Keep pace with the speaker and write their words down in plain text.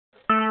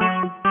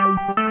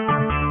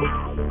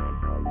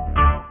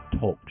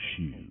Talk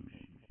shoes.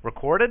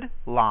 Recorded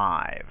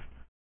live.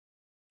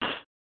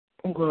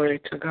 Glory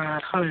to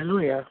God.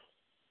 Hallelujah.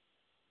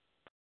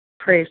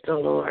 Praise the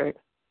Lord.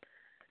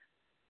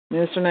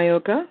 Minister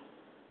Nyoka?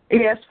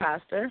 Yes,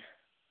 Pastor.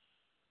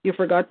 You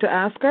forgot to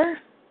ask her?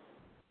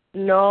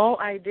 No,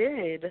 I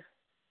did.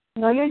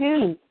 No, you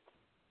didn't.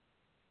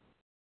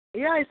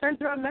 Yeah, I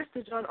sent her a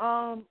message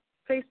on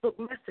Facebook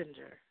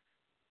Messenger.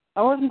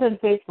 I wasn't on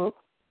Facebook.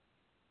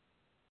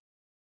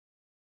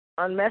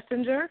 On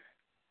Messenger?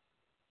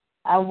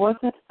 I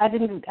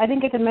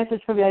didn't get a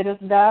message from you. I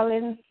just dialed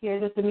in, hear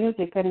just the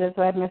music, and that's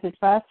why I messaged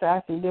Pastor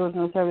asking there was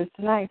no service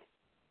tonight.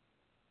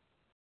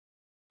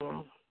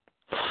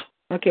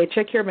 Okay,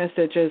 check your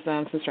messages,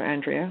 Sister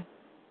Andrea.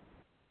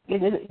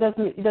 It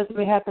doesn't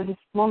really happen this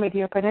moment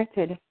you're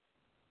connected.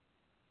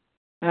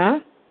 Huh?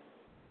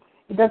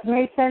 It doesn't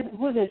make sense.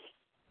 Who's it?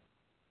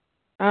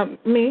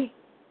 Me.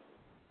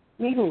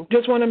 Me who?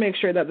 Just want to make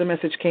sure that the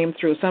message came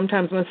through.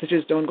 Sometimes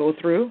messages don't go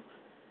through.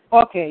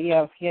 Okay,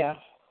 yeah.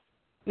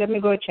 Let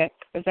me go check,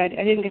 because I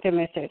didn't get a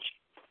message.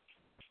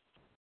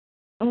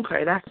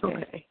 Okay, that's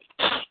okay.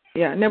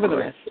 Yeah,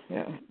 nevertheless,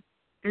 yeah.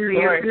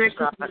 Glory to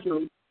God.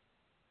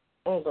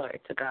 Oh, glory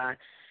to God.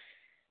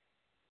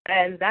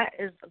 And that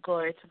is,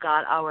 glory to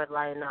God, our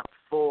lineup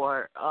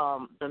for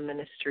the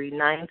ministry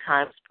 9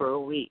 times per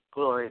week.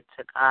 Glory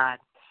to God.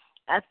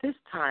 At this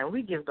time,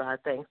 we give God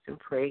thanks and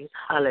praise.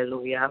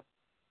 Hallelujah.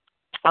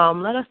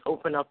 Let us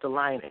open up the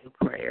line in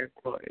prayer.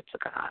 Glory to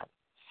God.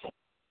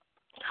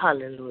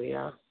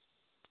 Hallelujah.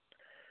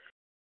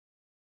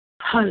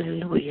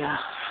 Hallelujah.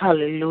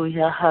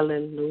 Hallelujah.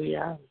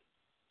 Hallelujah.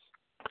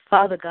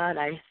 Father God,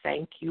 I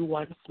thank you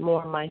once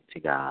more, mighty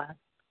God.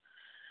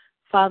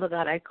 Father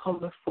God, I come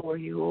before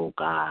you, O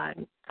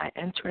God. I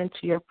enter into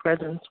your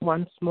presence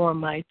once more,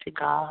 mighty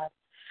God.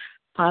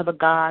 Father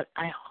God,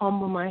 I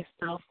humble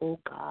myself, O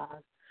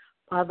God.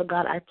 Father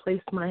God, I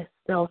place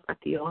myself at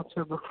the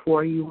altar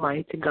before you,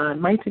 mighty God.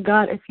 Mighty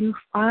God, if you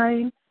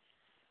find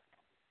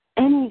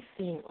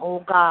anything,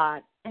 O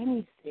God,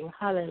 anything,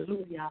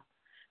 hallelujah.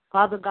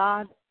 Father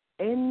God,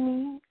 in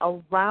me,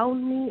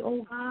 around me,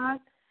 O God,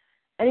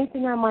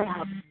 anything I might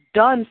have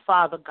done,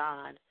 Father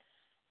God,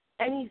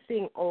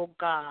 anything, O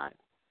God,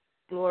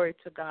 glory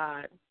to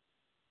God,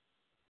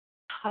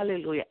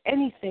 hallelujah,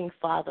 anything,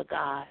 Father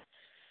God.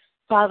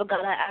 Father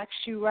God, I ask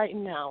you right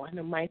now in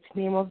the mighty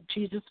name of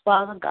Jesus,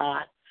 Father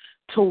God,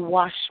 to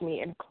wash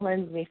me and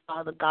cleanse me,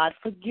 Father God.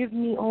 Forgive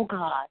me, O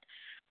God.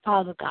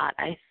 Father God,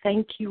 I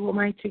thank you,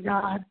 Almighty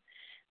God.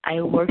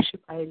 I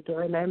worship, I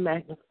adore, and I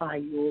magnify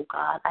you, O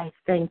God. I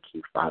thank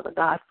you, Father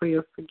God, for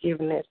your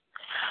forgiveness.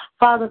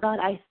 Father God,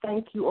 I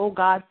thank you, O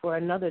God, for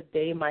another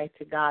day,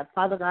 mighty God.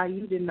 Father God,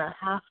 you did not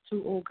have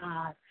to, O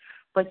God,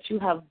 but you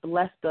have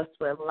blessed us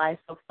with life.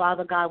 So,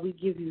 Father God, we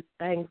give you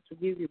thanks. We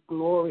give you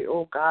glory,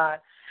 O God.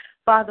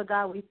 Father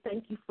God, we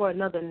thank you for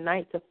another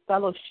night of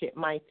fellowship,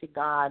 mighty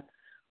God.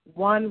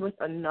 One with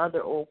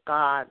another, oh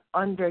God,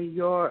 under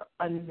your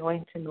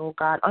anointing, oh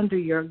God, under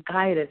your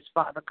guidance,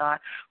 Father God,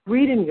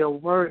 reading your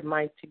word,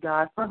 mighty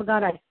God. Father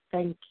God, I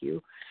thank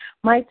you.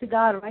 Mighty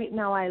God, right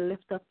now I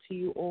lift up to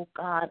you, oh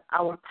God,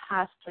 our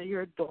pastor,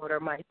 your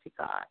daughter, mighty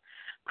God.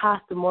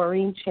 Pastor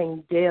Maureen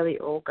Chang Daly,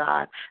 oh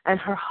God, and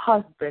her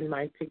husband,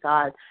 mighty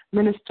God,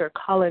 Minister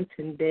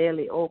Collington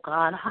Daly, oh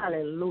God,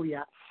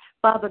 hallelujah.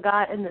 Father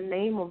God, in the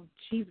name of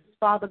Jesus,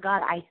 Father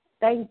God, I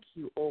thank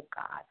you, oh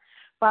God.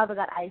 Father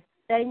God, I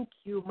thank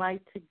you,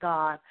 mighty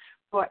God,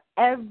 for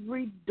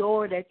every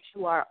door that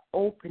you are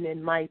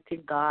opening, mighty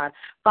God.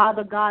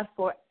 Father God,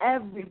 for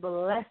every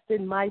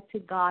blessing, mighty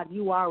God,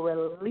 you are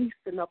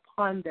releasing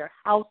upon their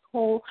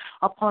household,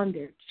 upon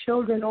their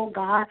children, oh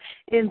God,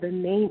 in the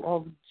name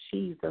of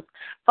Jesus.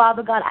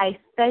 Father God, I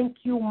thank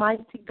you,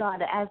 mighty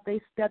God, as they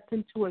stepped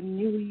into a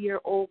new year,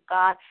 oh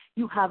God.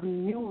 You have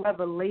new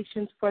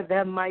revelations for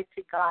them,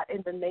 mighty God,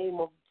 in the name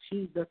of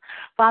Jesus.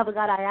 Father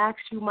God, I ask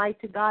you,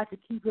 mighty God, to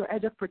keep your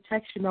edge of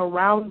protection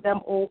around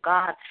them, oh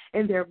God,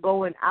 and they're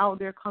going out,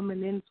 they're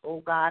coming in,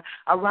 oh God,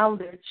 around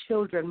their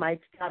children,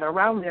 mighty God,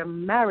 around their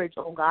marriage,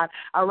 oh God,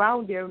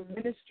 around their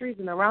ministries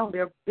and around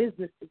their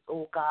businesses,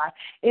 oh God,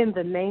 in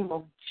the name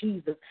of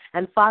Jesus.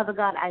 And Father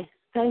God, I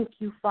thank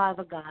you,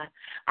 Father God.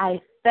 I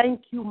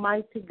thank you,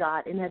 mighty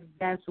God, in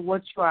advance for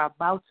what you are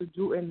about to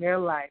do in their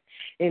life,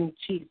 in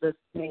Jesus'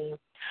 name.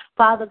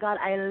 Father God,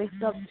 I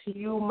lift up to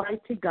you,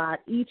 mighty God,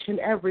 each and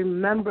every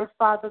member,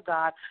 Father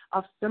God,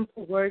 of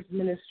Simple Words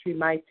Ministry,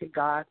 mighty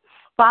God.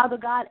 Father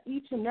God,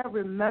 each and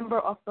every member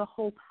of the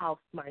Hope House,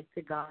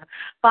 mighty God.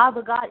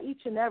 Father God,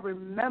 each and every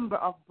member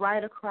of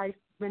Brighter Christ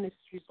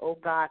Ministries, oh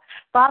God.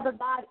 Father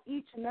God,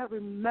 each and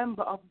every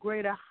member of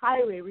Greater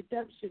Highway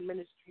Redemption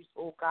Ministries,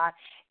 oh God,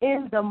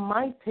 in the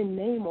mighty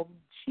name of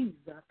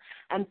Jesus.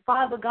 And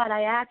Father God,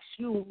 I ask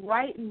you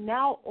right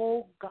now,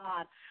 oh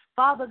God,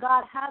 Father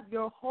God, have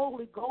your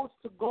Holy Ghost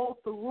to go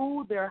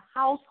through their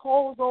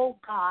households, oh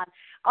God,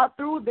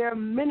 through their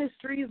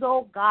ministries,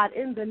 oh God,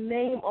 in the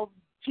name of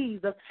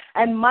Jesus.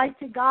 And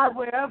mighty God,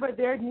 wherever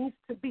there needs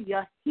to be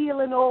a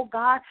healing, oh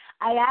God,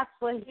 I ask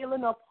for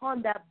healing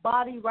upon that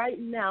body right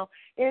now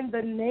in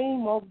the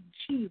name of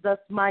Jesus,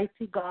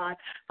 mighty God.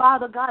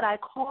 Father God, I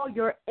call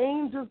your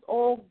angels,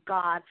 oh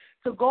God,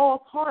 to go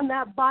upon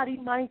that body,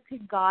 mighty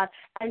God,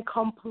 and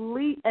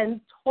complete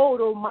and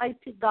total,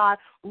 mighty God,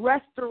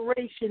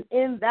 restoration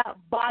in that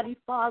body,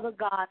 Father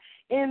God,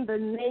 in the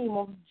name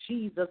of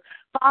Jesus.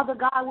 Father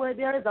God, where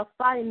there is a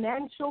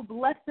financial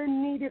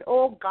blessing needed,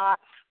 oh God,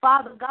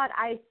 Father God,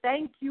 I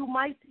thank you,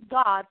 mighty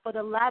God, for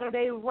the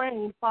latter-day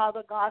rain,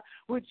 Father God,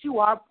 which you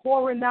are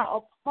pouring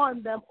out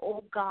upon them,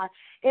 oh God,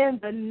 in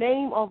the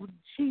name of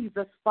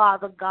Jesus,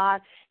 Father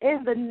God,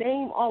 in the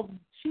name of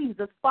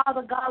Jesus,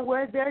 Father God,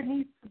 where there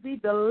needs to be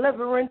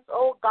deliverance,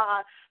 oh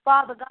God,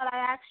 Father God, I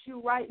ask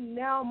you right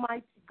now,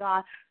 mighty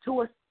God,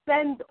 to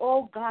send,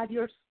 oh God,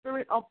 your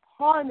spirit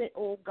upon it,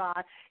 oh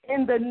God,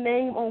 in the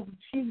name of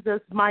Jesus,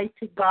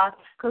 mighty God.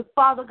 Because,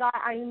 Father God,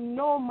 I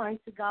know,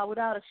 mighty God,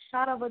 without a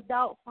shadow of a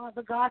doubt,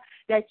 Father God,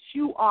 that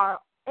you are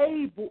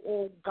able,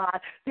 oh God.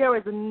 There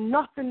is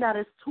nothing that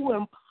is too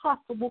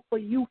impossible for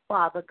you,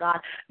 Father God.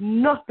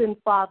 Nothing,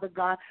 Father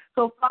God.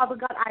 So, Father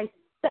God, I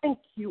thank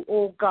you,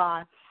 oh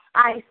God.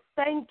 I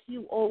thank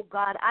you, oh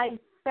God. I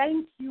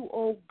thank you,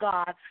 oh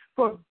God,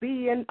 for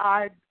being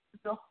our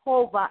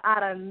Jehovah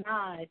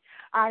Adonai,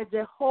 our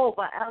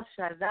Jehovah El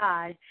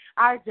Shaddai,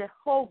 our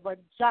Jehovah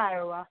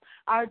Jireh,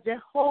 our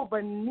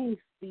Jehovah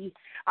Nisi,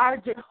 our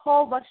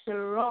Jehovah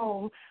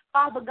Shalom.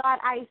 Father God,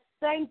 I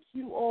thank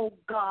you, oh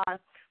God,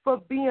 for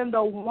being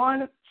the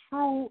one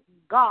true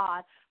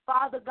God.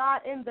 Father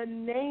God, in the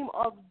name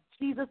of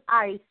Jesus,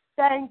 I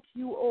thank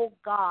you, oh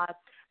God.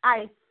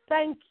 I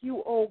thank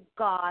you, oh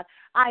God.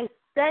 I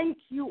thank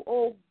you,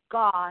 oh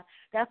God,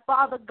 that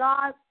Father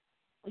God,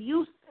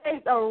 you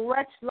saved a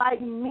wretch like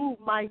me,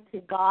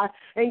 mighty God,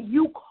 and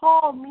you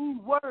call me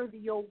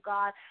worthy, oh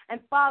God.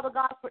 And Father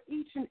God, for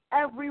each and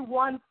every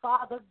one,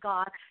 Father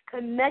God,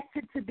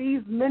 connected to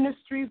these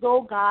ministries,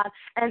 oh God,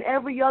 and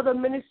every other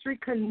ministry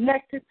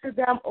connected to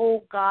them,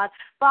 oh God.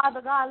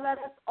 Father God, let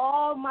us,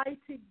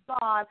 Almighty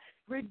God,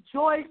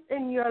 rejoice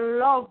in your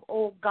love,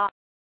 oh God.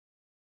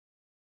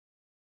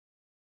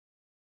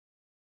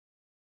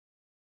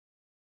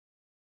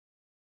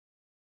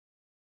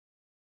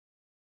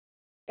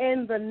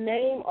 In the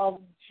name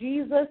of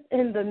Jesus,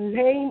 in the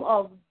name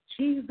of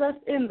Jesus,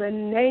 in the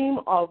name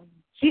of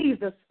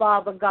Jesus,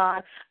 Father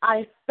God,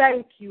 I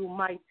thank you,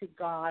 mighty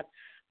God.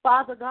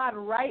 Father God,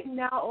 right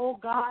now, oh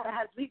God,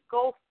 as we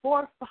go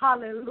forth,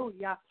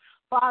 hallelujah,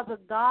 Father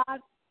God,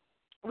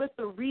 with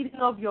the reading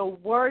of your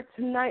word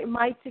tonight,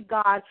 mighty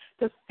God,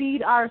 to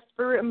feed our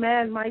spirit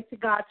man, mighty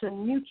God, to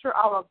nurture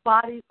our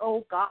bodies,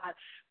 oh God.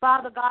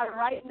 Father God,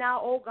 right now,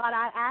 oh God,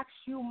 I ask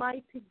you,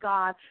 mighty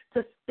God,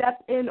 to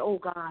step in, oh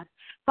God.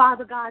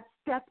 Father God,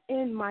 step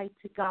in,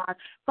 mighty God.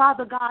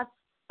 Father God,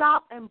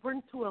 stop and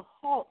bring to a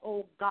halt,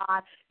 oh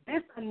God,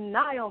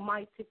 disannihilate,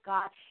 mighty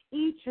God,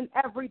 each and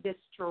every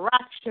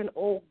distraction,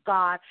 oh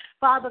God.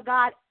 Father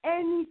God,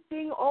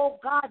 anything, oh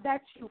God,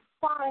 that you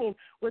find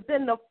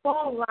within the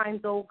phone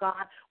lines, oh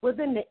God,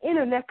 within the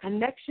internet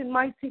connection,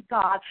 mighty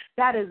God,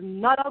 that is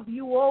none of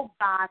you, oh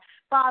God.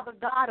 Father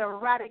God,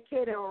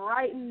 eradicate it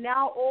right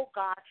now, oh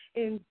God,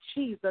 in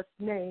Jesus'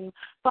 name.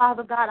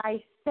 Father God,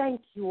 I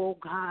thank you, oh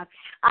God.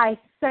 I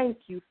thank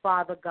you,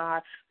 Father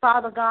God.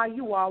 Father God,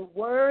 you are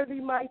worthy,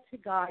 mighty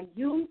God.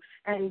 You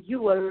and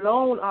you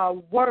alone are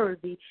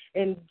worthy.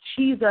 In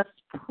Jesus'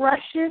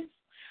 precious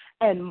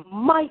and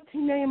mighty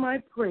name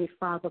I pray,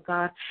 Father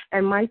God.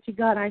 And mighty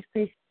God, I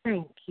say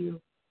thank you.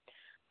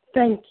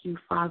 Thank you,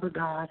 Father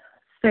God.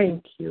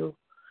 Thank you.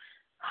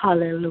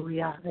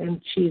 Hallelujah.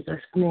 In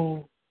Jesus'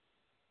 name.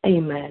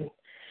 Amen.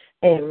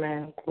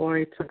 Amen.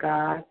 Glory to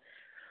God.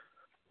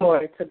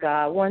 Glory to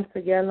God. Once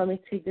again, let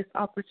me take this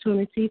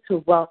opportunity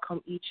to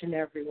welcome each and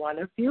every one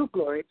of you.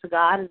 Glory to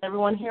God. Is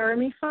everyone hearing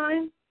me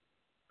fine?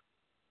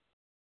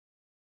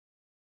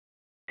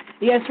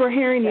 Yes, we're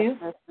hearing you.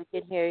 Yes, we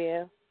can hear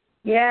you.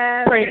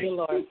 Yes. Praise the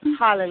Lord.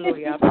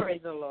 Hallelujah. Praise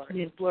the Lord.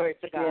 Glory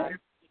to God. Yes.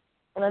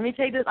 Let me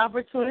take this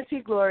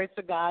opportunity, glory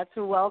to God,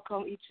 to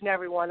welcome each and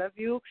every one of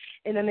you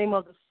in the name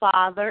of the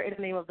Father, in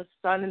the name of the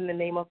Son, in the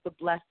name of the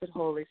blessed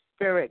Holy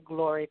Spirit.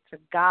 Glory to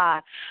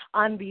God.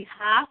 On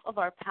behalf of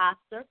our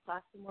pastor,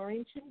 Pastor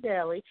Maureen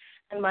Chindeli,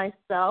 and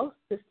myself,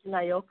 Sister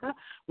Nyoka,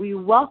 we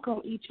welcome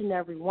each and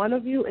every one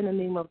of you in the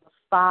name of the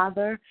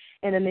Father,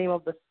 in the name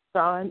of the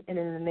Son, and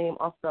in the name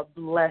of the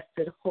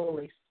blessed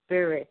Holy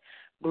Spirit.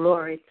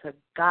 Glory to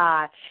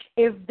God.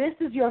 If this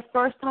is your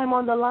first time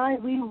on the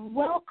line, we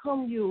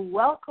welcome you.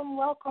 Welcome,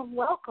 welcome,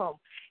 welcome.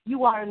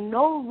 You are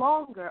no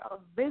longer a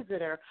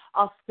visitor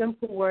of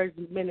Simple Words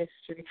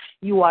Ministry.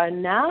 You are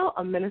now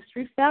a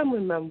ministry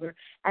family member,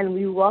 and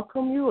we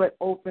welcome you with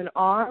open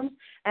arms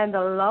and the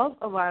love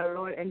of our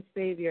Lord and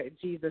Savior,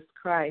 Jesus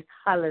Christ.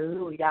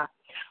 Hallelujah.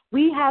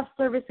 We have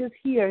services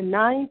here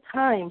 9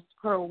 times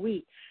per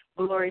week.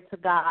 Glory to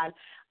God.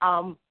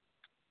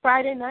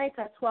 Friday nights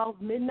at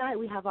 12 midnight,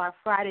 we have our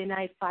Friday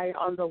night Fire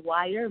on the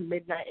Wire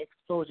midnight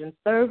explosion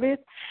service.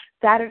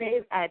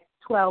 Saturdays at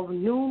 12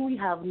 noon, we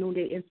have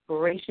Noonday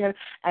Inspiration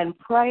and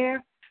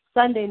Prayer.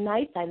 Sunday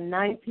nights at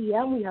 9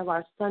 p.m., we have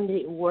our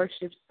Sunday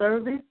worship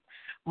service.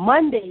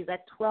 Mondays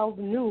at 12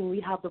 noon, we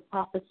have the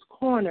Prophet's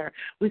Corner.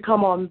 We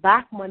come on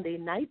back Monday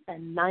nights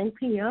at 9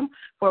 p.m.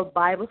 for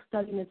Bible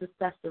study and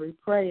intercessory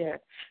prayer.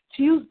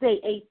 Tuesday,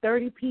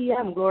 8:30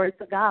 p.m., glory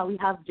to God, we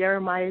have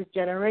Jeremiah's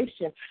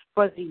Generation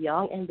for the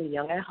young and the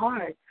young at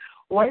heart.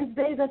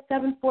 Wednesdays at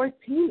 7:14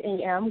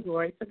 a.m.,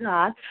 glory to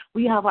God,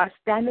 we have our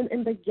Standing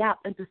in the Gap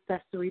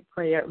intercessory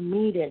prayer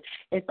meeting.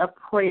 It's a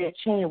prayer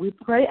chain. We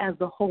pray as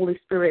the Holy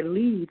Spirit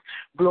leads.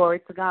 Glory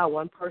to God.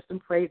 One person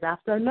prays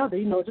after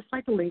another, just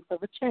like the links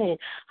of a chain.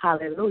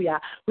 Hallelujah.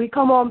 We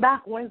come on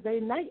back Wednesday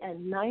night at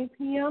 9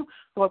 p.m.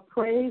 for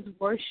praise,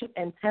 worship,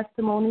 and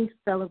testimony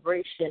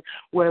celebration,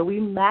 where we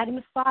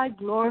magnify,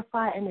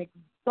 glorify, and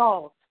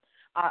exalt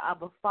our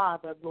Abba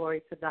Father.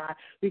 Glory to God.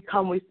 We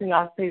come, we sing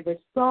our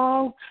favorite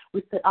songs,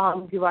 we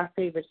give our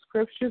favorite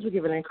scriptures, we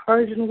give an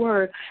encouraging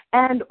word,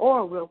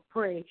 or we'll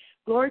pray.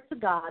 Glory to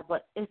God,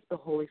 but it's the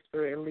Holy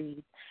Spirit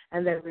leads.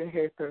 And then we're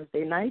here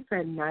Thursday nights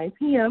at 9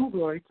 p.m.,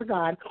 glory to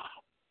God,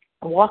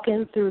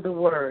 walking through the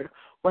Word.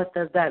 What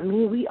does that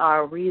mean? We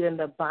are reading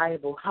the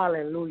Bible.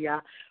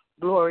 Hallelujah.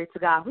 Glory to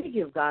God. We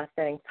give God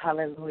thanks.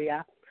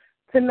 Hallelujah.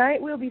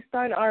 Tonight we'll be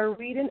starting our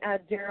reading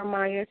at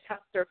Jeremiah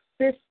chapter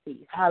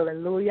 50.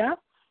 Hallelujah.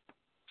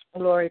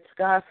 Glory to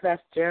God. So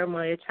that's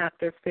Jeremiah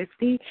chapter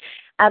 50.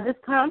 At this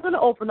time, I'm going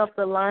to open up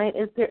the line.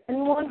 Is there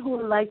anyone who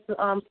would like to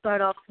start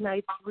off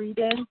tonight's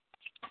reading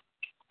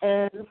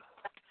and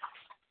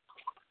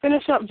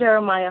finish up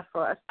Jeremiah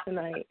for us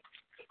tonight?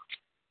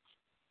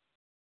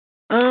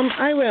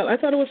 I will. I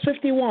thought it was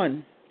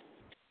 51.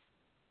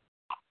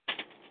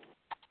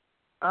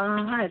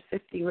 I had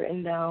 50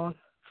 written down.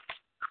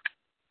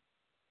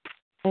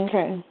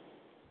 Okay.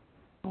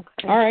 All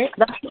right.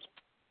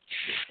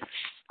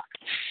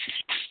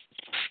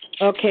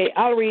 Okay,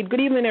 I'll read. Good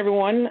evening,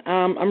 everyone.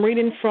 I'm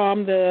reading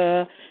from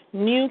the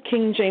New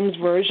King James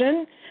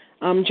Version,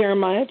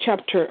 Jeremiah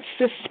chapter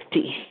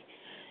 50.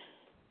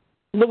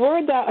 The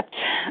word that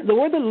the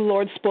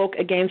Lord spoke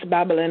against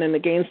Babylon and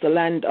against the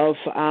land of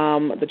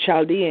the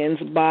Chaldeans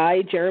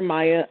by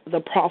Jeremiah the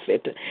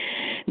prophet.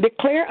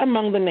 Declare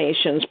among the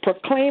nations,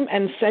 proclaim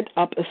and set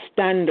up a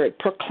standard.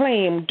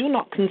 Proclaim, do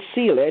not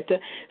conceal it.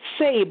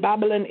 Say,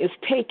 Babylon is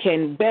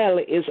taken, Bel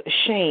is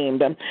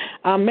shamed.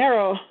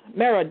 Merodach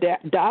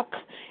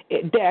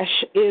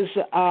is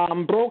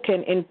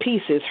broken in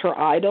pieces. Her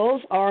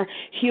idols are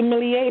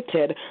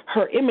humiliated.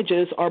 Her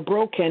images are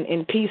broken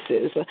in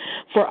pieces.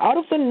 For out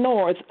of the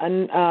north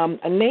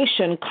a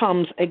nation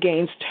comes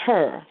against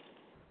her.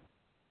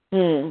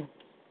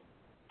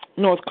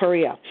 North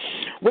Korea,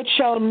 which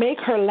shall make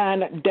her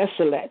land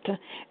desolate,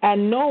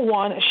 and no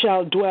one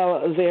shall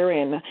dwell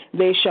therein.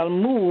 They shall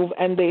move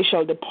and they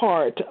shall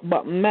depart,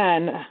 but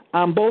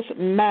both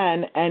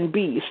man and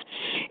beast.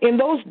 In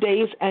those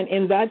days and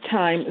in that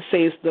time,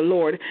 says the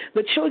Lord,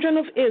 the children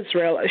of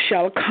Israel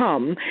shall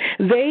come,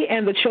 they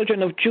and the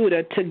children of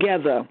Judah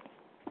together.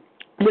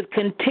 With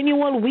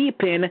continual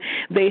weeping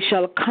they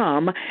shall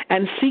come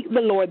and seek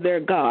the Lord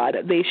their God.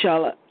 They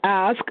shall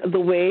ask the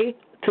way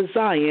to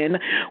Zion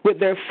with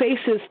their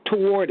faces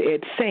toward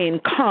it, saying,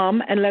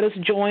 come and let us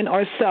join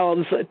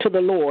ourselves to the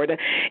Lord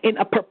in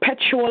a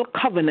perpetual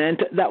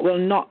covenant that will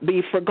not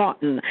be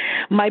forgotten.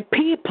 My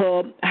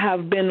people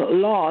have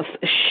been lost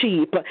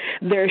sheep.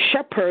 Their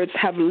shepherds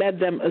have led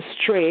them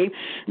astray.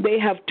 They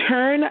have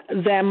turned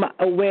them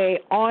away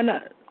on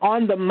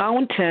the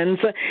mountains.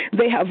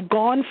 They have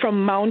gone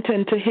from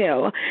mountain to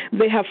hill.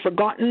 They have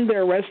forgotten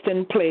their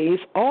resting place.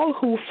 All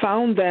who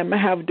found them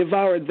have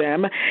devoured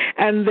them,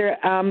 and their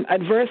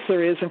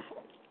adversaries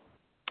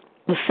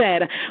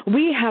said,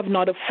 we have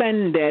not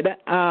offended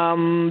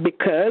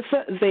because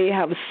they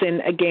have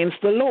sinned against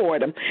the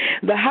Lord.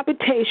 The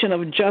habitation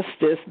of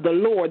justice, the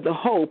Lord, the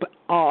hope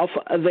of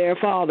their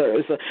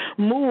fathers.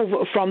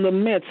 Move from the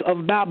midst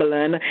of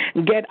Babylon,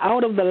 get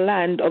out of the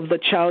land of the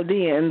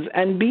Chaldeans,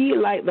 and be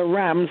like the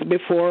rams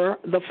before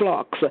the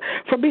flocks.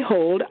 For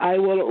behold, I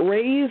will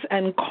raise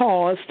and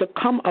cause to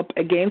come up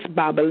against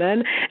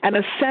Babylon an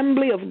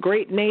assembly of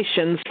great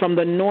nations from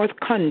the north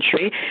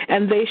country,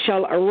 and they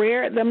shall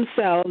array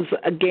themselves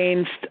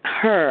against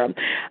her.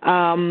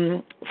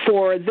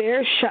 For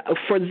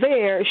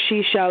there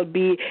she shall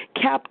be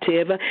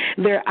captive.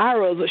 Their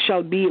arrows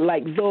shall be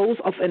like those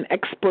of an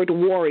expert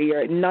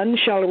warrior. None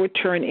shall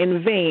return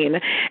in vain,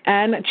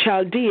 and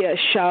Chaldea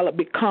shall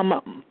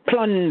become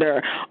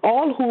plunder.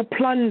 All who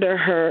plunder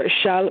her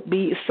shall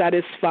be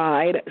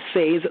satisfied,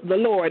 says the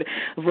Lord.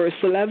 Verse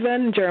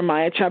 11,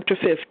 Jeremiah chapter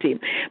 50.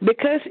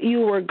 Because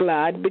you were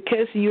glad,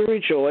 because you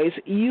rejoice,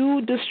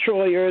 you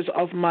destroyers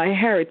of my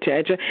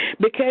heritage,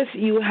 because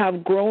you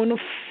have grown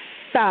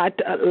fat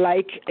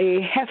like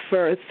a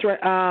heifer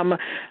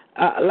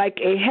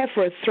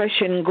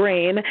threshing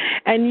grain,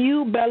 and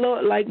you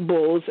bellow like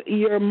bulls.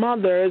 Your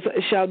mothers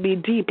shall be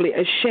deeply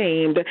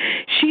ashamed.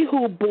 She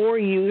who bore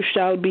you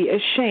shall be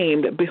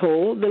ashamed.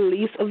 Behold, the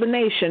least of the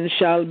nations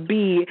shall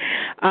be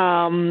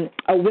a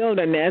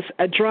wilderness,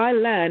 a dry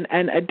land,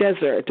 and a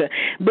desert.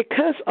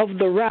 Because of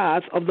the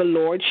wrath of the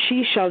Lord,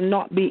 she shall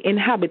not be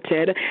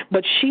inhabited,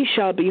 but she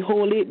shall be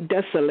wholly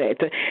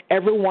desolate.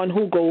 Everyone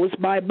who goes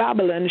by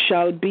Babylon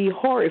shall be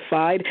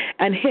horrified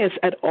and hiss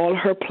at all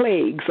her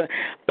plagues.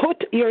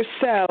 Put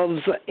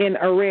yourselves in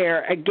array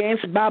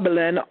against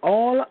Babylon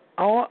all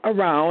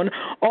around,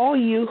 all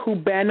you who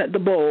bend the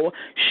bow.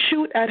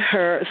 Shoot at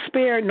her,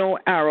 spare no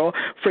arrow,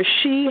 for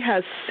she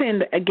has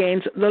sinned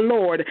against the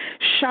Lord.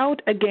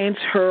 Shout against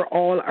her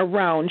all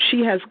around.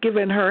 She has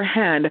given her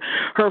hand.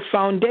 Her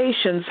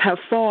foundations have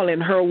fallen.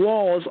 Her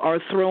walls are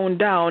thrown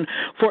down,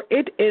 for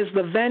it is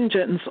the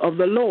vengeance of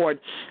the Lord.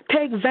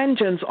 Take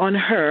vengeance on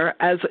her,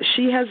 as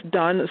she has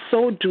done,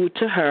 so do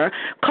to her.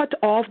 Cut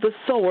off the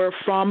sower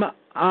from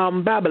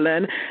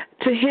Babylon.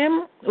 To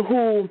him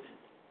who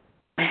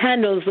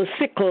handles the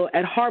sickle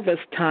at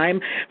harvest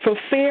time, for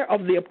fear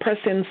of the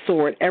oppressing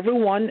sword.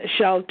 Everyone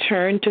shall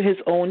turn to his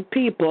own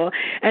people,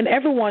 and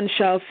everyone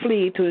shall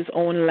flee to his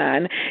own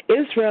land.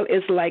 Israel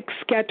is like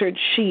scattered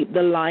sheep.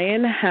 The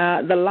lions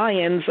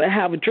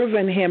have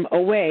driven him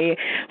away.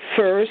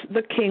 First,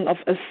 the king of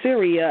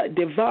Assyria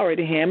devoured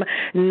him.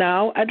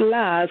 Now, at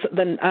last,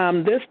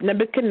 this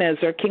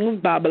Nebuchadnezzar, king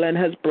of Babylon,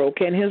 has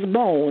broken his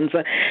bones.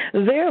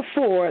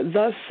 Therefore,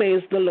 thus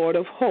says the Lord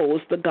of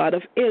hosts, the God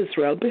of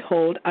Israel,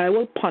 behold, I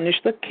will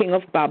punish the king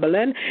of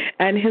Babylon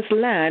and his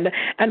land,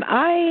 and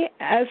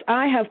as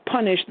I have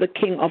punished the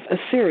king of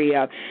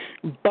Assyria.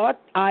 But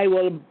I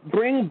will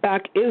bring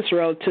back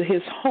Israel to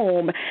his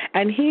home,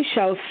 and he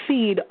shall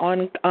feed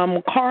on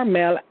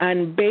Carmel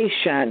and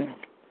Bashan.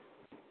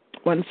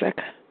 One sec.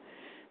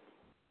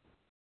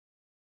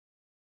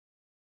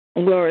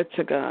 Glory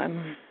to God.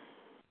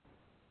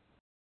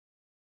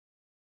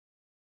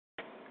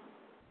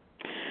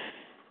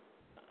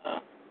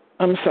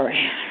 I'm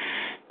sorry.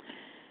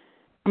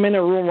 I'm in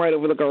a room right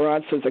over the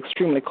garage, so it's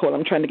extremely cold.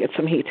 I'm trying to get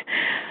some heat.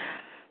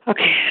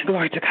 Okay,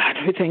 glory to God.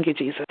 We thank you,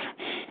 Jesus.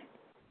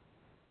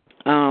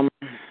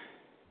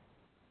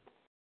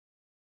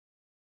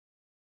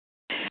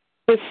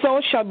 His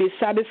soul shall be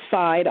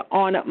satisfied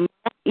on Mount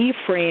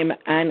Ephraim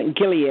and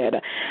Gilead.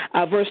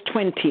 Verse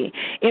 20.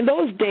 In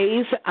those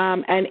days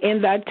and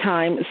in that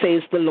time,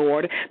 says the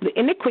Lord, the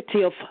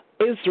iniquity of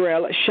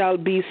Israel shall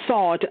be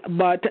sought,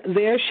 but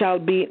there shall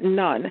be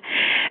none.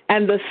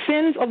 And the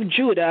sins of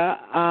Judah,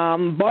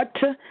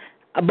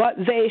 but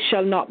they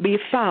shall not be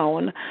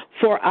found.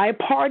 For I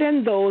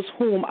pardon those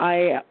whom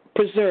I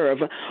preserve.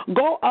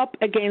 Go up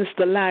against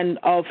the land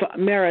of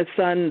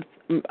Merasaim,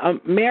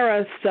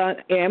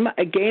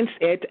 against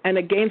it and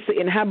against the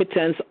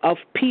inhabitants of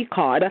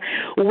Pekod.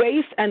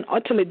 Waste and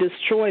utterly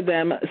destroy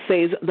them,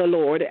 says the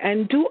Lord,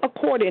 and do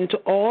according to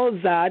all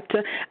that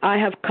I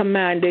have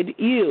commanded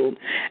you.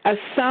 A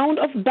sound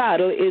of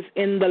battle is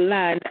in the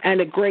land,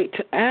 and of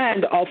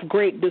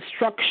great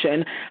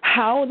destruction.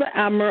 How the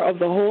armor of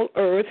the whole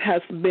earth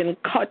has been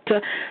cut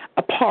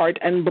apart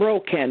and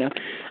broken.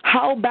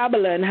 How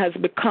Babylon has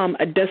become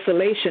a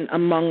desolation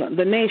among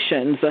the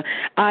nations.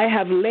 I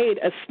have laid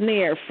a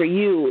snare for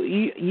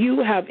you.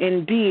 You have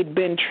indeed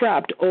been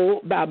trapped,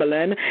 O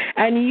Babylon,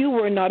 and you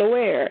were not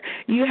aware.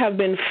 You have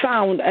been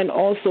found and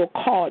also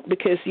caught,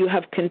 because you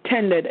have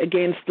contended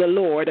against the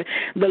Lord.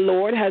 The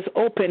Lord has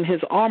opened his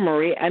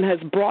armory and has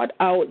brought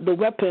out the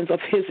weapons of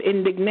his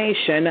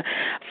indignation.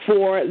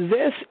 For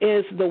this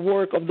is the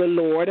work of the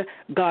Lord,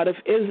 God of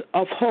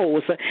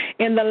hosts.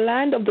 In the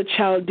land of the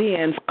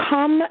Chaldeans,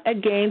 come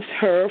against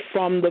her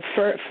from the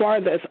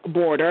farthest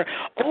border.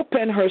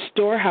 Open her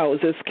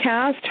storehouses,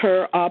 cast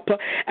her up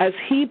as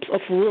heaps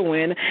of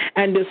ruin,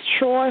 and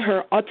destroy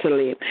her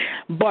utterly.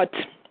 But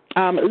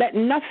let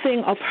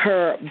nothing of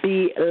her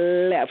be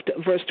left.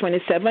 Verse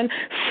 27,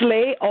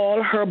 slay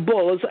all her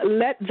bulls,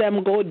 let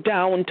them go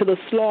down to the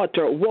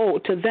slaughter. Woe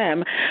to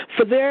them,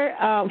 for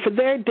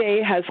their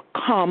day has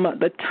come,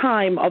 the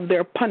time of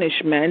their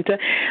punishment.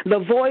 The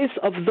voice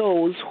of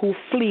those who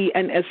flee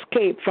and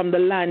escape from the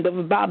land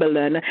of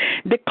Babylon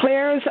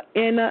declares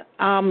in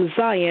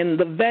Zion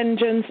the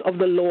vengeance of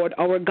the Lord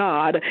our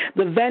God,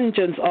 the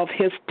vengeance of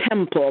his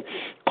temple.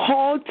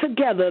 Call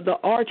together the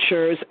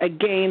archers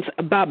against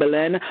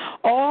Babylon,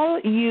 all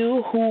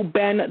you who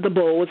bend the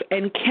bows,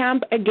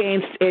 encamp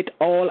against it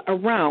all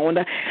around.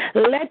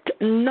 Let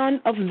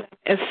none of them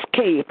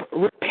escape.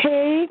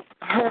 Repay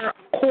her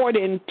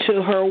according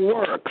to her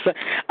works,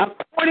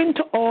 according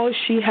to all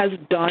she has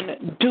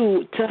done,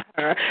 do to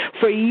her.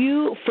 For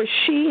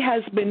she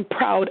has been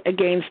proud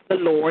against the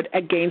Lord,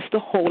 against the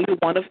Holy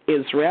One of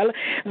Israel.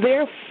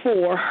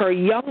 Therefore her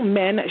young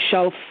men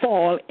shall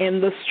fall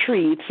in the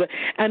streets,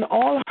 and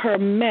all her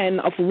men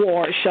of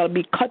war shall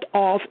be cut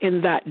off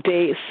in that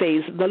day,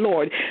 says the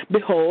Lord.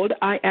 Behold,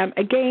 I am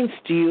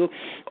against you,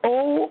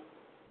 O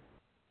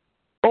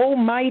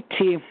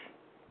mighty.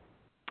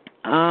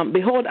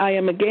 Behold, I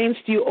am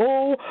against you,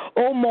 O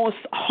O most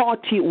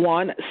haughty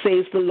one,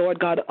 says the Lord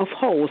God of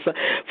hosts,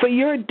 for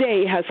your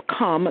day has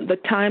come, the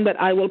time that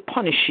I will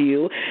punish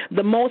you.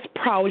 The most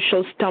proud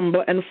shall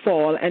stumble and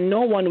fall, and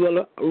no one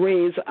will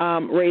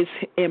raise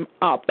him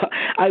up.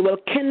 I will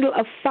kindle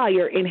a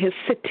fire in his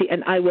city,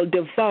 and I will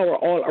devour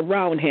all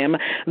around him.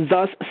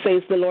 Thus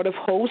says the Lord of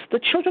hosts, the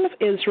children of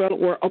Israel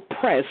were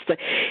oppressed,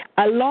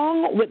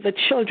 along with the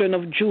children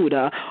of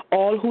Judah.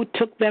 All who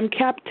took them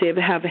captive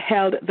have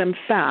held them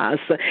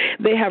fast.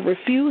 They have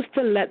refused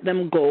to let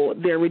them go.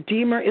 Their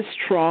Redeemer is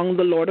strong,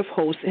 the Lord of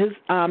hosts.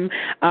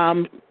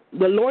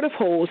 The Lord of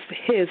hosts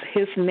is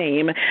his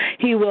name.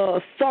 He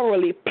will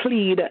thoroughly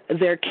plead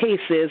their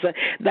cases,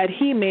 that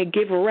he may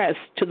give rest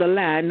to the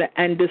land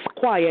and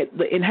disquiet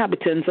the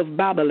inhabitants of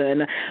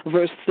Babylon.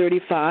 Verse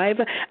 35,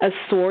 a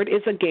sword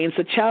is against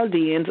the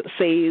Chaldeans,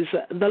 says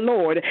the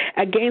Lord,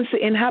 against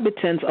the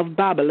inhabitants of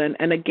Babylon,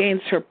 and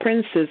against her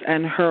princes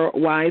and her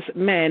wise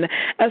men.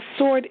 A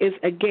sword is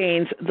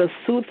against the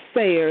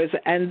soothsayers,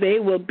 and they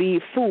will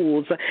be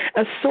fools.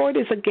 A sword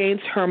is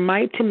against her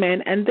mighty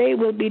men, and they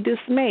will be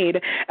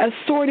dismayed. A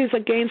sword is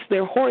against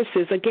their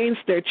horses,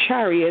 against their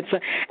chariots,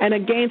 and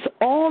against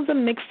all the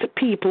mixed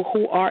people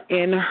who are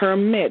in her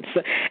midst.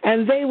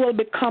 And they will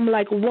become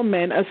like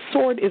women. A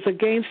sword is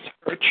against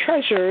her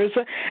treasures,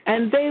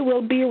 and they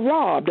will be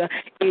robbed.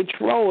 A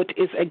drought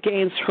is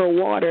against her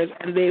waters,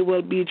 and they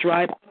will be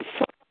dried up.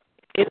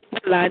 It's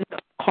the land of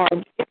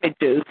carved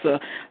images,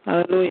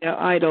 hallelujah,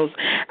 idols,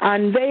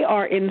 and they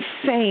are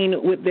insane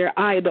with their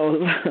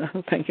idols.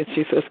 Thank you,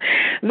 Jesus.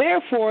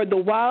 Therefore, the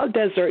wild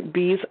desert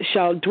beasts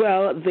shall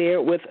dwell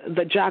there with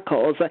the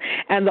jackals,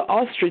 and the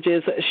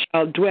ostriches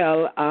shall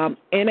dwell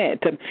in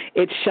it.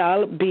 It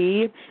shall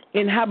be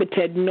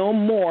inhabited no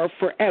more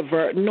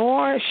forever,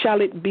 nor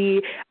shall it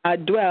be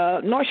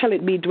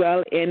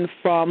dwell in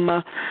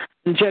from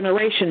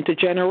generation to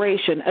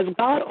generation. As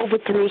God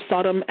overthrew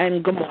Sodom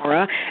and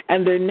Gomorrah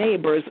and their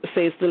neighbors,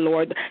 says the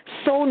Lord,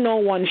 so no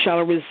one shall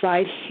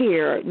reside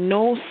here,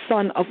 no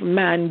son of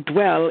man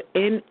dwell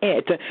in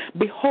it.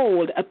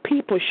 Behold, a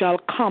people shall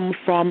come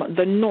from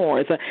the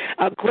north,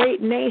 a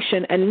great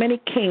nation, and many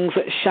kings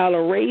shall be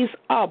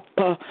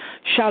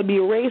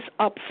raised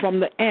up from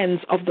the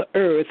ends of the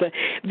earth.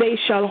 They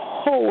shall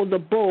hold the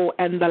bow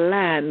and the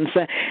lance.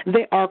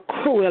 They are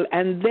cruel,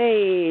 and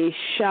they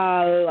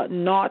shall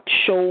not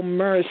show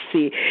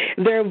mercy.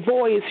 Their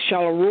voice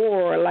shall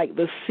roar like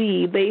the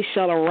sea. They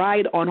shall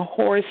ride on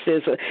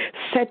horses,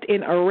 set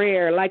in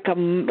array like a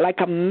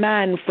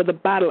man for the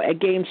battle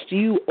against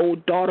you, O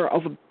daughter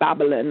of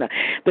Babylon.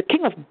 The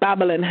king of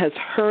Babylon has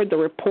heard the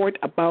report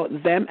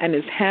about them, and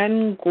his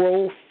hand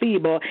grow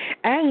feeble.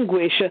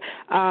 Anguish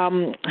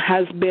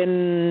has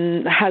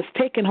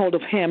taken hold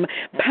of him,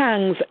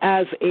 pangs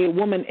as a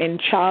woman in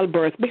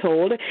childbirth.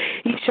 Behold,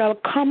 he shall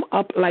come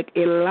up like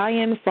a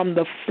lion from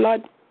the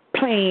flood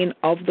plain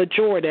of the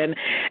Jordan,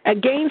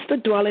 against the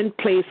dwelling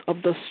place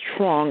of the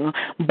strong.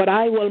 But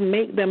I will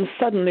make them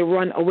suddenly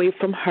run away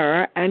from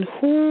her. And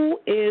who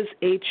is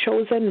a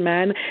chosen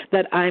man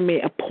that I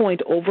may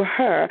appoint over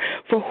her?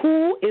 For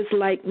who is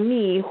like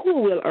me?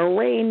 Who will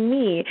arraign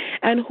me?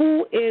 And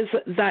who is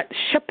that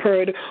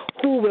shepherd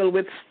who will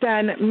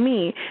withstand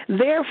me?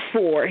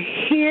 Therefore,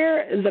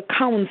 hear the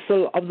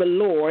counsel of the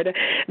Lord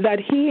that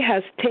he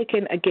has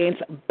taken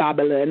against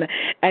Babylon,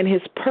 and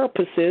his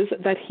purposes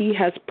that he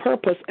has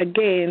proposed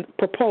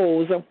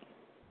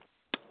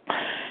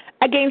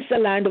against the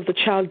land of the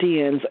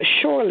Chaldeans.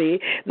 Surely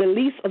the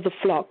least of the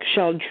flock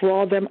shall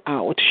draw them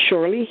out.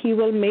 Surely he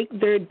will make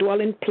their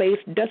dwelling place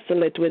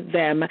desolate with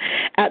them.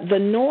 At the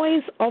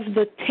noise of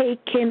the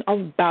taking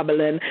of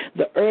Babylon,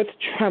 the earth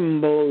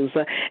trembles,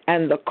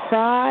 and the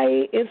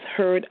cry is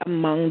heard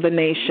among the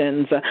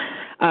nations.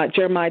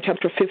 Jeremiah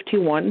chapter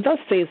 51, thus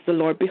says the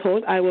Lord,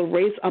 behold, I will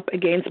raise up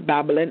against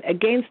Babylon,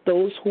 against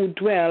those who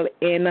dwell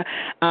in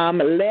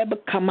Leb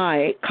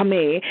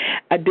Kameh,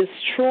 a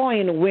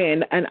destroying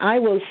wind, and I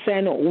will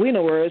send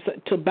winnowers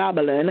to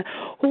Babylon,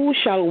 who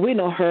shall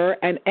winnow her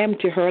and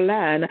empty her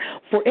land.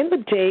 For in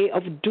the day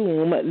of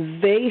doom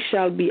they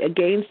shall be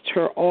against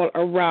her all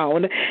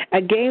around.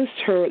 Against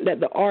her let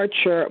the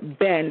archer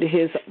bend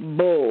his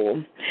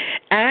bow,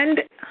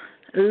 and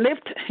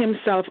lift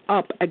himself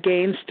up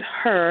against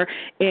her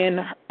in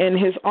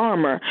his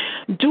armor.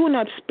 Do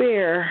not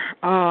spare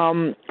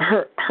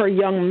her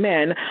young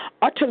men.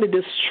 Utterly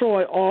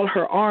destroy all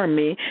her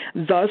army.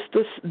 Thus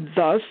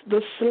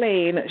the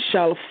slain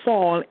shall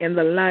fall in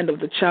the land of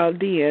the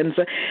Chaldeans,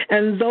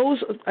 and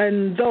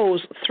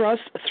those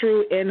thrust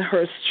through in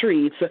her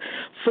streets.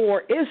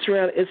 For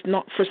Israel is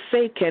not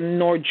forsaken,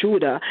 nor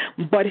Judah,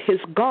 but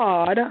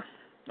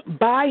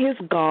by his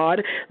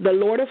God, the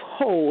Lord of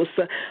hosts,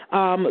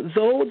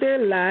 though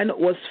their land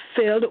was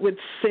filled with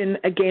sin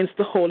against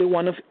the Holy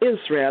One of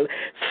Israel.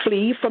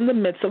 Flee from the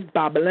midst of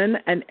Babylon,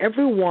 and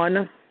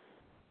everyone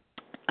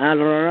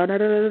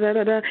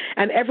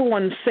and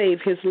everyone save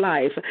his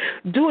life.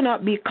 Do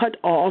not be cut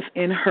off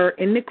in her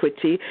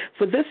iniquity,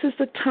 for this is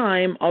the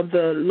time of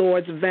the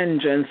Lord's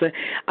vengeance.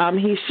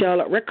 He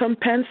shall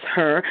recompense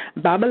her.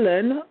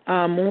 Babylon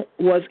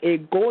was a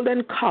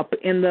golden cup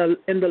in the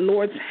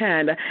Lord's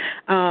hand.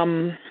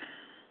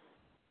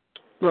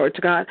 Glory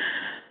to God.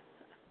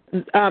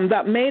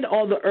 That made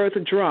all the earth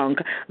drunk.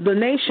 The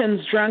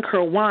nations drank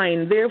her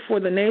wine, therefore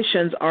the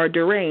nations are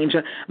deranged.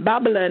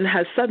 Babylon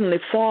has suddenly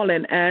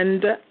fallen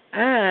and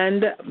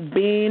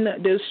been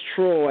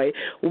destroyed.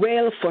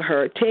 Wail for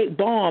her, take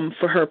balm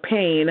for her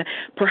pain.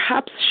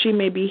 Perhaps she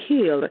may be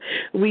healed.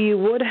 We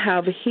would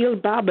have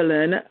healed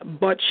Babylon,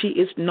 but she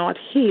is not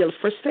healed.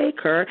 Forsake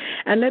her,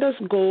 and let us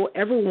go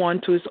everyone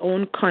to his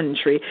own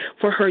country.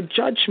 For her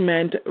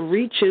judgment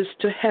reaches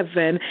to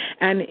heaven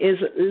and is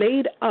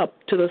laid up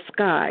to the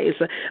skies.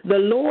 The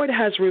Lord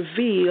has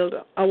revealed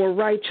our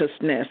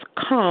righteousness.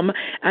 Come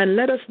and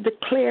let us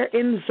declare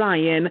in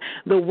Zion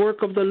the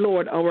work of the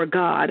Lord our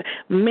God.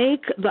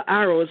 Make the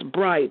arrows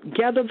bright,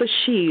 gather the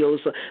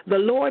shields. The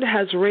Lord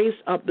has raised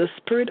up the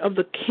spirit of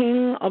the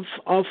king of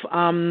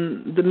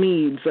the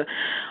Medes.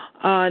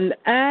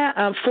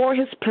 For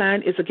his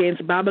plan is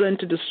against Babylon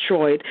to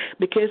destroy it,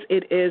 because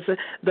it is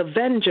the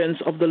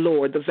vengeance of the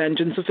Lord, the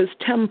vengeance of his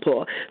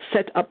temple.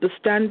 Set up the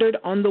standard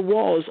on the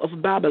walls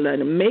of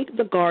Babylon. Make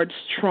the guard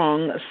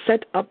strong.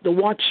 Set up the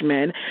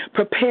watchmen.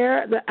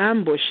 Prepare the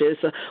ambushes.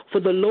 For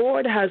the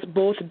Lord has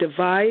both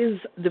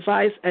devised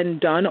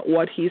and done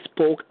what he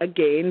spoke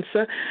against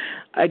the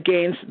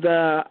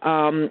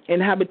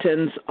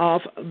inhabitants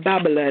of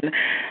Babylon.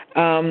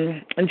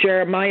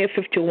 Jeremiah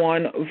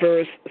 51,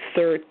 verse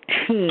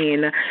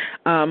 13.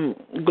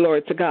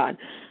 Glory to God.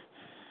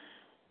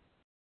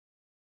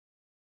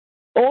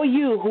 O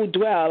you who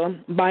dwell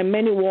by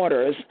many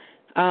waters,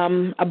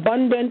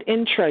 abundant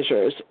in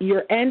treasures,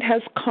 your end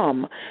has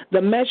come,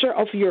 the measure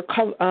of your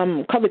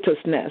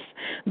covetousness.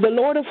 The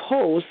Lord of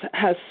hosts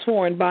has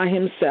sworn by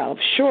himself,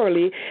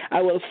 surely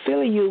I will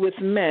fill you with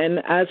men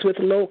as with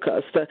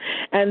locusts,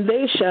 and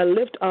they shall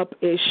lift up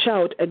a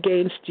shout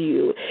against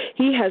you.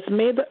 He has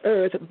made the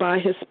earth by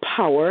his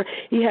power.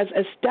 He has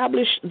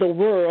established the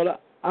world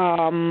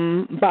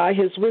by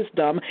his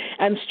wisdom,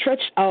 and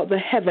stretched out the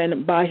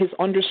heaven by his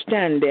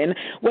understanding.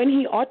 When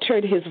he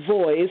utters his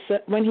voice,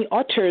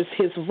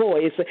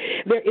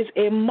 there is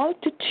a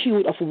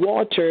multitude of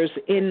waters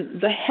in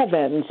the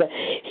heavens.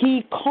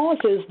 He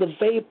causes the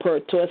vapor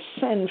to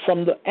ascend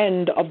from the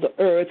end of the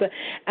earth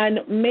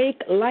and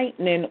make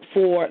lightning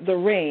for the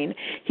rain.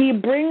 He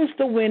brings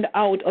the wind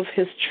out of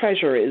his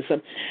treasuries.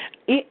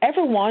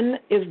 Everyone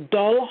is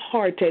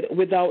dull-hearted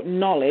without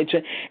knowledge.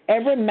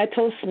 Every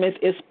metalsmith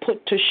is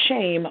put to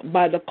shame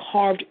by the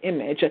carved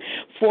image.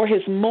 For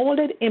his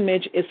molded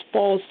image is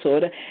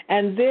falsehood,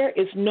 and there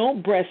is no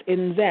breath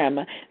in them.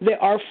 They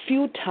are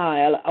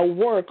futile, a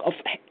work of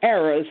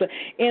errors.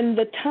 In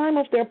the time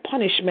of their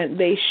punishment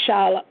they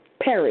shall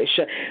perish.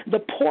 The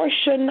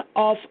portion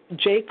of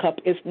Jacob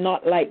is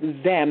not like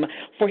them,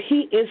 for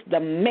he is the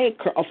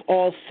maker of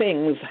all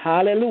things.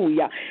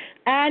 Hallelujah.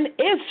 And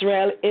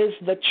Israel is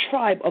the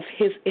tribe of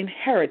his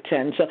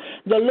inheritance.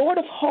 The Lord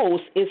of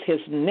hosts is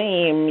his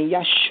name,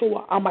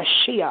 Yeshua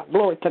HaMashiach.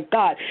 Glory to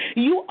God.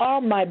 You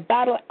are my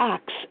battle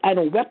axe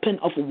and weapon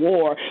of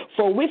war.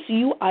 For with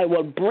you I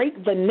will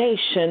break the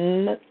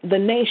nation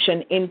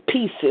in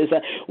pieces.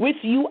 With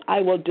you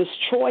I will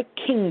destroy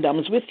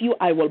kingdoms. With you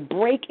I will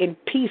break in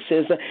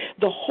pieces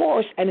the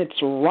horse and its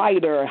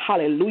rider.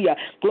 Hallelujah.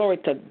 Glory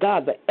to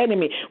God, the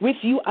enemy.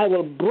 With you I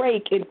will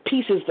break in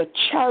pieces the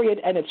chariot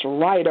and its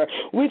rider.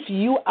 With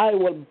you I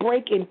will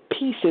break in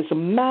pieces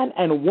man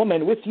and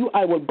woman. With you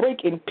I will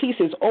break in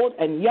pieces old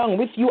and young.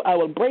 With you I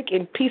will break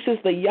in pieces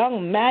the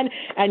young man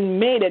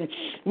and maiden.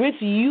 With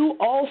you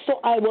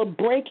also I will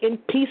break in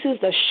pieces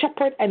the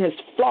shepherd and his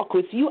flock.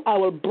 With you I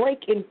will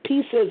break in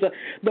pieces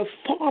the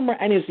farmer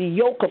and his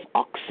yoke of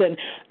oxen.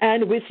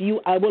 And with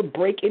you I will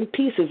break in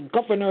pieces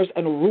governors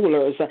and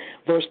rulers.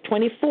 Verse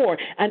 24,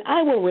 and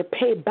I will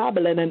repay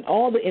Babylon and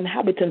all the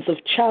inhabitants of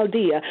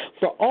Chaldea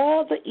for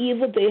all the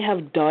evil they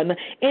have done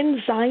in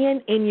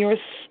Zion in your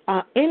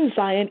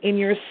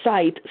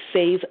sight,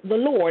 says the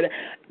Lord.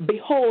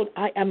 Behold,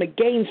 I am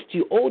against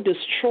you, O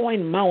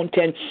destroying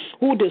mountain,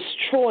 who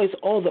destroys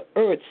all the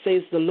earth,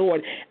 says the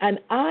Lord. And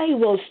I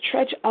will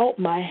stretch out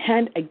my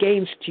hand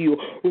against you,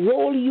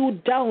 roll you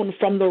down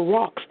from the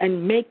rocks,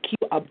 and make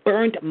you a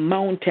burnt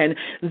mountain.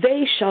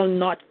 They shall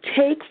not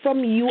take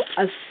from you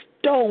a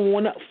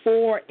stone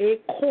for a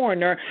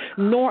corner,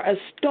 nor a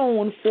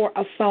stone for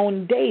a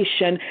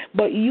foundation,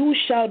 but you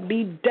shall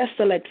be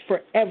desolate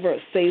forever,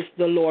 says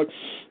the Lord.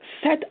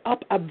 Set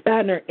up a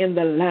banner in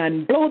the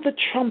land, blow the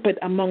trumpet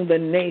among the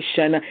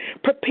nation,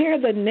 prepare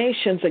the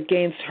nations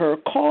against her,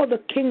 call the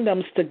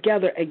kingdoms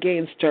together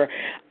against her.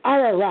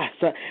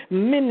 Ararat,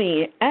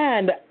 Mini,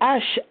 and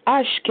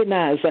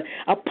Ashkenaz,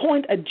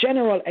 appoint a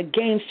general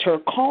against her,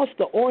 cause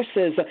the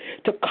horses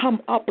to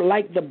come up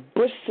like the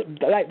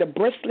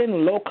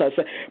bristling locusts.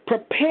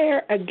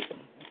 Prepare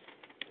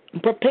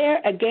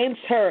Prepare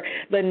against her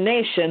the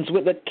nations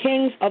with the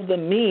kings of the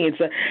Medes,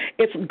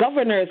 its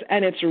governors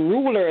and its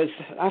rulers.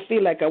 I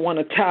feel like I want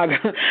to tag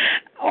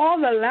all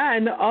the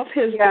land of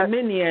his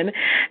dominion,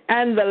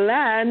 and the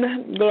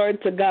land, glory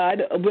to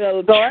God,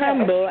 will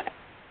tremble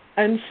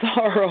and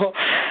sorrow.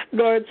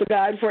 Glory to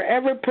God, for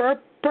every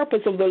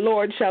purpose of the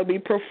Lord shall be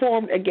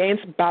performed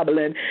against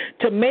Babylon,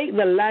 to make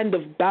the land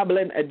of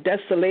Babylon a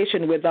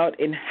desolation without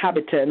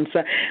inhabitants.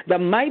 The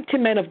mighty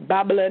men of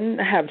Babylon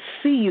have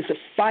ceased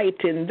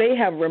fighting. They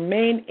have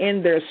remained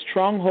in their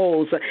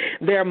strongholds.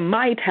 Their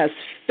might has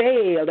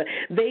failed.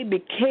 They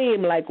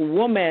became like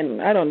women.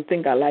 I don't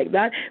think I like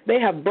that. They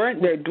have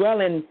burnt their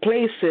dwelling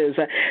places.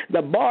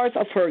 The bars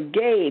of her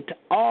gate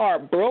are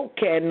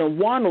broken.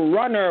 One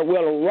runner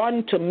will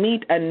run to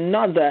meet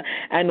another,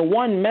 and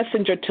one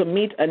messenger to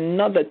meet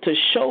another, to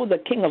show the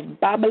king of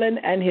Babylon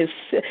and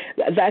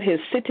that his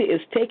city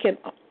is taken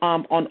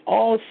on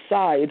all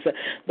sides.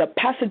 The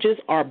passages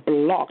are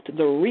blocked.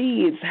 The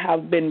reeds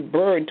have been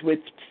burnt with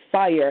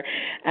fire,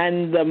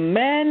 and the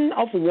men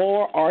of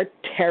war are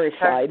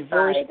terrified.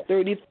 Verse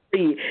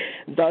 33.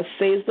 Thus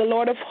says the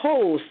Lord of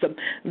hosts,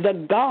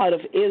 the God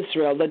of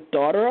Israel, the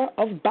daughter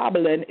of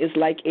Babylon is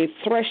like a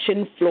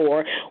threshing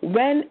floor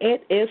when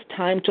it is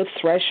time to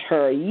thresh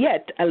her.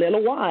 Yet a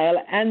little while,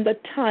 and the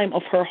time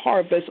of her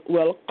harvest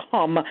will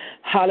come.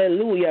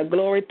 Hallelujah.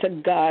 Glory to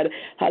God.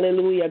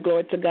 Hallelujah.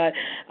 Glory to God.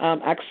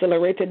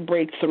 Accelerated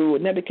breakthrough.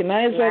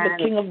 Nebuchadnezzar,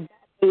 the king of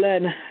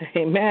Babylon,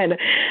 amen,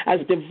 has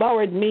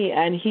devoured me,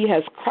 and he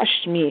has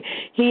crushed me.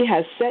 He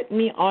has set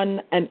me on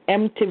an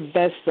empty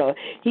vessel.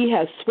 He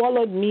has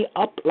swallowed me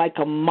up like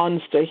a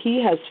monster.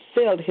 He has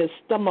filled his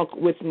stomach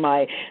with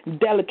my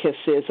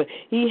delicacies.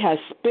 He has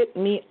spit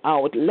me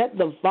out. Let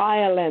the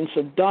violence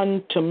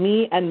done to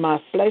me and my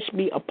flesh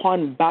be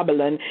upon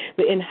Babylon.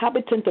 The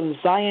inhabitant of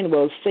Zion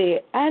will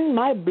say, and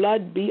my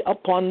blood be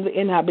upon the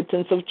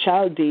inhabitants of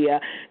Chaldea.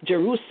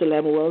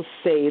 Jerusalem will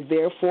say,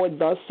 therefore,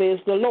 thus says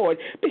the Lord,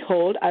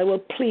 behold, I will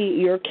plead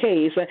your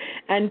case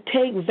and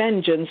take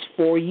vengeance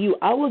for you.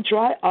 I will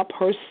dry up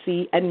her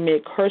sea and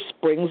make her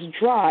springs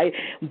dry.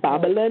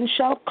 Babylon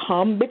shall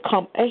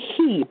become a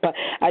heap,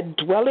 a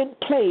dwelling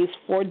place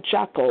for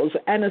jackals,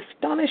 an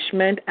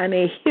astonishment and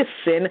a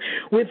hissing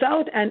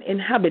without an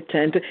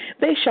inhabitant.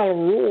 They shall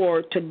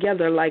roar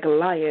together like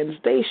lions.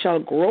 They shall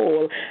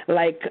growl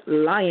like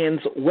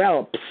lions'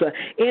 whelps.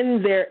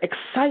 In their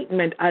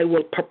excitement I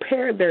will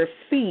prepare their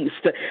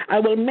feast. I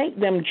will make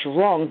them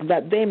drunk,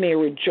 that they may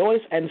rejoice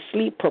and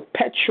sleep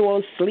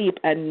perpetual sleep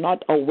and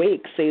not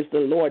awake, says the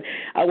Lord.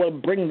 I will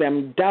bring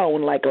them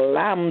down like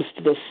lambs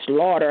to the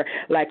slaughter,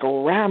 like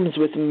rams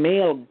with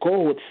male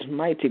goats,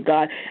 mighty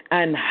God.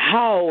 And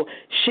how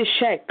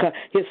Shishak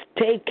is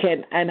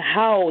taken, and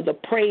how the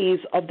praise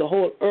of the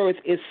whole earth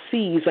is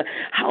seized,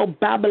 how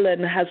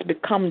Babylon has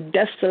become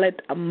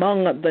desolate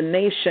among the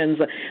nations.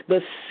 The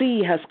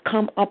sea has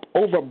come up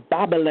over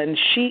Babylon.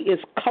 She is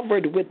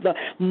covered with the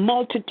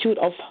multitude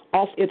of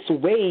its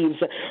waves.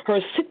 Her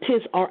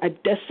cities are a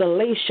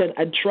desolation,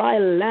 a dry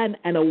land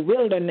and a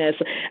wilderness,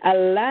 a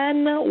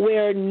land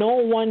where no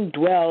one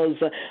dwells,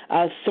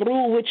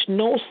 through which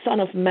no son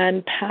of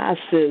man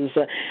passes.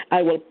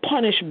 I will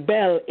punish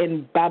Bel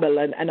in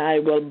Babylon, and I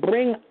will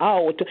bring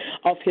out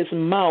of his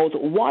mouth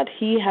what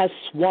he has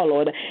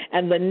swallowed,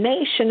 and the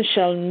nation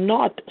shall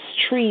not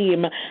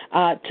stream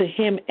to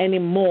him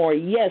anymore.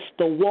 Yes,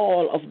 the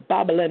wall of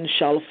Babylon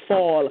shall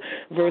fall.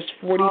 Verse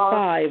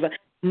 45.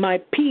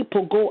 My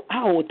people go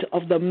out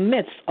of the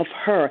midst of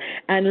her,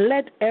 and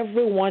let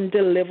everyone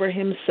deliver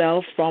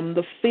himself from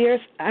the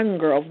fierce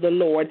anger of the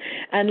Lord.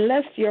 And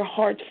lest your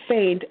heart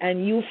faint,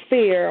 and you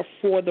fear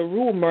for the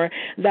rumor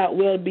that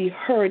will be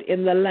heard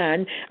in the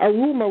land. A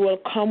rumor will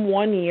come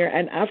 1 year,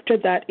 and after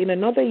that, in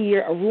another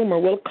year, a rumor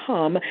will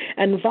come,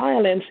 and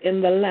violence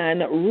in the land,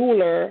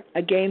 ruler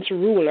against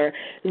ruler.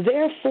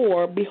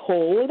 Therefore,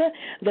 behold,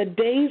 the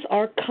days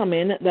are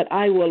coming that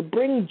I will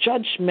bring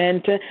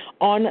judgment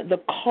on the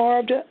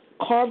carved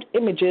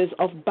images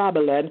of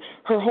Babylon.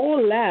 Her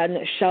whole land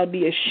shall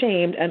be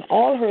ashamed, and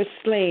all her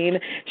slain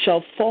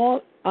shall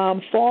fall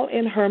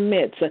in her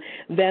midst.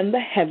 Then the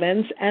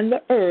heavens and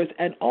the earth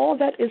and all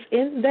that is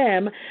in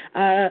them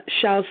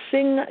shall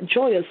sing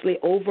joyously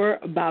over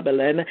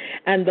Babylon,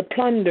 and the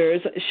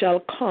plunders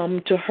shall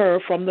come to her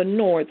from the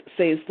north,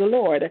 says the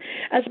Lord.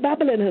 As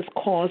Babylon has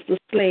caused the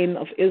slain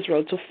of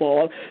Israel to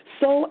fall,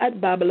 so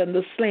at Babylon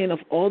the slain of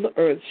all the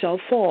earth shall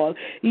fall.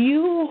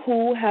 You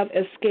who have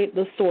escaped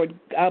the sword,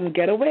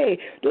 get away.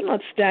 Do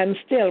not stand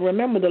still.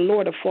 Remember the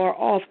Lord afar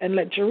off, and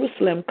let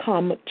Jerusalem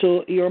come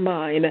to your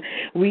mind.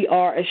 We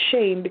are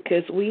ashamed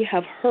because we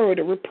have heard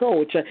a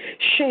reproach.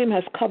 Shame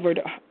has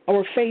covered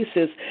our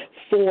faces,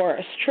 for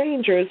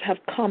strangers have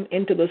come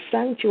into the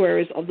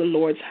sanctuaries of the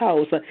Lord's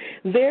house.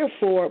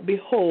 Therefore,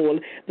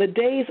 behold, the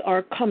days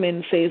are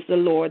coming, says the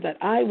Lord, that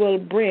I will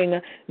bring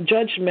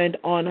judgment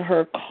on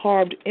her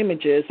carved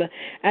images,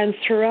 and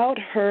throughout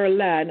her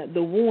land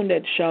the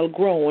wounded shall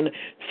groan.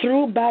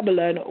 Though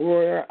Babylon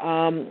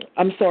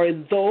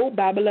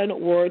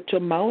were to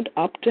mount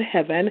up to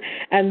heaven,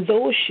 and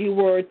though she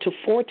were to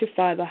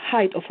fortify the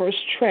height of her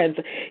strength,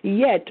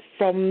 yet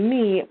from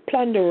me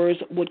plunderers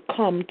would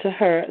come to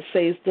her,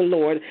 says the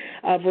Lord.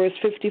 Verse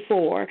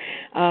 54,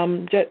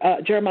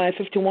 Jeremiah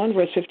 51,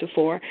 verse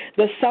 54.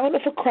 The sound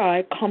of a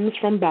cry comes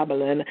from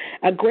Babylon,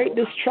 a great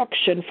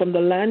destruction from the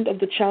land of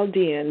the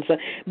Chaldeans,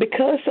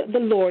 because the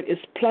Lord is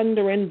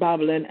plundering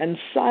Babylon and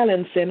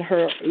silencing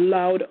her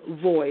loud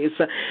voice.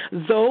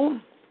 Though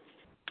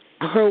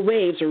her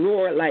waves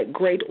roar like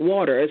great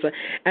waters,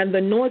 and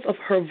the noise of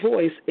her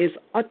voice is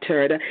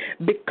uttered,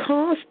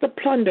 because the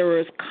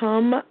plunderers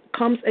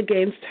comes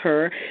against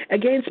her,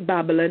 against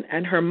Babylon,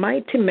 and her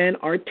mighty men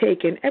are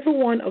taken. Every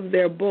one of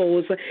their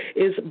bows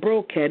is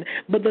broken.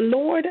 But the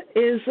Lord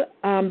is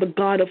the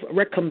God of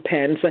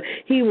recompense.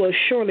 He will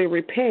surely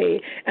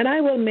repay, and I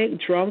will make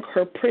drunk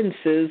her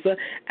princes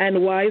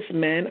and wise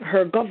men,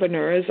 her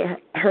governors,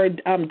 her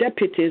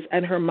deputies,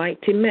 and her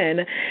mighty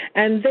men,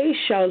 and they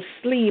shall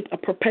sleep a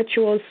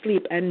perpetual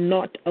sleep and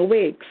not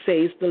awake,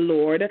 says the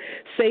Lord,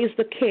 says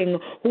the King,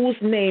 whose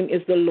name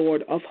is the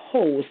Lord of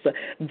hosts.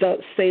 Thus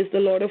says the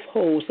Lord of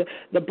hosts,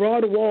 the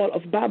broad wall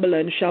of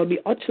Babylon shall be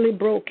utterly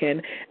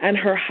broken, and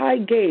her high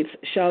gates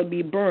shall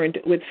be burned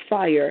with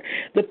fire.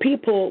 The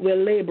people will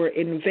labor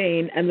in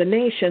vain, and the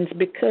nations,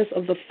 because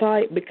of the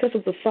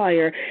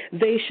fire,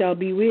 they shall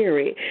be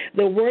weary.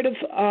 The word of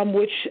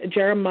which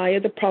Jeremiah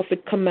the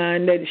prophet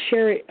commanded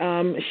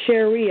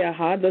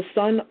Sheriah, the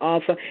son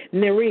of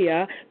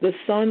Neriah, the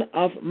son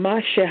of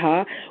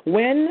Mashah,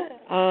 when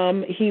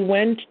he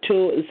went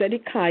to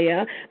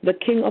Zedekiah, the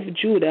king of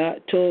Judah,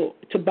 to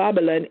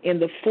Babylon in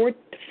the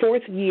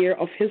fourth year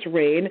of his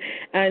reign,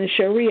 and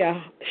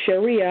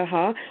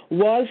Sheriah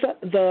was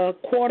the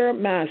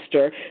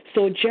quartermaster.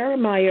 So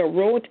Jeremiah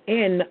wrote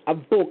in a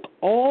book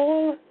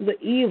all the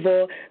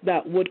evil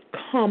that would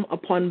come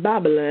upon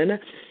Babylon,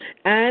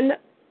 and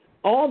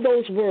all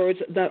those words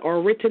that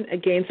are written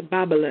against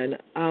Babylon,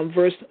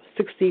 verse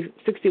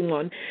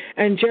 61.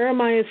 And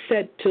Jeremiah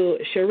said to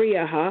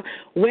Sheriah,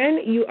 when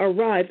you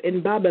arrive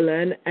in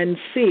Babylon and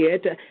see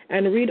it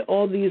and read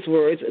all these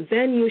words,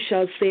 then you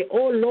shall say,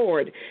 O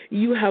Lord,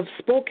 you have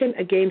spoken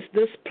against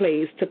this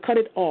place to cut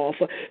it off,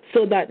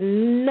 so that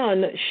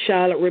none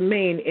shall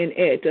remain in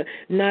it,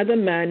 neither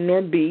man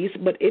nor beast,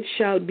 but it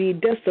shall be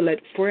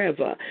desolate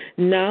forever.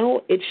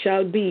 Now it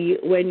shall be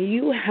when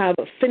you have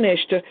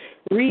finished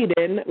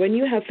reading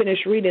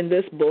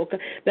this book,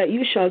 that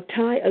you shall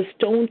tie a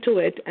stone to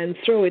it and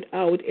throw it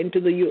out into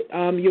the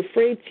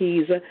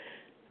Euphrates.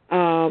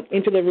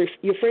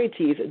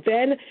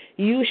 Then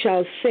you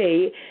shall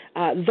say,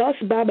 thus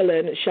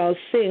Babylon shall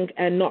sink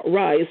and not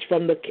rise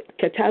from the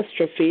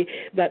catastrophe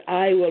that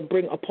I will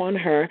bring upon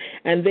her,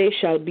 and they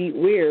shall be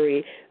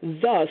weary.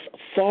 Thus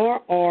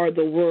far are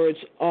the words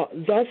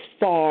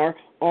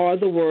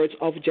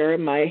of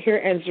Jeremiah. Here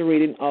ends the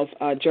reading of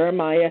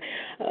Jeremiah.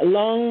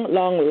 Long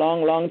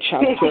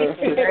chapter.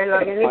 Very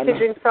long. You need to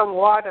drink some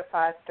water,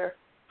 Pastor.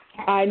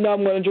 I know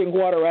I'm going to drink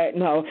water right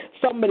now.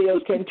 Somebody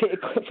else can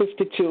take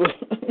 52.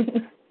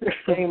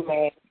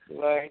 Amen.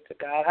 Glory to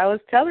God. I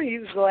was telling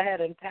you to go ahead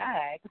and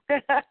tag.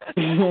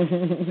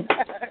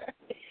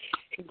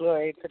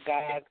 Glory to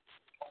God.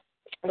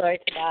 Glory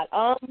to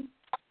God.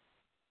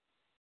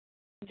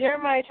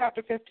 Jeremiah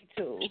chapter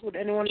 52. Would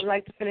anyone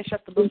like to finish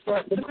up the book for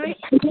us tonight?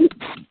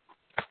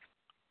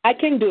 I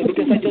can do it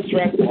because I just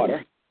drank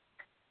water.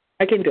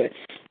 I can do it.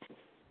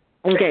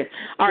 Okay.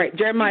 All right.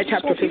 Jeremiah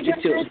chapter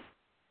 52.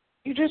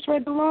 You just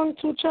read the long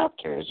 2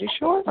 chapters. You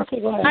sure? Okay,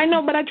 go ahead. I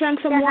know, but I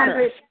drank some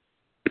water.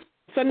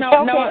 So now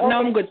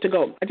I'm good to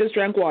go. I just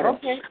drank water.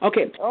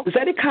 Okay.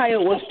 Zedekiah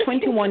was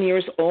 21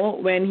 years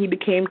old when he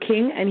became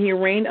king, and he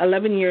reigned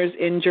 11 years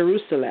in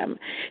Jerusalem.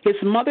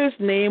 His mother's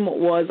name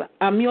was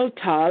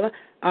Amultal,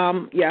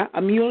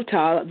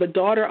 the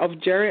daughter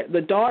of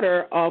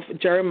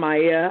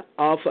Jeremiah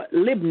of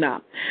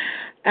Libnah.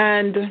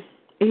 And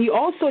he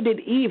also did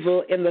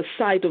evil in the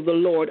sight of the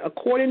Lord,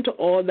 according to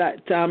all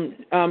that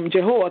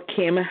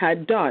Jehoiakim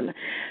had done.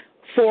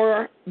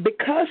 For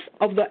because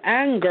of the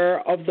anger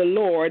of the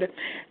Lord,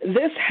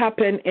 this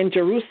happened in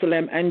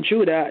Jerusalem and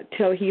Judah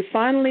till he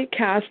finally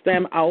cast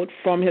them out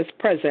from his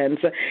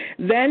presence.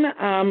 Then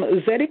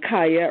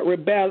Zedekiah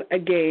rebelled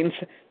against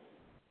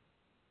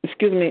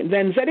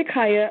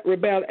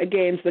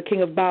the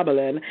king of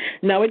Babylon.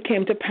 Now it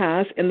came to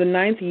pass in the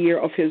 9th year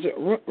of his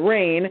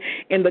reign,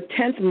 in the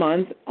 10th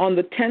month, on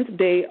the 10th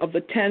day of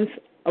the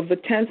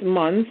 10th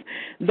month,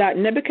 that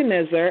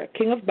Nebuchadnezzar,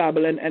 king of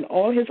Babylon, and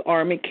all his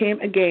army came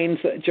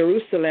against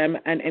Jerusalem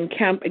and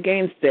encamped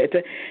against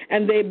it,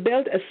 and they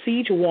built a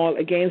siege wall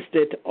against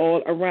it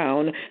all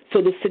around.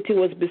 So the city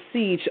was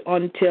besieged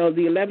until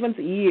the 11th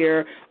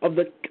year of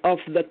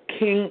the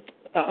king.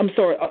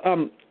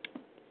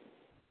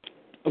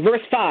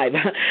 Verse 5.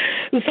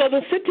 So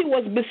the city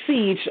was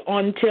besieged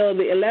until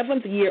the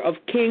 11th year of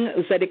King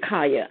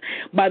Zedekiah.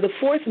 By the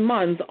 4th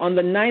month, on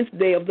the 9th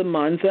day of the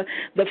month,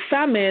 the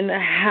famine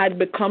had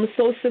become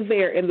so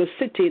severe in the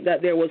city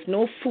that there was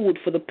no food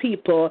for the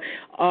people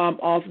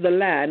of the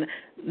land.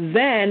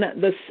 Then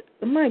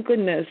my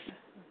goodness,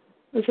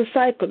 there's a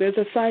cycle.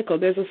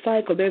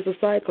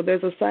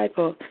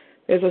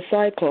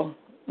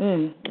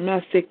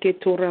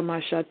 Maseketura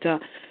mashata.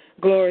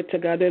 Glory to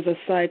God. There's a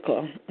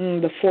cycle.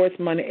 The 4th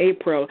month,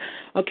 April.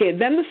 Okay,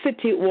 then the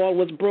city wall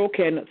was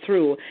broken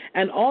through,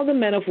 and all the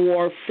men of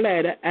war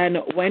fled and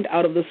went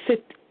out of the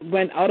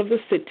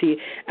city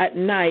at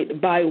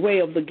night by way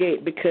of the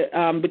gate, because,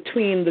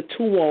 between the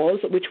two walls,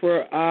 which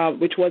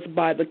was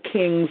by the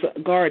king's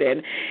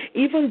garden,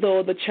 even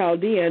though the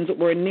Chaldeans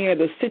were near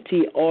the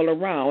city all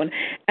around,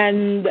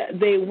 and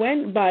they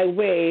went by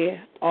way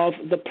of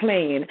the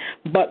plain.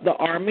 But the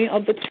army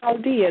of the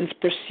Chaldeans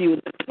pursued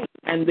the king,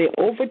 and they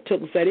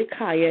overtook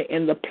Zedekiah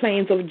in the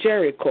plains of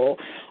Jericho.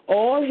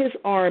 All his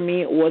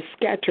army was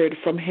scattered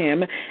from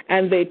him,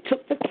 and they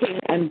took the king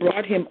and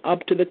brought him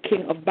up to the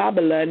king of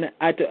Babylon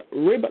at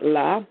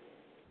Riblah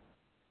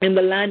in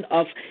the land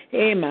of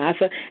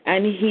Hamath,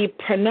 and he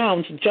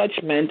pronounced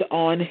judgment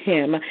on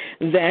him.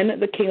 Then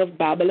the king of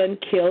Babylon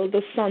killed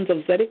the sons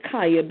of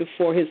Zedekiah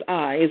before his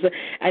eyes,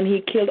 and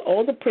he killed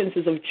all the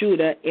princes of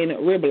Judah in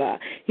Riblah.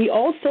 He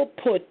also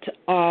put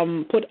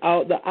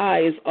out the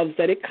eyes of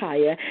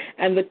Zedekiah,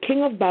 and the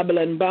king of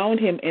Babylon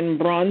bound him in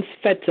bronze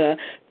fetter,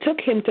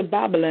 took him to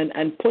Babylon,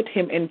 and put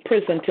him in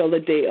prison till the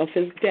day of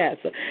his death.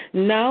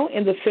 Now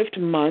in the 5th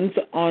month,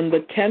 on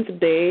the 10th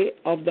day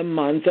of the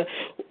month,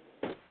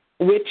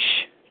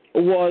 which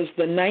was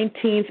the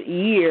 19th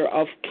year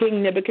of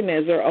King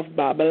Nebuchadnezzar of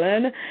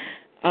Babylon.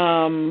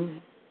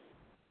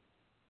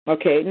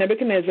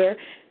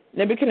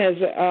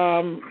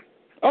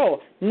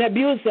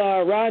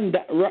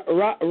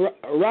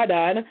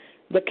 Nebuzaradan,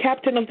 the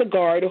captain of the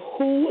guard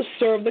who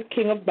served the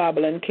king of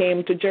Babylon,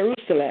 came to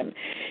Jerusalem.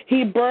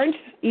 He burnt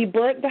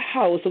the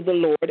house of the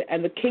Lord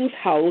and the king's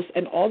house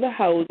and all the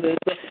houses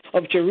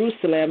of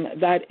Jerusalem,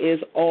 that is,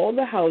 all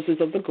the houses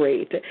of the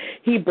great,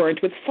 he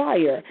burnt with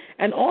fire.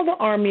 And all the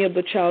army of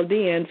the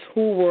Chaldeans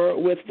who were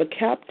with the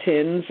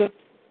captains,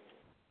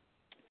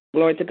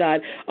 glory to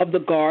God, of the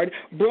guard,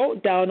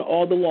 broke down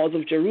all the walls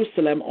of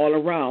Jerusalem all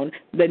around.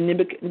 Then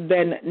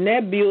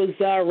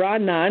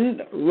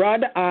Nebuzaradan,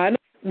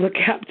 the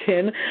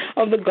captain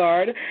of the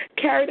guard,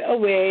 carried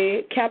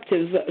away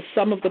captives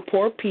some of the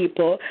poor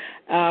people,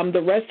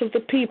 the rest of the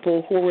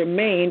people who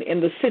remained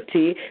in the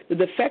city, the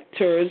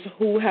defectors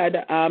who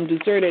had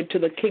deserted to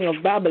the king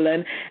of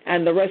Babylon,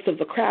 and the rest of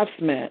the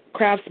craftsmen.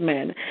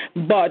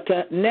 But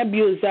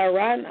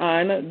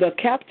Nebuzaradan, the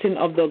captain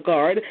of the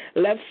guard,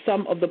 left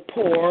some of the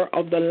poor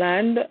of the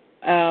land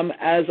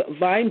as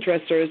vine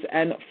dressers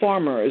and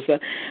farmers.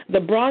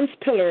 The bronze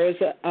pillars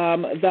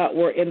that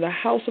were in the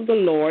house of the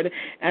Lord,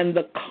 and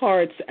the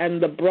carts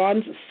and the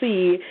bronze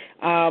sea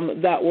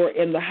that were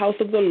in the house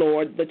of the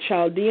Lord, the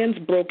Chaldeans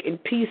broke in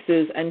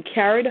pieces and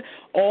carried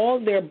all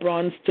their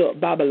bronze to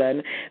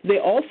Babylon. They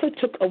also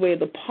took away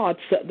the pots,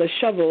 the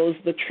shovels,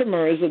 the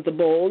trimmers, the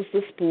bowls,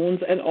 the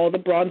spoons, and all the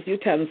bronze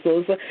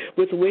utensils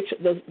with which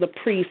the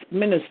priests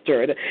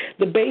ministered,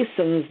 the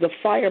basins, the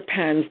fire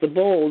pans, the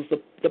bowls, the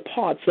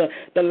pots, the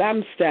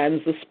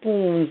lampstands, the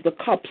spoons, the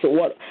cups,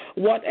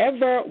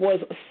 whatever was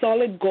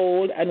solid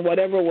gold and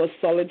whatever was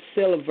solid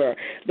silver,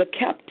 the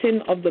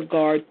captain of the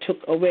guard took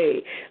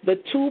away.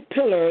 The 2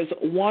 pillars,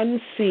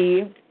 1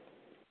 sea,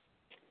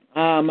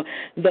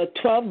 the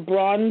 12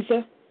 bronze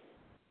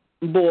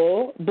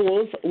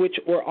bulls which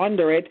were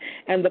under it,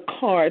 and the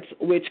carts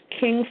which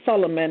King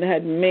Solomon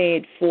had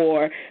made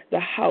for the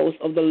house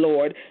of the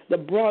Lord. The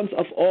bronze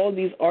of all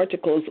these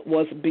articles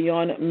was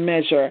beyond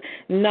measure.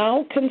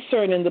 Now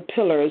concerning the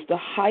pillars, the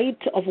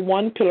height of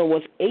one pillar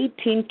was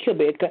 18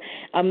 cubit.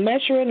 A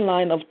measuring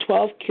line of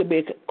 12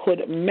 cubit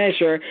could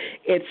measure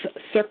its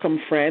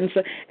circumference,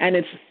 and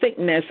its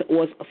thickness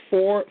was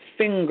 4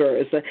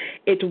 fingers.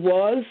 It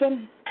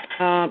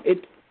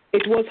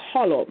was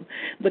hollow.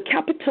 The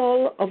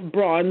capital of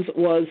bronze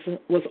was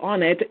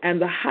on it, and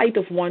the height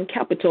of one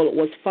capital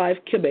was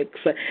 5 cubits,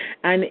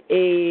 and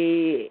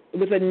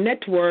with a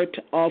network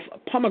of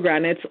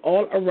pomegranates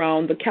all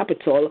around the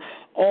capital,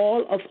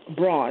 all of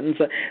bronze.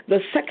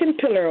 The second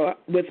pillar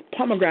with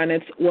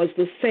pomegranates was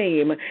the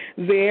same.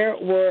 There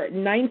were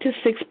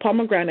 96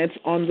 pomegranates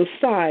on the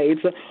sides.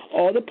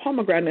 All the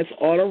pomegranates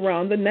all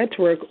around the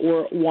network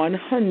were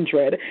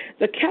 100.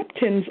 The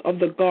captain of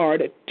the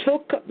guard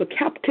took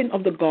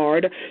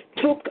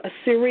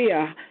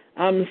Syria,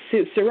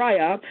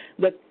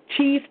 the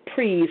chief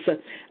priest,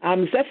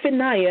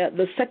 Zephaniah,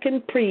 the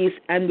second priest,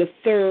 and the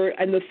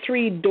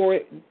 3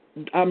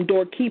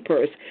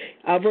 doorkeepers.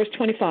 Verse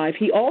 25.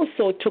 He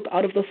also took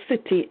out of the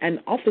city an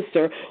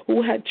officer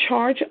who had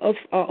charge of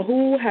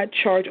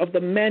the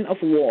men of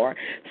war.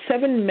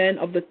 7 men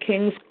of the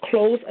king's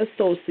close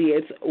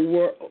associates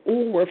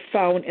who were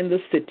found in the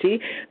city.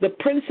 The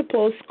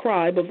principal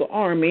scribe of the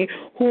army,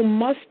 who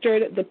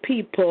mustered the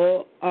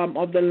people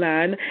of the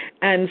land,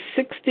 and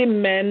 60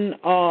 men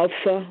of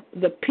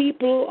the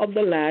people of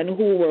the land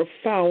who were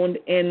found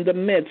in the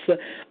midst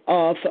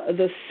of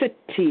the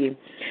city.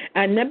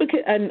 And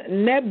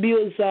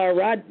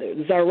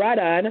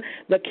Nebuzaradan,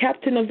 the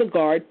captain of the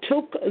guard,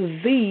 took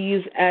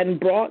these and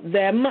brought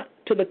them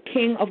to the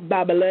king of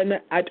Babylon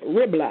at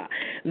Riblah.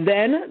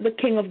 Then the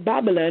king of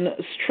Babylon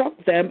struck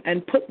them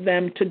and put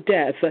them to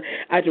death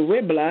at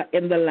Riblah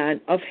in the land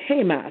of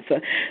Hamath.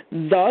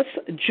 Thus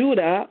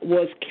Judah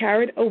was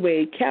carried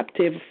away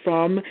captive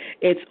from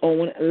its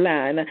own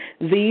land.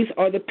 These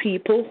are the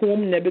people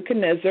whom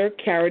Nebuchadnezzar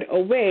carried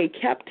away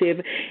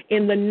captive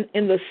in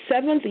the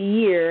 7th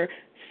year,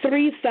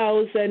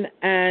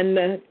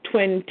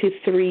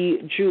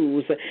 3,023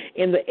 Jews.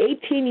 In the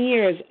 18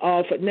 years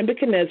of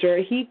Nebuchadnezzar,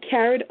 he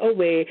carried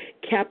away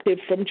captive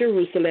from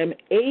Jerusalem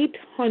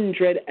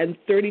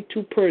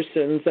 832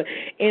 persons.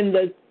 In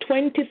the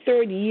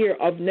 23rd year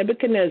of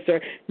Nebuchadnezzar,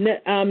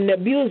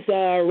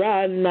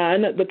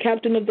 Nebuzaradan, the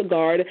captain of the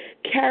guard,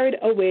 carried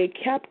away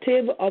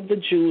captive of the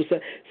Jews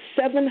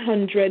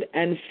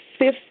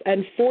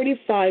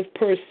 745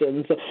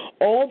 persons.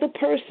 All the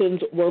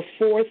persons were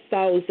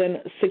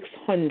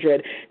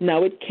 4,600.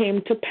 Now it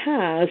came to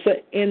pass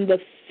in the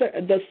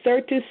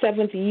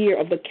 37th year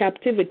of the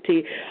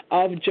captivity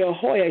of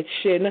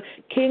Jehoiachin,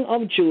 king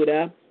of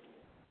Judah,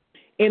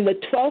 in the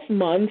 12th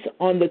month,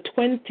 on the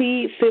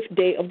 25th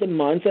day of the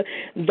month,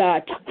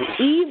 that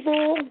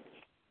evil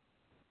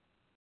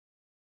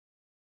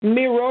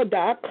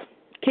Merodach,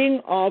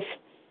 king of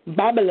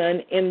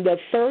Babylon, in the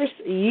first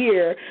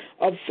year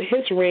of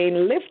his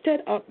reign,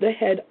 lifted up the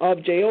head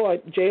of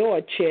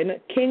Jehoiachin,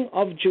 king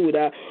of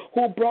Judah,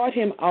 who brought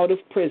him out of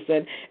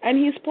prison. And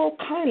he spoke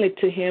kindly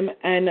to him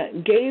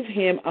and gave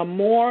him a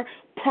more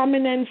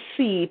prominent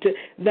seat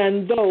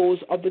than those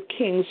of the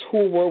kings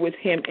who were with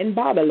him in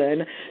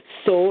Babylon.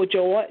 So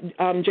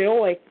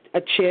Jehoiachin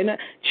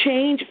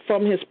changed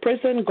from his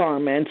prison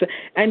garments,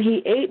 and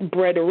he ate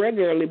bread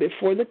regularly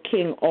before the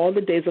king all the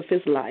days of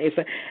his life.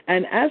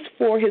 And as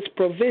for his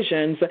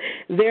provisions,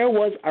 there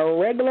was a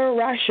regular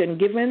ration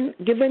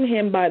given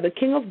him by the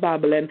king of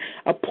Babylon,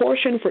 a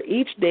portion for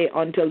each day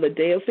until the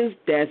day of his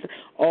death,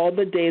 all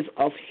the days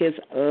of his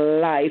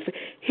life.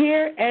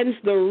 Here ends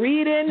the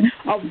reading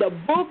of the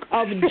book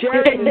of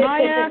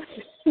Jeremiah.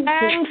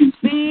 Thanks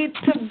be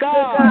to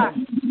God.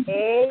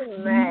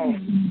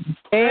 Amen.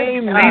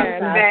 Amen.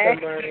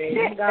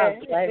 God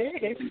bless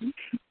you.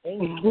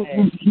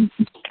 Amen.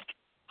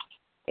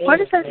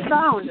 What is that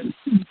sound?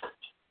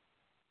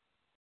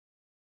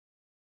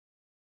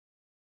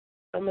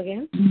 Come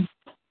again?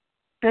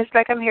 It's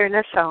like I'm hearing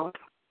a sound.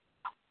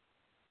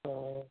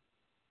 Oh,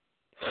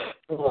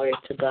 glory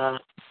to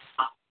God.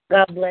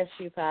 God bless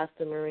you,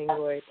 Pastor Maureen.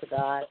 Glory to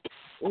God.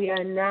 We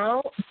are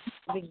now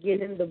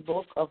beginning the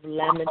book of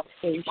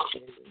Lamentations.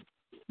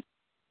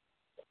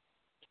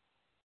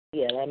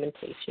 Yeah,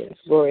 Lamentations.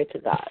 Glory to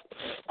God.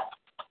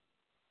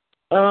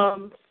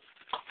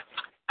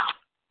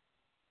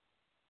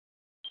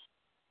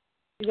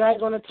 You guys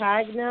going to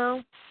tag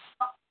now?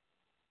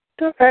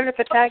 Too early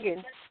for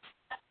tagging.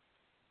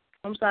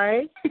 I'm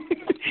sorry?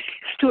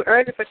 It's too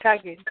early for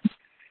tagging.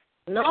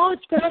 No,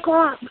 it's 10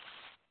 o'clock.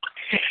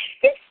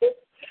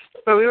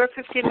 But we were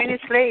 15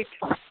 minutes late.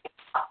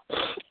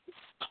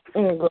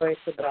 Glory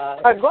to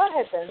God. Go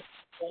ahead then.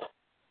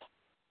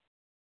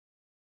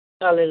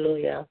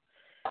 Hallelujah.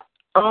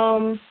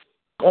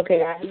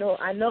 Okay, I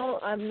know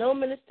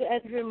Minister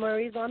Andrea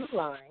Murray's on the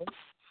line.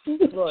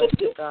 Glory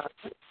to God.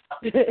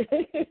 Is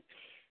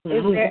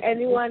there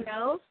anyone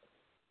else?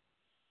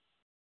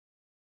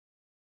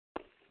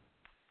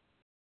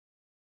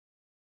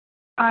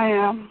 I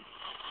am.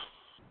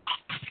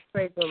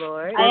 Praise the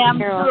Lord. I am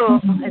too.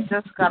 I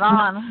just got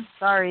on.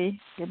 Sorry.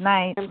 Good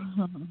night.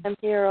 I'm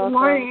here also.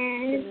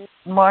 Good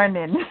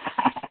morning.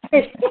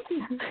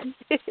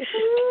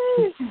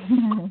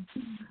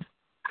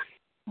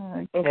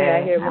 Okay,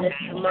 I hear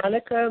Minister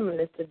Monica,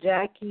 Minister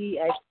Jackie.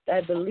 I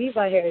believe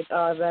I heard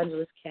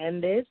Evangelist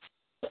Candace.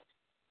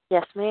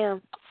 Yes,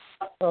 ma'am.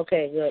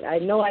 Okay, good. I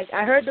know I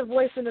heard the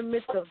voice in the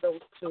midst of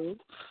those two.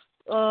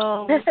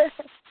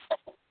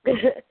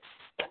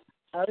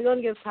 We're going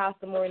to give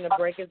Pastor Maureen a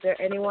break. Is there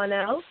anyone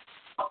else?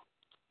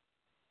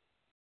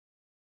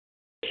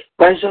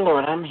 Praise the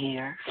Lord, I'm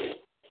here.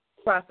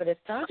 Prophetess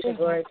Tasha,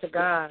 glory to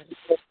God.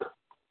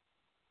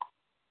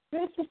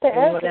 Yes, Sister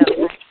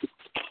Esther.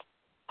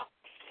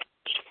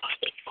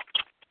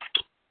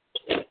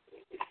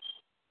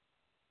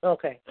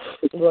 Okay,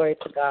 glory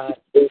to God.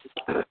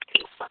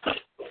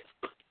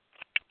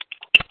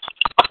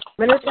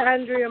 Minister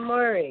Andrea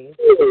Murray.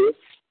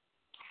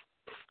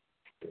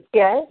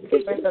 Yes.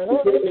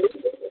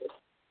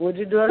 Would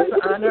you do us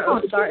the honor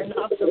of starting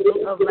off the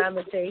book of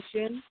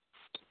Lamentations?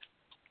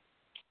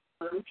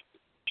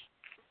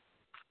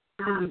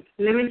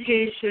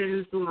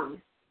 Lamentations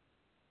 1.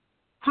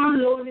 How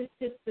lonely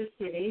sits the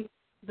city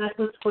that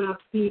was full of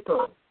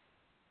people.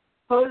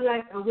 How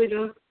like a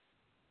widow.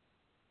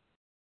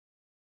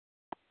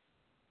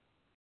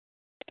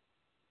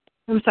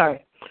 I'm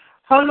sorry.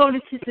 How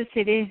lonely sits the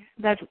city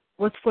that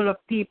was full of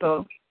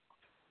people.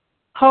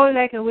 How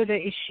like a widow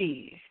is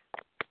she,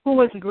 who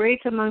was great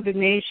among the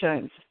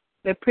nations.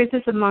 The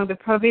princess among the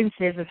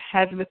provinces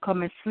has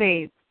become a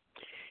slave.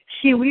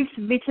 She weeps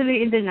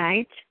bitterly in the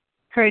night.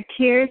 Her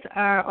tears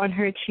are on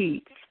her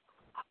cheeks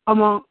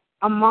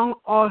among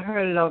all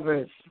her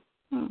lovers.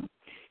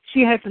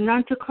 She has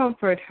none to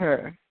comfort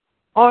her.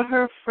 All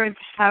her friends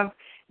have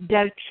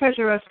dealt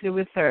treacherously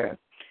with her.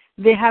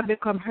 They have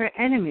become her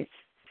enemies.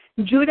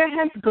 Judah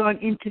has gone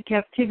into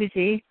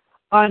captivity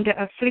under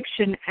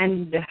affliction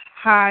and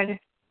hard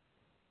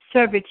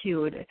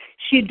servitude.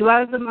 She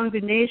dwells among the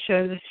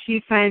nations.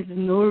 She finds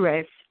no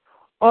rest.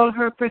 All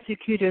her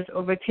persecutors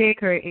overtake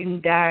her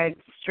in dire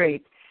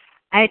strait.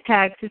 I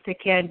tag Sister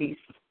Candice.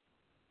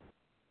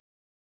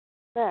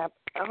 Yeah.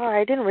 Oh,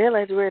 I didn't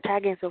realize we were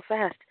tagging so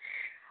fast.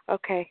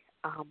 Okay.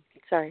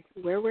 Sorry.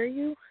 Where were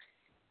you?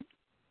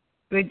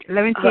 With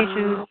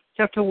Lamentations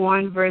chapter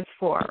 1, verse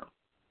 4.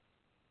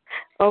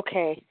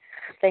 Okay.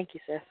 Thank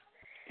you, sis.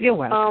 You're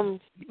welcome.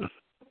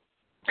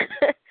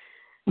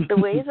 The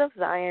ways of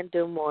Zion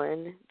do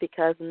mourn,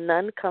 because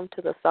none come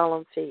to the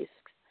solemn feast.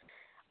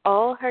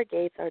 All her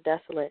gates are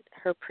desolate.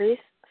 Her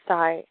priests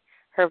sigh.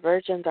 Her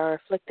virgins are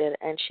afflicted,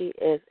 and she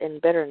is in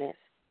bitterness.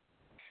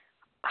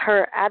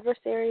 Her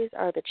adversaries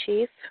are the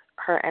chief.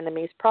 Her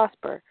enemies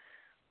prosper.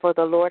 For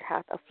the Lord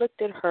hath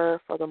afflicted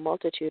her for the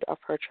multitude of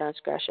her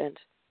transgressions.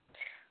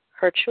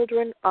 Her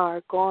children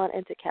are gone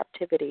into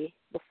captivity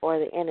before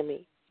the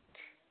enemy.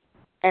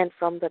 And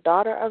from the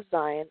daughter of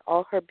Zion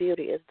all her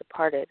beauty is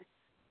departed.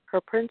 Her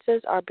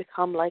princes are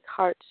become like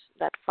harts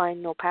that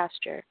find no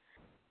pasture,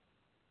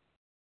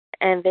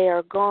 and they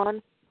are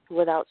gone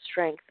without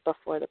strength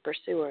before the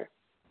pursuer.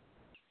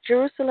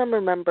 Jerusalem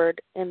remembered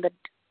in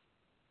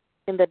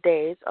the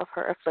days of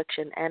her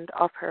affliction and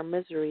of her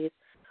miseries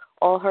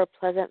all her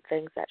pleasant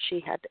things that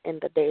she had in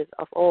the days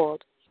of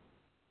old,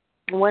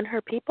 when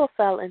her people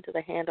fell into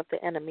the hand of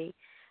the enemy,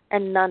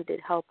 and none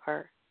did help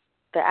her.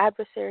 The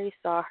adversary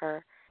saw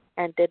her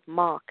and did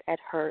mock at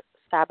her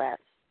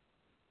Sabbaths.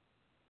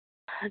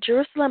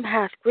 Jerusalem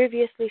hath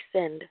grievously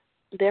sinned,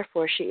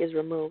 therefore she is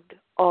removed.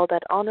 All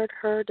that honored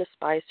her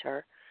despised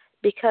her,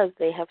 because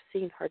they have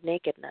seen her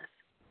nakedness.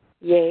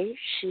 Yea,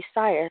 she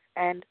sigheth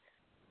and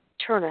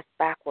turneth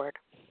backward.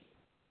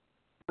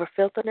 Her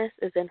filthiness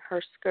is in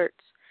her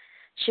skirts.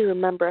 She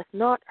remembereth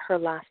not her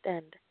last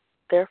end.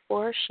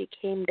 Therefore she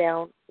came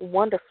down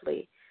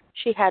wonderfully.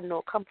 She had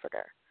no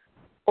comforter.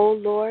 O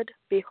Lord,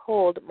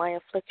 behold my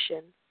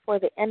affliction, for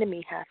the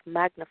enemy hath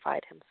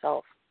magnified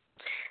himself.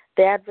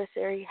 The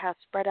adversary hath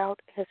spread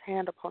out his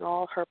hand upon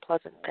all her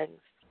pleasant things.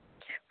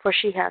 For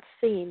she hath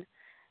seen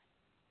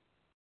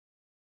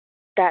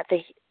that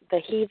the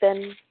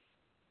heathen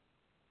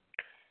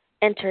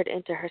entered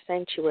into her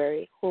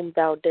sanctuary, whom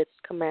thou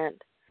didst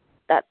command,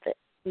 that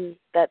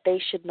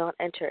they should not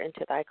enter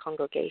into thy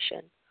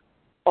congregation.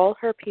 All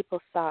her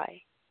people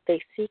sigh, they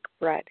seek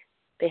bread.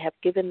 They have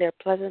given their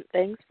pleasant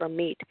things for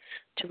meat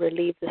to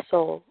relieve the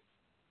soul.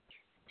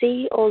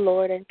 See, O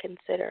Lord, and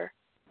consider,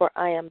 for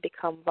I am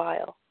become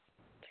vile.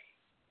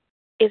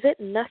 Is it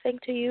nothing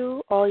to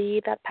you, all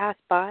ye that pass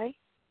by?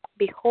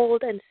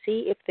 Behold and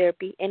see if there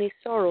be any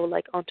sorrow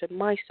like unto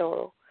my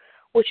sorrow,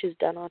 which is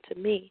done unto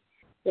me,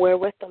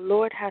 wherewith the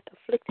Lord hath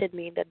afflicted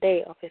me in the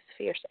day of his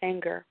fierce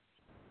anger.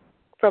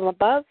 From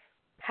above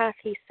hath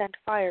he sent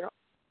fire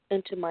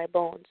into my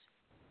bones,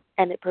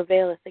 and it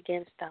prevaileth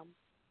against them.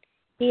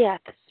 He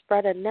hath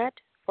spread a net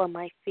for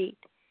my feet.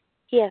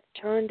 He hath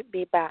turned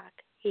me back.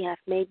 He hath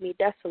made me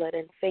desolate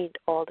and faint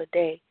all the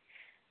day.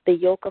 The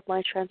yoke of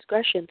my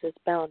transgressions is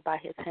bound by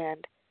his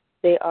hand.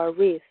 They are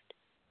wreathed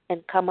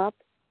and come up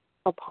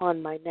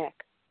upon my neck.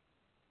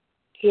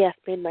 He hath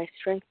made my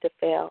strength to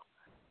fail.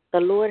 The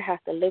Lord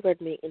hath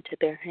delivered me into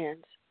their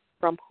hands,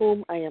 from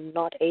whom I am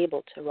not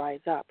able to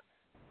rise up.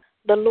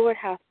 The Lord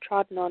hath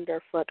trodden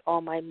under foot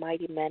all my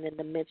mighty men in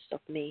the midst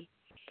of me.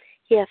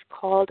 He hath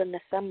called an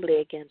assembly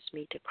against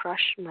me to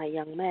crush my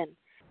young men.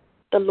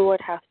 The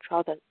Lord hath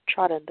trodden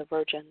the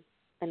virgin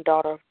and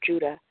daughter of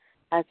Judah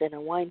as in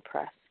a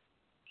winepress.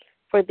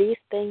 For these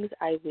things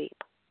I weep.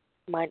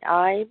 My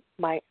eye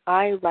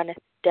runneth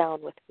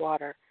down with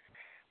water,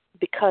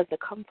 because the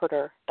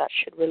Comforter that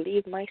should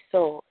relieve my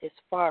soul is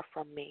far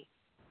from me.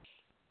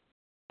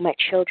 My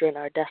children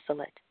are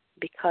desolate,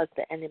 because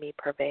the enemy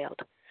prevailed.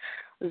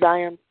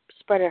 Zion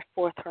spreadeth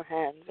forth her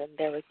hands, and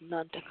there is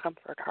none to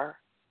comfort her.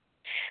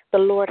 The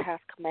Lord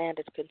hath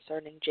commanded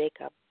concerning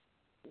Jacob,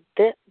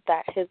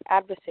 that his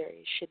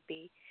adversaries should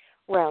be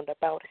round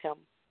about him.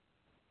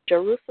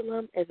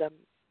 Jerusalem is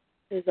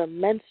a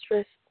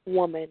menstruous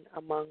woman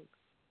among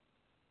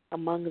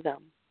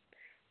them.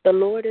 The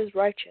Lord is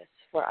righteous,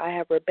 for I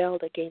have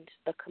rebelled against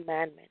the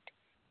commandment.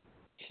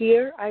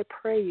 Hear, I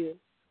pray you,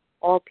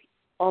 all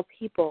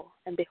people,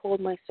 and behold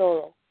my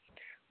sorrow.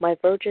 My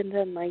virgins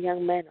and my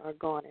young men are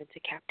gone into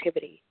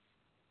captivity.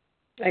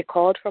 I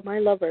called for my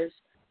lovers,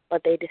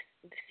 but they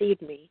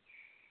deceived me.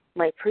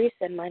 My priests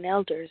and mine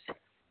elders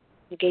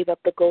gave up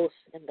the ghosts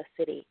in the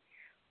city,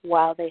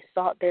 while they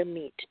sought their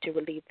meat to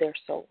relieve their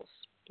souls.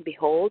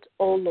 Behold,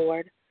 O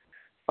Lord,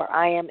 for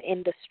I am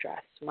in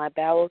distress. My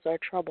bowels are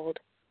troubled.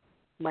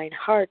 Mine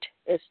heart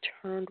is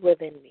turned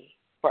within me,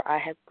 for I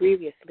have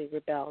grievously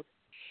rebelled.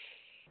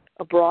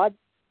 Abroad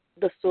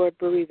the sword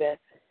bereaveth,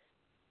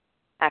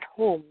 at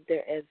home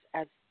there is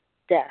as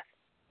death.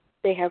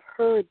 They have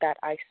heard that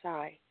I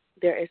sigh,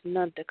 there is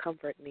none to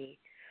comfort me.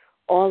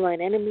 All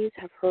mine enemies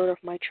have heard of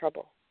my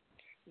trouble.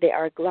 They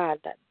are glad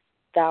that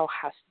thou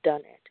hast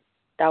done it.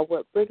 Thou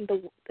wilt bring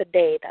the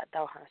day that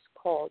thou hast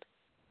called,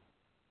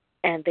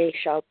 and they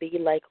shall be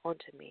like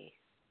unto me.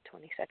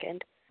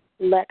 22nd.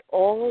 Let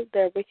all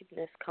their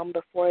wickedness come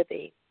before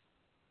thee,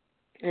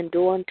 and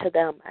do unto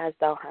them as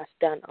thou hast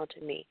done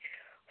unto me,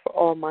 for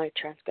all my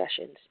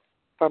transgressions.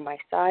 For my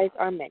sighs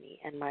are many,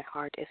 and my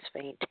heart is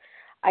faint.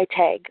 I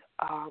tag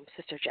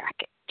Sister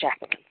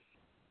Jacqueline.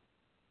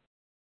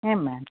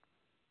 Amen.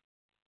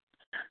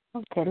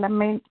 Okay,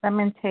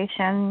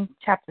 Lamentation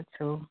chapter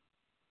 2.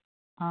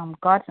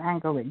 God's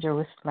anger with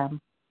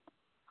Jerusalem.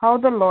 How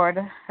the Lord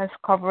has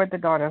covered the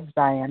daughter of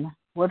Zion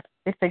with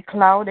a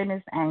cloud in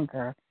his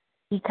anger.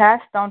 He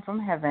cast down from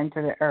heaven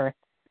to the earth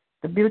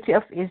the beauty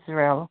of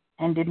Israel,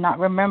 and did not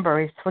remember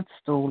his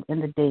footstool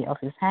in the day of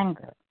his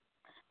anger.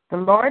 The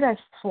Lord has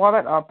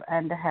swallowed up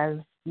and has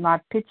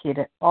not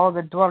pitied all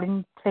the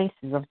dwelling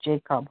places of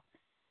Jacob.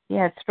 He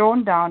has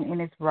thrown down in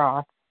his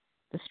wrath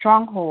the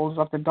strongholds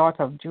of the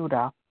daughter of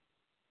Judah.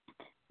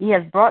 He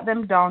has brought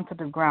them down to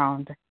the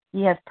ground.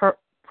 He has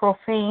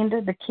profaned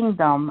the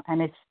kingdom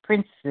and its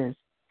princes.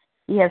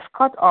 He has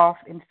cut off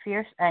in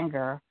fierce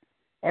anger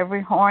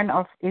every horn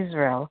of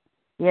Israel.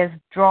 He has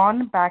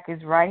drawn back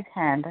his right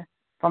hand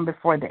from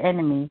before the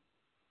enemy.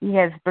 He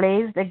has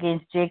blazed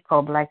against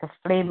Jacob like a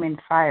flaming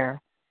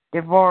fire,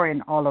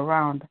 devouring all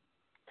around.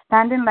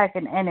 Standing like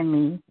an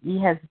enemy,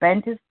 he has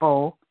bent his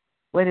bow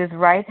with his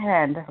right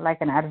hand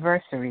like an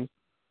adversary.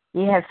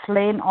 He has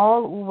slain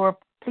all who were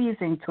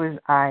pleasing to his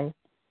eye.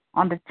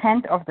 On the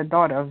tent of the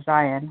daughter of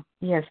Zion,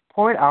 he has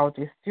poured out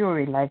his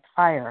fury like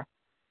fire.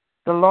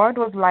 The Lord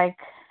was like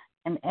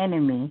an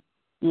enemy.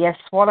 He has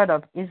swallowed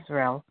up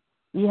Israel.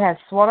 He has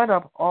swallowed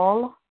up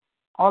all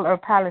her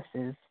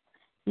palaces.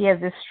 He has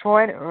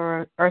destroyed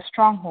her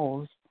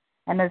strongholds,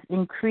 and has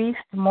increased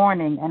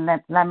mourning and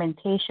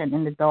lamentation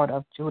in the daughter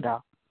of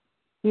Judah.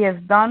 He has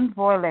done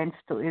violence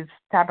to his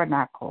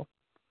tabernacle,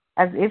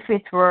 as if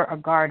it were a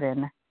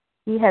garden.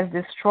 He has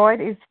destroyed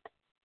his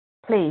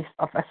place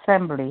of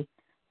assembly.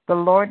 The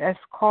Lord has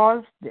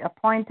caused the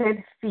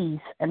appointed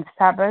feasts and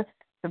Sabbaths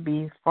to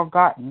be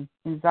forgotten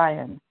in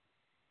Zion.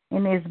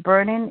 In his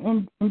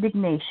burning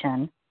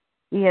indignation,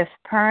 he has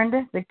spurned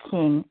the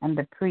king and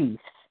the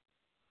priests.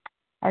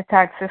 I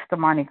tag Sister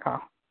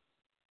Monica.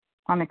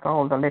 Monica,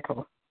 hold a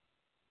little.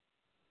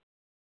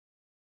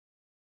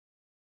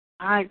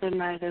 Hi, good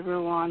night,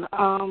 everyone.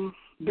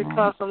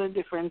 Because of the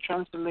different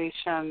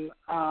translation,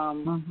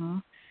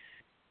 I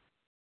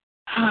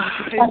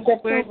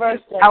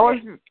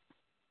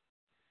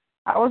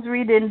was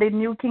reading the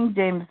New King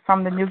James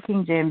from the New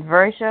King James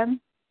Version.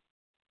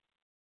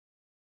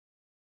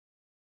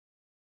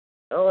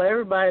 Oh,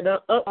 everybody done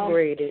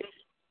upgraded.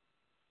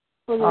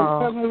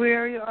 Tell me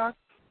where you are.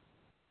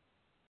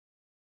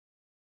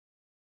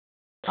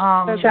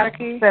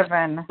 Jackie?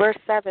 7. Verse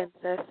 7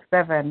 says.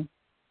 7.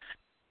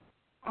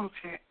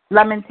 Okay.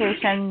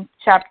 Lamentation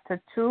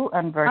chapter 2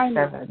 and verse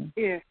 7.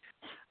 Yeah.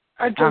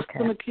 I just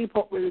going to keep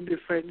up with the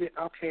different.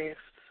 Okay.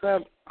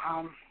 So,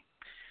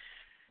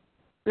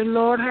 the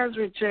Lord has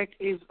rejected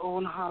his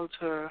own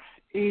altar.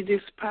 He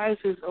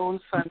despised his own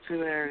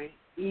sanctuary.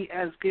 He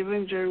has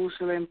given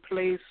Jerusalem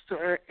place to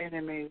her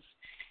enemies.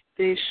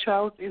 They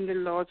shout in the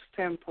Lord's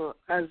temple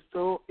as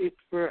though it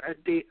were a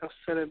day of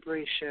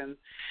celebration.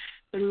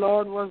 The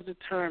Lord was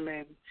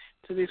determined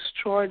to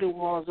destroy the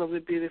walls of the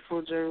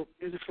beautiful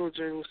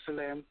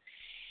Jerusalem.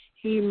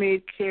 He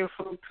made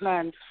careful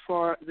plans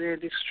for their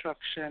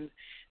destruction,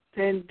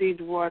 then did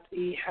what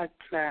he had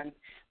planned.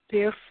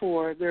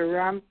 Therefore, the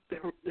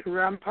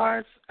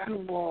ramparts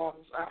and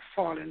walls are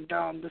falling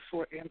down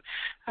before him.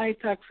 I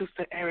thank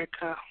Sister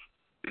Erica.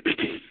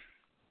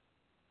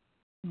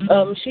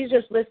 She's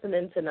just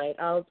listening tonight.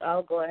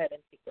 I'll go ahead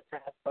and take the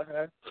task for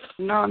her.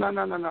 No.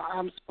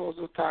 I'm supposed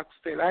to talk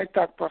still. I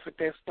talk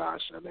Prophetess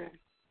Tasha then.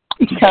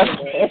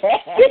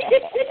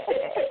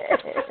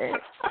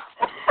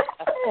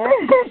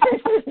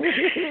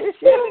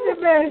 You're the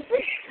best.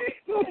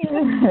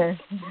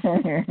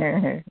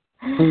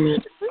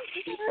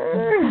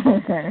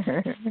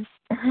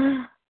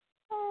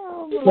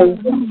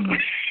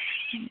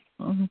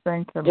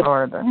 Thank you,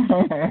 Lord.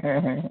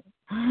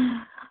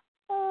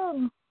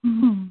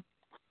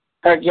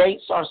 Her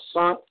gates are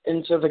sunk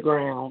into the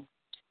ground.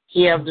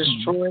 He hath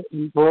destroyed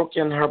and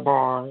broken her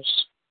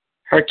bars.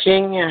 Her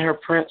king and her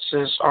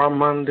princes are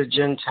among the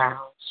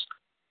Gentiles.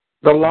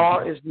 The law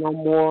is no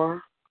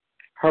more.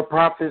 Her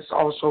prophets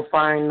also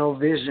find no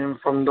vision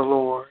from the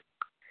Lord.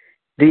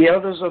 The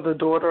elders of the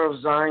daughter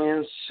of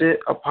Zion sit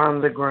upon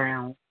the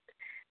ground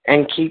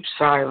and keep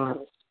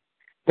silence.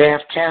 They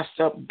have cast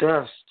up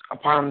dust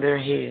upon their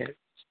heads.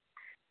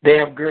 They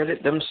have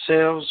girded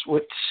themselves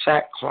with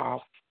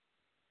sackcloth.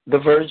 The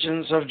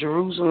virgins of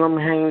Jerusalem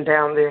hang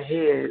down their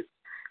heads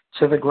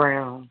to the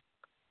ground.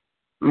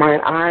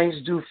 Mine eyes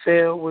do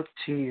fail with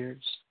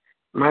tears.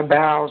 My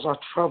bowels are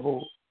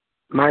troubled.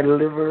 My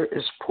liver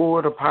is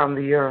poured upon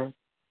the earth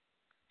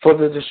for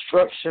the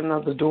destruction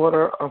of the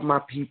daughter of my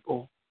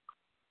people,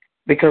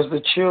 because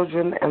the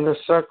children and the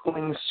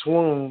suckling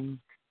swoon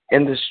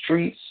in the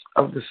streets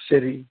of the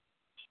city.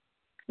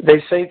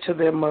 They say to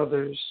their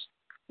mothers,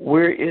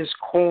 where is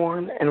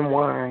corn and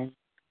wine?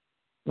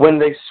 When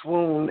they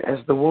swoon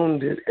as the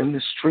wounded in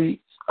the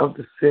streets of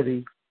the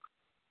city,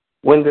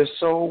 when their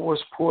soul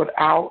was poured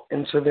out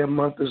into their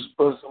mother's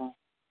bosom.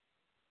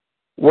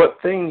 What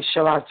things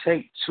shall I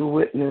take to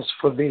witness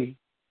for thee?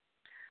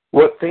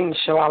 What things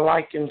shall I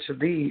liken to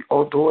thee,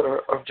 O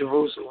daughter of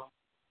Jerusalem?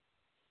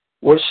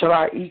 What shall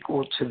I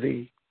equal to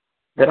thee,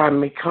 that I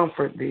may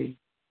comfort thee,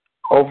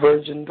 O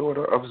virgin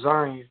daughter of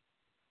Zion?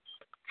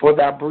 For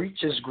thy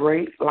breach is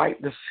great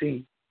like the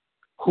sea.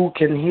 Who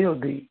can heal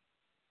thee?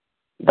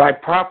 Thy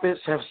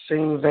prophets have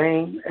seen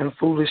vain and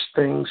foolish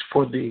things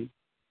for thee,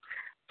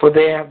 for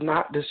they have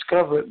not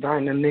discovered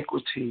thine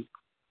iniquity,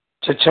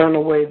 to turn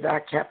away thy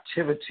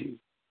captivity,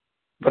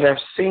 but have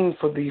seen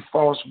for thee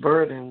false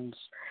burdens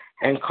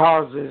and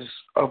causes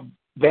of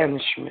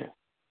banishment.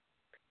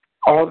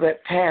 All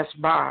that pass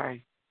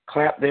by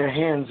clap their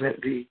hands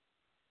at thee.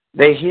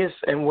 They hiss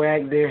and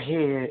wag their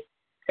head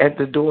at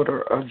the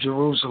daughter of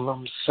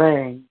Jerusalem,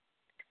 saying,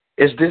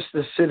 is this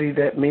the city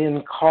that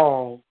men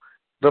call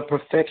the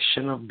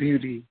perfection of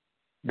beauty,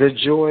 the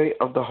joy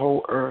of the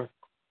whole earth?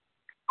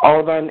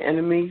 All thine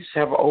enemies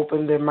have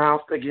opened their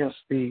mouth against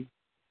thee.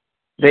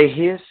 They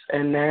hiss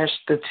and gnash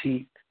the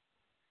teeth.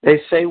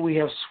 They say, we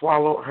have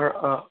swallowed her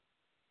up.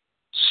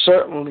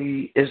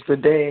 Certainly is the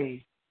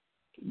day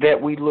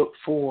that we look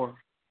for.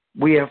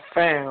 We have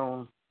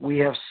found, we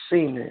have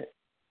seen it.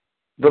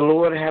 The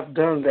Lord hath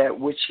done that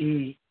which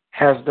he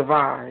has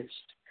devised.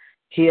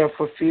 He hath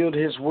fulfilled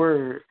his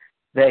word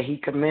that he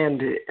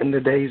commanded in the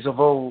days of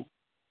old.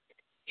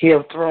 He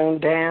hath thrown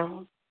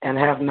down and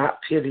have not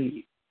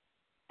pitied,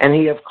 and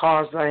he hath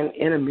caused thine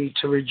enemy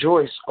to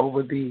rejoice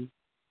over thee.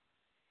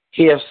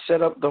 He hath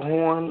set up the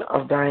horn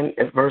of thine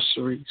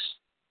adversaries.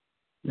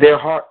 Their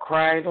heart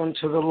cried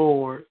unto the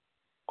Lord,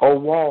 O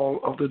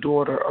wall of the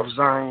daughter of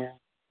Zion.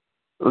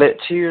 Let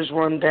tears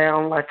run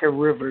down like a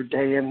river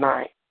day and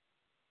night.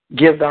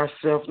 Give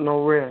thyself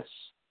no rest.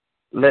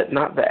 Let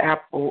not the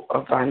apple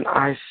of thine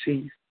eye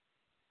cease.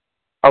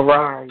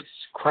 Arise,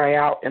 cry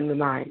out in the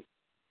night.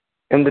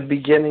 In the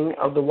beginning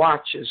of the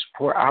watches,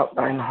 pour out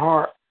thine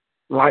heart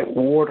like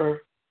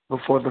water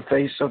before the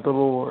face of the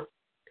Lord.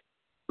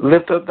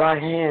 Lift up thy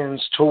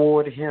hands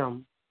toward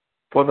him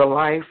for the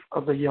life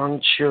of the young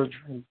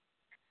children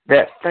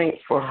that faint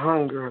for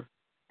hunger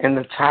in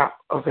the top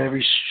of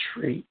every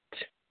street.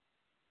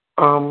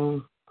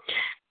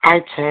 I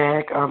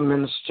tag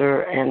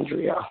Minister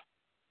Andrea.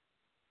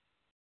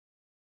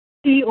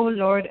 See, O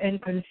Lord,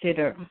 and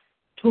consider,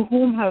 to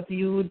whom have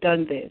you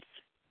done this?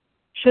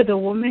 Should the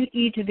woman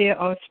eat their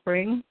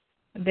offspring,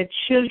 the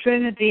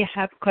children they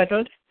have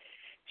cuddled?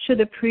 Should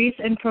the priest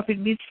and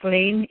prophet be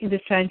slain in the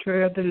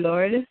sanctuary of the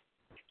Lord?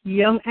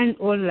 Young and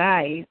old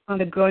lie on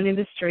the ground in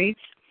the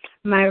streets.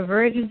 My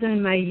virgins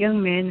and my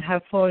young men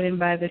have fallen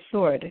by the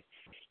sword.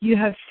 You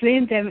have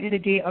slain them in the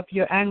day of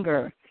your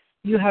anger.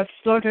 You have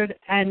slaughtered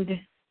and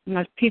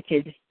not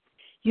pitied.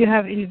 You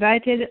have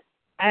invited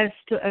as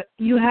to a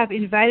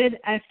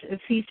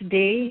feast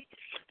day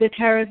the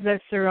terrors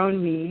that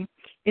surround me.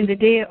 In the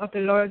day of the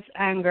Lord's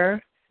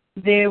anger,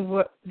 there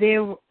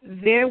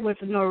was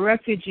no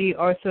refugee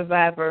or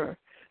survivor.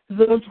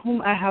 Those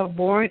whom I have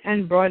born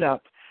and brought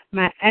up,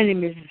 my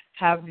enemies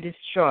have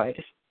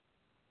destroyed.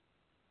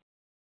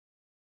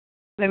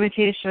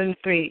 Lamentation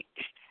 3.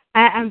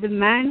 I am the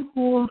man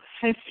who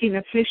has seen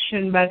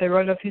affliction by the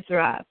rod of his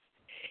wrath.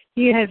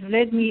 He has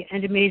led me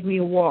and made me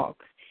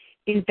walk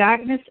in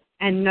darkness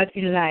and not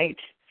in light.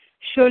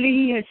 Surely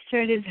he has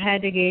turned his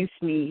hand against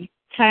me,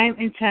 time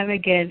and time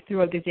again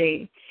throughout the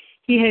day.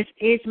 He has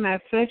ate my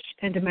flesh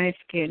and my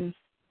skin,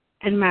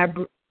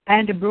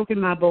 and broken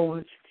my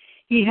bones.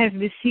 He has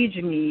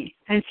besieged me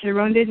and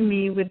surrounded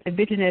me with the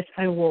bitterness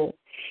and woe.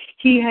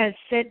 He has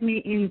set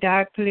me in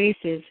dark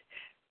places,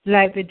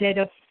 like the dead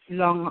of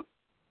long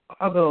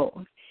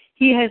ago.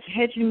 He has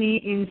hedged me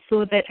in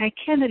so that I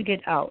cannot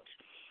get out.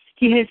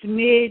 He has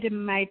made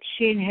my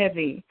chain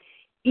heavy.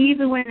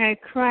 Even when I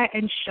cry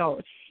and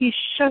shout, he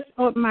shuts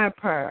out my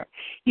prayer.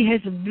 He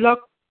has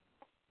blocked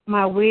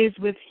my ways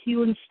with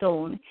hewn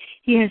stone.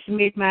 He has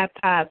made my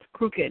path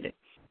crooked.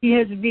 He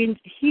has been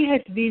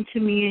to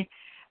me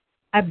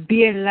a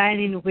bear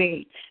lying in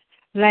wait,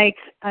 like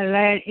a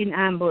lion in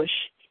ambush.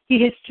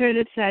 He has turned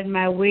aside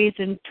my ways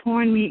and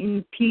torn me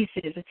in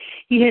pieces.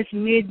 He has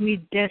made me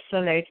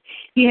desolate.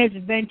 He has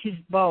bent his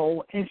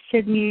bow and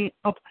set me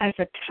up as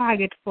a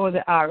target for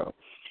the arrow.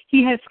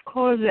 He has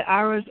caused the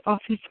arrows of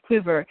his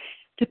quiver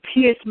to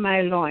pierce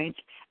my loins.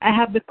 I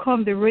have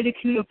become the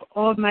ridicule of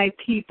all my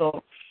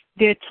people,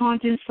 their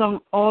taunting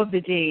song all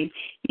the day.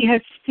 He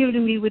has filled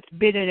me with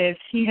bitterness.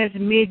 He has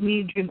made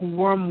me drink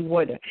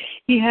wormwood.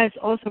 He has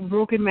also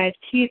broken my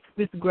teeth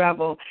with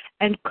gravel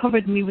and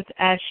covered me with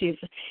ashes.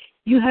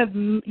 You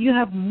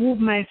have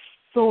moved my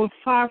soul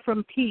far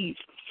from peace.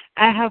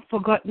 I have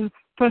forgotten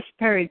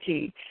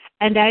prosperity.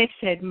 And I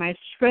said, my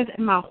strength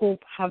and my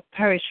hope have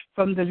perished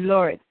from the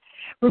Lord.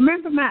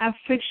 Remember my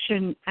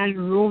affliction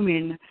and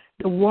roaming,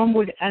 the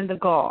wormwood and the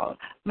gall.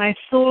 My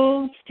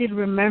soul still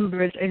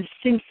remembers and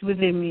sinks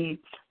within me.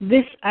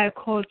 This I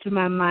call to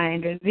my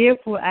mind,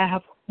 therefore I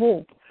have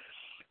hope.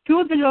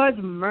 Through the Lord's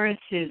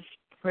mercies,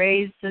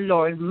 praise the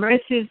Lord.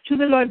 Mercies, to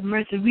the Lord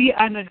mercy, we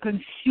are not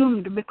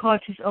consumed because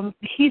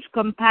his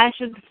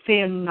compassions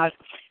fail not.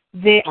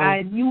 They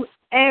are new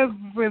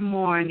every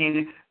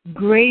morning.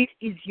 Great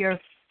is your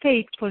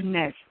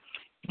faithfulness.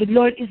 The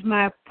Lord is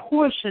my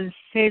portion,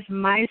 says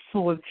my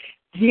soul.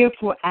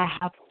 Therefore, I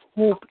have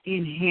hope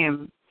in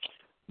him.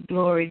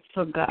 Glory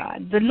to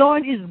God. The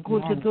Lord is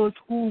good to those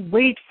who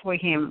wait for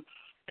him,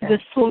 to the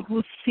soul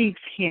who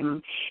seeks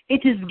him.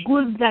 It is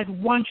good that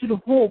one should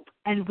hope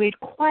and wait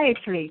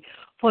quietly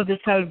for the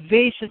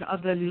salvation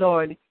of the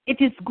Lord. It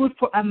is good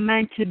for a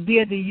man to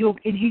bear the yoke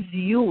in his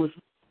youth.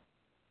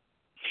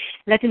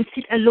 Let him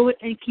sit alone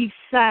and keep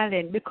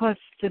silent because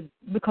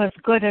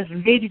God has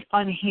laid it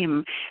on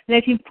him.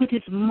 Let him put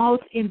his mouth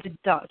in the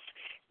dust.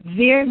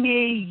 There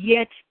may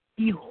yet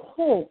be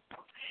hope.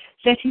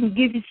 Let him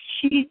give his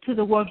cheek to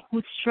the one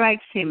who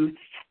strikes him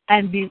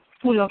and be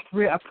full of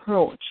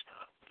reproach.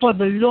 For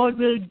the Lord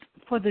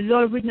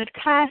will not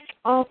cast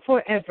off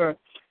forever.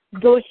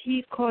 Though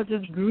he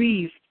causes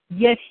grief,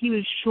 yet he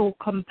will show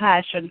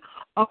compassion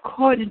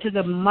according to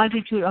the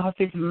multitude of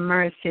his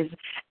mercies.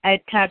 I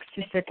thank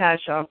Sister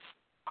Tasha.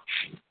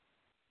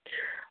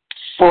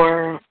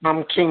 For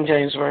King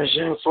James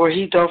Version, for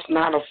he doth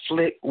not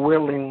afflict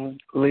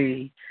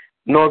willingly,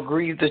 nor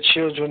grieve the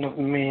children of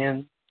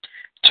men,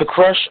 to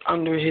crush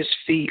under his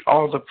feet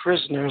all the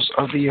prisoners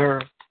of the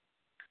earth,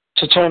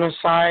 to turn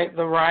aside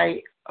the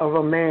right of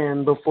a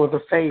man before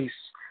the face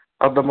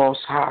of the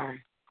Most High,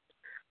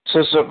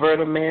 to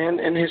subvert a man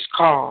in his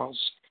cause,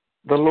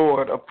 the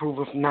Lord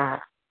approveth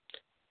not.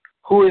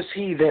 Who is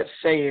he that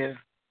saith,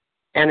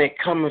 and it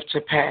cometh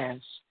to pass,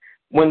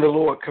 when the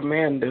Lord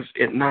commandeth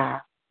it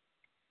not?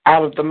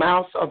 Out of the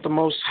mouth of the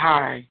Most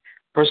High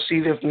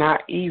proceedeth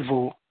not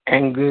evil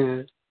and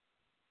good.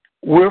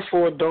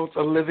 Wherefore doth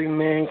a living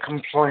man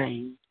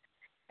complain,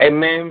 a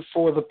man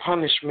for the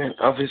punishment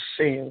of his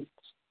sins?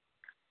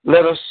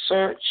 Let us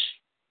search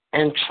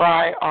and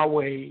try our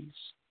ways,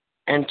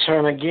 and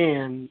turn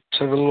again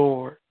to the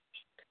Lord.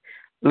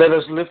 Let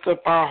us lift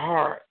up our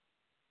heart,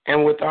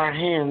 and with our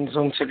hands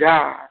unto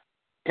God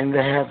in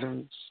the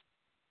heavens.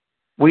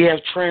 We have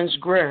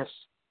transgressed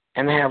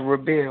and have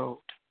rebelled.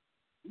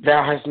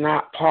 Thou hast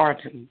not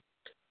pardoned.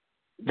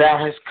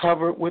 Thou hast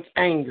covered with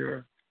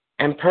anger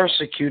and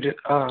persecuted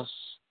us.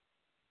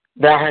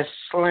 Thou hast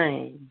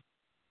slain.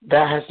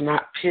 Thou hast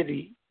not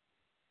pitied.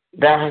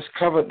 Thou hast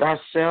covered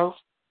thyself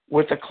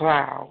with a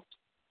cloud,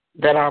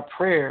 that our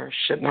prayer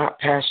should not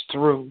pass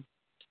through.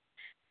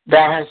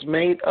 Thou hast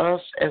made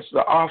us as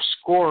the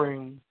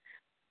offscouring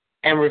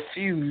and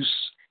refuse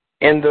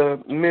in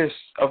the midst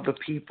of the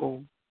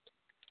people.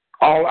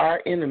 All our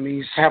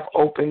enemies have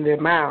opened their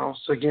mouths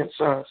against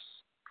us.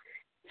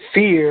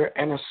 Fear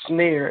and a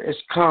snare is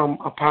come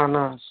upon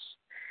us,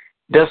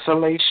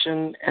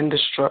 desolation and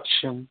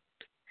destruction.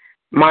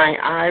 My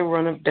eye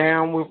runneth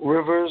down with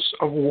rivers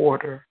of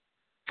water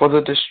for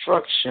the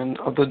destruction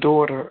of the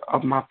daughter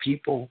of my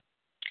people.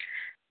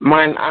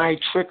 Mine eye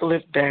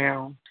trickleth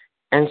down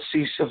and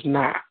ceaseth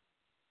not,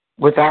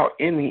 without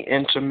any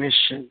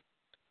intermission.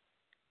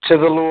 To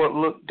the Lord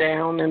look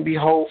down and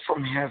behold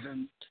from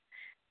heaven.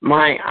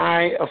 My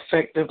eye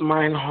affecteth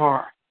mine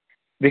heart,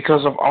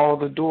 because of all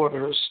the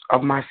daughters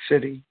of my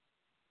city.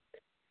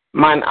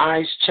 Mine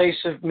eyes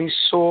chaseth me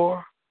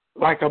sore,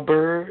 like a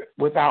bird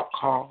without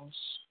cause.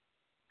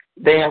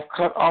 They have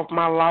cut off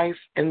my life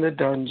in the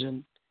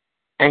dungeon,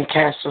 and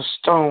cast a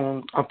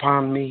stone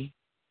upon me.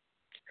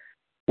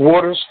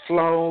 Waters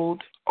flowed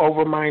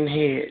over mine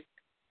head.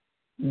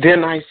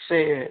 Then I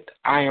said,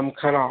 I am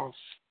cut off.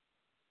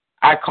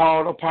 I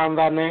called upon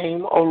thy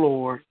name, O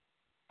Lord,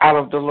 out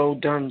of the low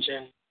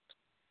dungeon.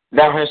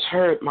 Thou hast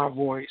heard my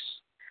voice.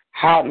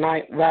 Hide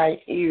not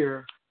thy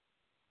ear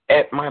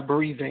at my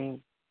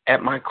breathing,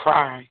 at my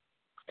cry.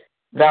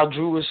 Thou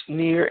drewest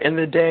near in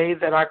the day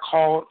that I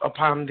called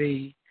upon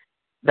thee.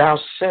 Thou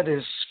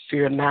saidest,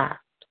 fear not.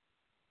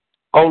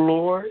 O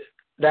Lord,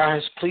 thou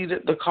hast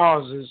pleaded the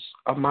causes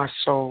of my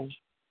soul.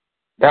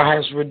 Thou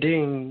hast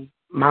redeemed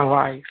my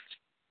life.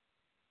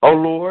 O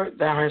Lord,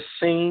 thou hast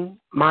seen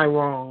my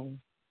wrong.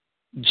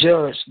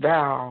 Judge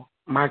thou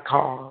my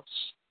cause.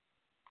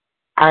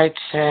 I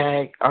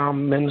tag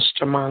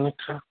Minister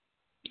Monica.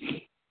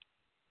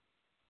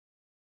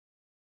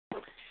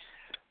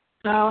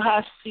 Thou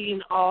hast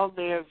seen all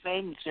their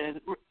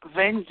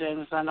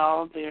vengeance and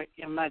all their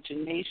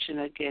imagination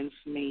against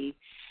me.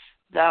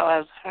 Thou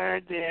hast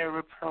heard their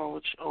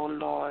reproach, O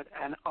Lord,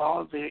 and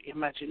all their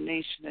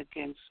imagination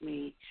against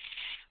me.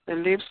 The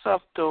lips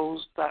of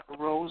those that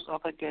rose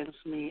up against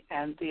me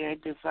and their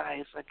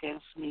device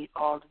against me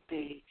all the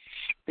day.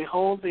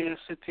 Behold, they are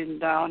sitting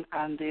down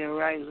and they are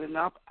rising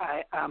up.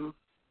 I am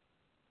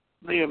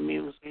their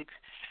music.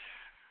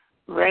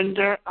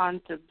 Render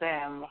unto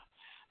them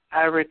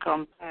a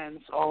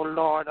recompense, O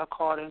Lord,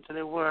 according to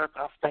the work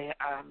of thy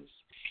hands.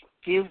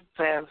 Give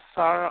them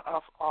sorrow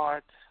of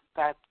heart,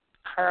 that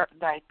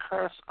thy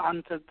curse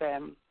unto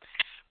them.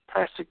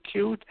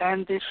 Persecute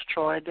and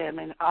destroy them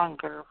in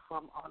anger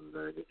from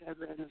under the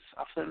heavens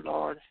of the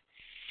Lord.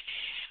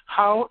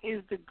 How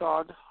is the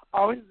gold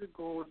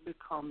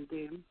become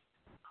dim?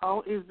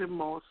 How is the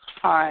most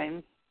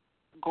fine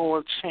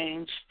gold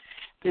changed?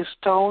 The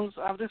stones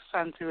of the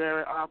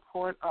sanctuary are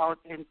poured out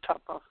in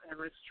top of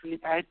every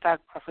street. I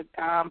thank Prophet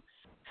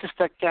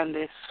Sister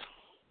Candice.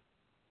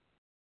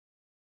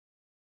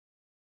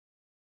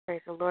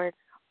 Praise the Lord.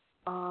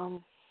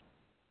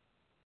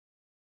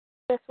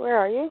 Where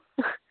are you?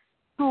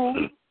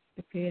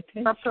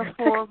 Chapter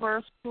 4,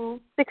 verse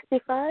 2.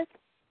 65?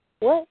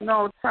 What?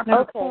 No,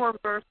 chapter 4,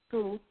 verse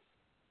 2.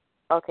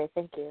 Okay,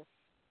 thank you.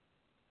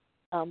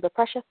 The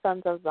precious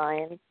sons of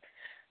Zion,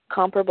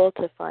 comparable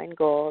to fine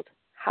gold,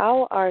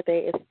 how are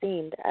they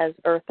esteemed as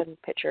earthen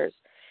pitchers,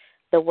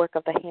 the work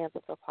of the hands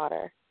of the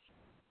potter?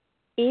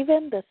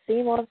 Even the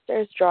sea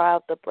monsters draw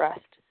out the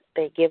breast,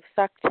 they give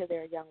suck to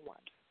their young ones.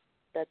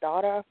 The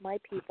daughter of my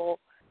people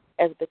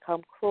has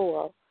become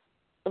cruel,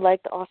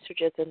 like the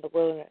ostriches in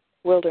the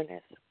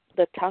wilderness.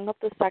 The tongue of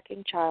the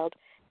sucking child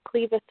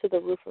cleaveth to the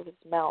roof of his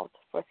mouth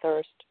for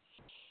thirst.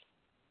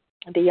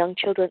 The young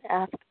children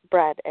ask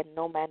bread, and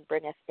no man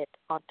bringeth it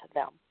unto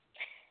them.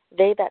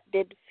 They that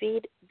did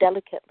feed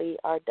delicately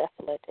are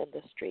desolate in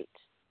the streets.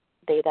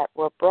 They that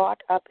were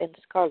brought up in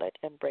scarlet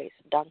embrace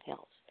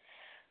dunghills.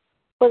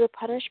 For the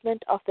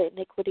punishment of the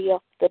iniquity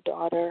of the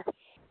daughter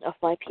of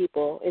my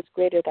people is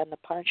greater than the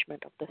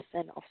punishment of the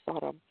sin of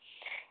Sodom,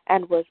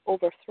 and was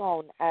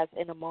overthrown as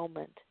in a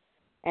moment,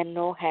 and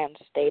no hand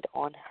stayed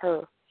on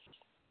her.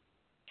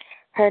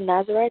 Her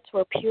Nazarites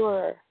were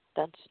purer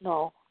than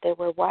snow, they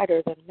were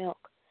whiter than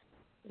milk.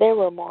 They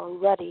were more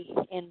ruddy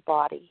in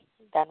body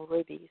than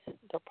rubies,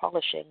 their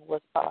polishing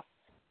was of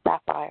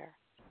sapphire.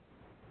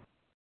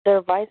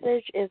 Their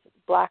visage is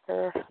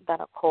blacker than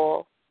a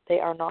coal, they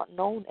are not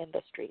known in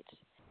the streets.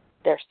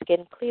 Their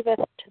skin cleaveth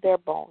to their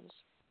bones,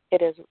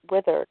 it is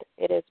withered,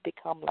 it is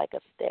become like a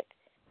stick.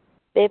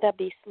 They that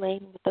be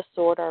slain with the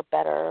sword are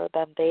better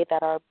than they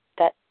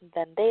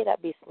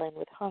that be slain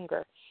with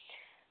hunger.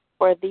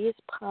 For these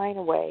pine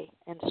away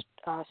and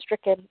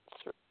stricken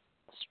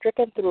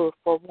through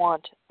for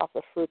want of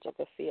the fruits of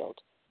the field.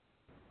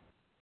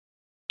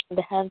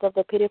 The hands of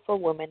the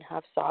pitiful women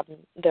have sodden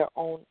their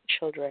own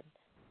children.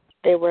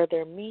 They were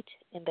their meat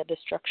in the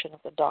destruction of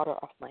the daughter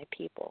of my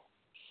people.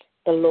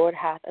 The Lord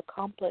hath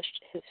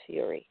accomplished his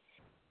fury.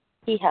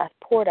 He hath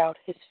poured out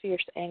his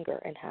fierce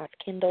anger, and hath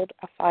kindled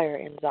a fire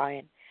in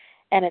Zion,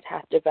 and it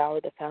hath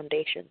devoured the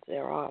foundations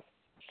thereof.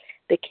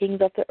 The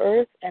kings of the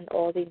earth and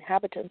all the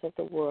inhabitants of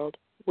the world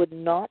would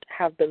not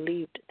have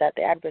believed that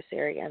the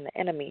adversary and the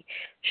enemy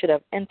should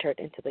have entered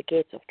into the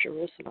gates of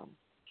Jerusalem.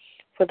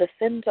 For the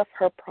sins of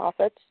her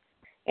prophets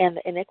and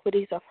the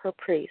iniquities of her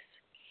priests,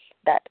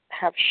 that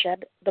have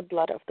shed the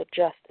blood of the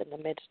just in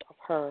the midst of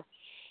her,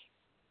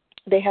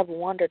 they have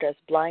wandered as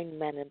blind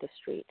men in the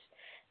streets.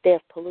 They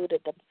have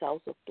polluted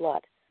themselves with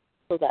blood,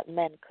 so that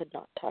men could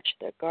not touch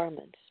their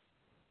garments.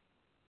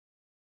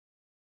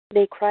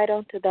 They cried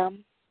unto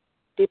them,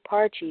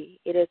 Depart ye,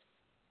 it is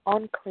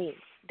unclean.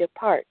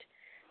 Depart,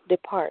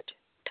 depart,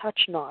 touch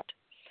not.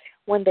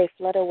 When they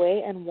fled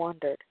away and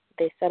wandered,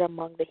 they said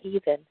among the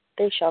heathen,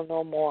 They shall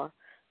no more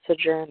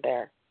sojourn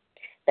there.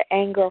 The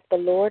anger of the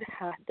Lord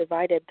hath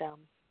divided them.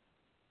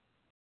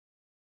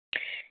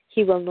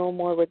 He will no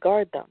more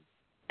regard them.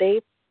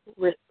 They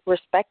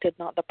respected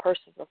not the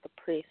persons of the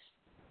priests.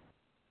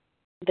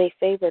 They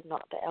favored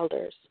not the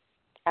elders.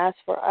 As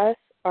for us,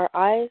 our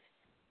eyes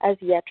as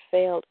yet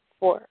failed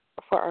for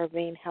our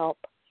vain help.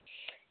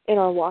 In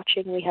our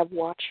watching we have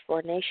watched for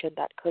a nation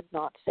that could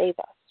not save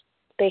us.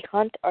 They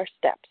hunt our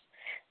steps,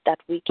 that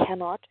we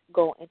cannot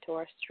go into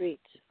our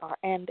streets. Our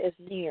end is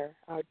near,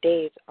 our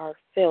days are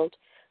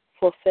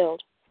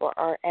fulfilled, for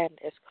our end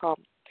is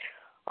come.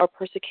 Our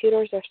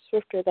persecutors are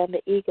swifter than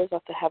the eagles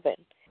of the heaven.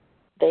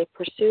 They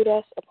pursued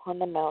us upon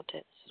the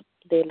mountains.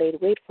 They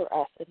laid wait for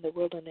us in the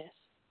wilderness.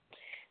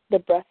 The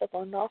breath of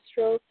our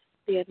nostrils,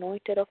 the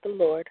anointed of the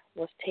Lord,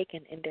 was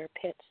taken in their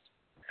pits,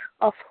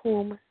 of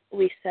whom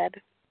we said,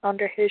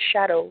 Under his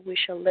shadow we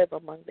shall live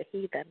among the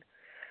heathen.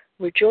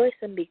 Rejoice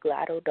and be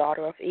glad, O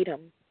daughter of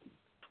Edom,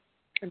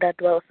 that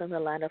dwellest in the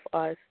land of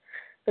Uz.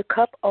 The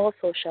cup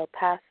also shall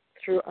pass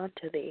through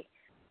unto thee.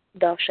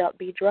 Thou shalt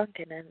be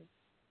drunken, and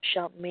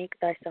shalt make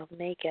thyself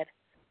naked.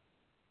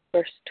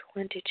 Verse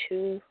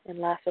 22 and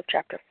last of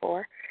chapter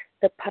 4.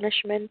 The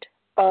punishment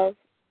of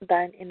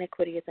thine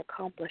iniquity is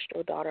accomplished,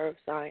 O daughter of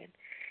Zion.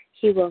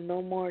 He will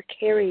no more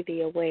carry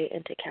thee away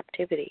into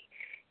captivity.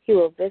 He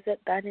will visit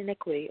thine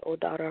iniquity, O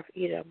daughter of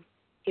Edom.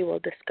 He will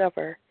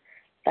discover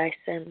thy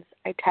sins.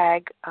 I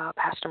tag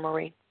Pastor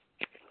Maureen.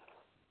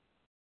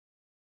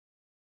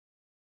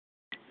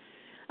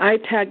 I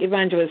tag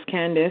Evangelist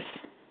Candice.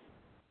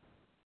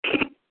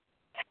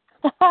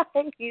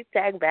 You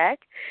tag back.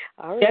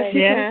 All right. Yes,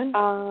 you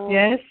can.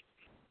 Yes.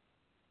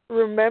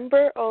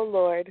 Remember, O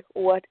Lord,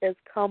 what is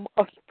come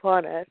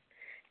upon us.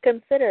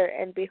 Consider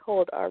and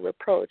behold our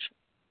reproach.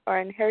 Our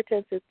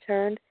inheritance is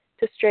turned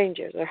to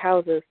strangers, our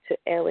houses to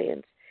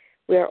aliens.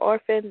 We are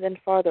orphans and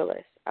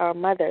fatherless. Our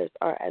mothers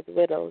are as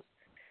widows.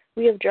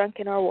 We have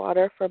drunken our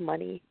water for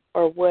money.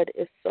 Our wood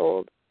is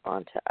sold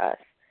unto us.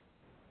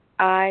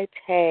 I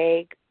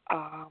take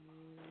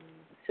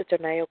Sister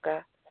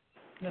Nyoka.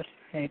 That's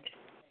right.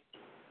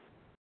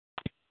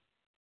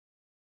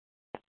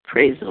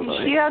 Praise the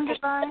Lord. Is she on the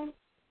line?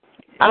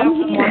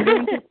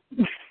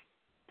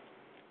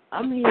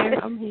 I'm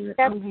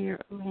here.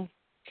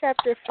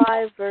 Chapter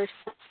 5, verse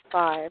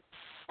 5.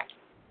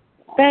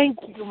 Thank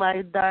you,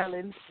 my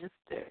darling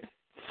sister.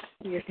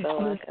 You're so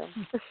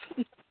welcome.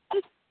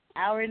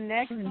 Our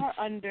necks are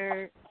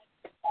under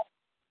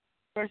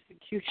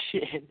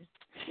persecution.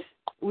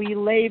 We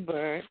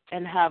labor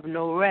and have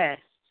no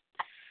rest.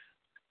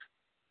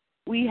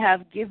 We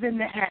have given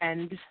the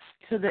hand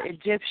to the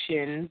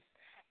Egyptians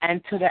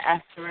and to the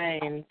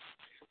Assyrians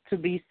to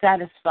be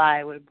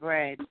satisfied with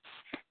bread.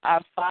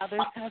 Our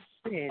fathers have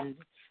sinned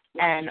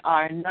and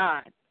are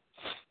not,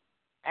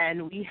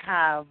 and we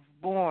have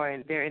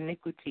borne their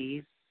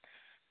iniquities.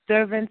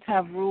 Servants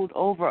have ruled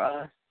over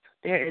us.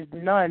 There is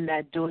none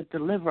that doeth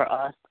deliver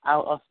us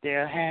out of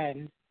their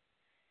hand.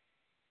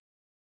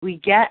 We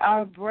get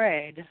our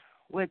bread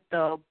with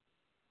the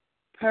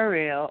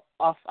peril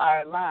of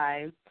our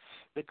lives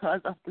because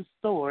of the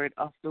sword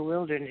of the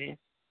wilderness.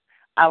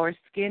 Our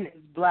skin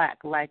is black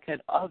like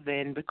an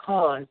oven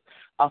because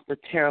of the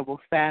terrible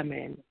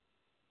famine.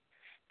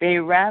 They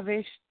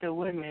ravished the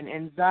women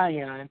in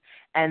Zion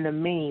and the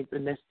maids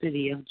in the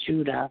city of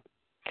Judah.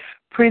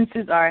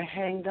 Princes are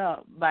hanged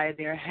up by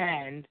their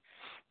hand.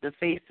 The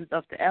faces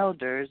of the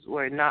elders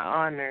were not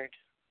honored.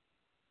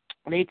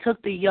 They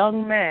took the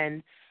young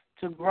men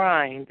to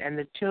grind, and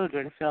the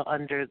children fell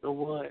under the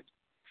wood.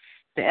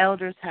 The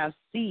elders have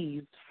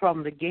ceased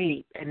from the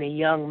gate, and the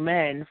young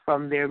men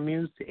from their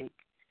music.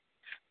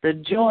 The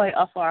joy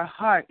of our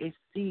heart is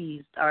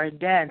seized, our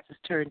dance is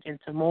turned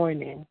into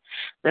mourning.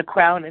 The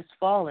crown is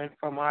fallen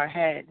from our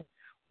head.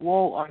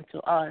 Woe unto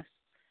us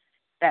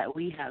that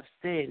we have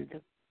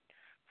sinned.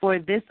 For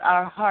this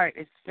our heart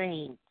is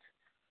faint.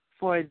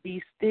 For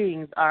these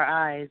things our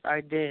eyes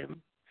are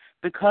dim.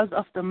 Because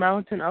of the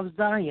mountain of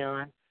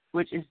Zion,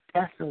 which is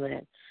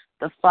desolate,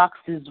 the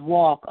foxes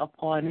walk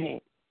upon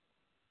it.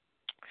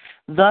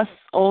 Thus,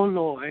 O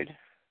Lord,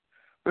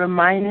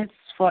 remindest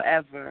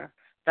forever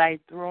thy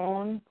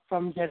throne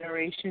from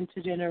generation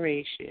to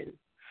generation.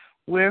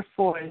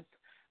 Wherefore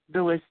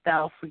doest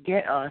thou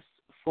forget us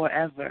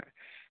forever,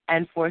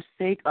 and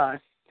forsake us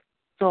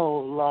so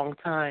long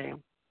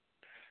time?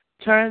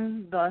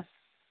 Turn thou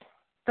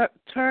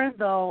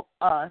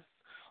us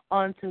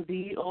unto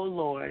thee, O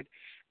Lord,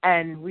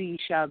 and we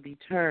shall be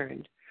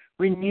turned.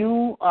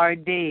 Renew our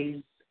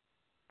days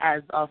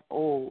as of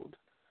old.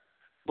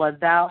 But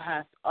thou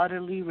hast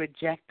utterly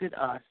rejected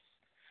us.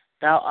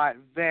 Thou art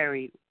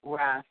very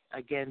wrath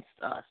against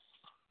us.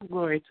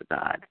 Glory to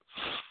God.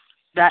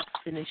 That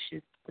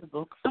finishes the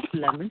book of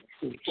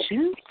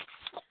Lamentations.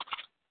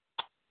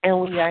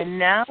 And we are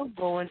now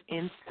going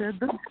into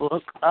the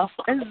book of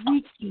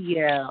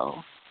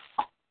Ezekiel.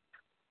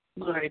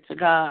 Glory to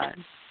God.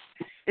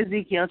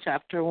 Ezekiel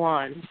chapter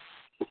 1.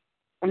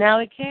 Now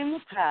it came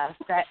to pass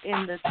that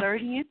in the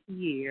 30th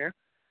year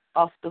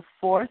of the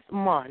 4th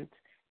month,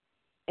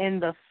 in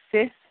the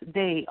 5th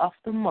day of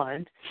the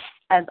month,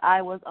 as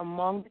I was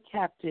among the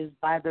captives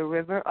by the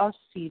river of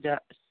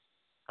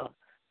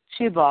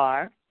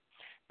Chebar,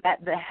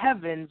 that the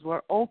heavens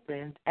were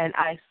opened, and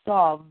I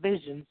saw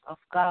visions of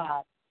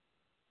God.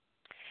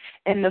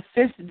 In the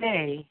 5th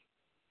day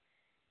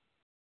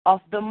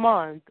of the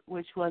month,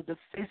 which was the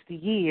 5th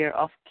year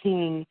of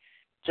King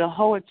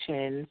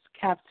Jehoiachin's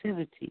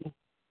captivity,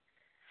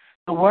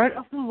 the word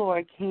of the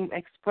Lord came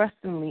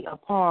expressly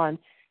upon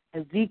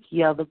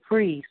Ezekiel the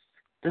priest,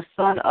 the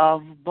son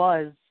of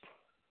Buz,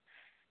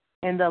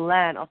 in the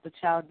land of the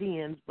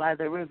Chaldeans by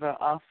the river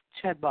of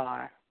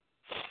Chebar.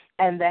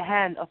 And the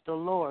hand of the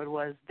Lord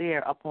was there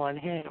upon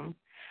him.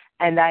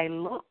 And I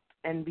looked,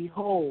 and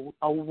behold,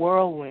 a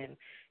whirlwind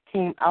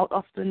came out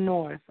of the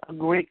north, a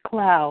great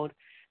cloud,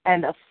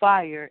 and a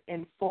fire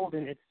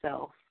enfolding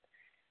itself.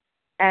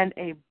 And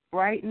a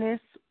brightness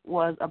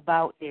was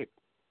about it,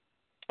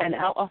 and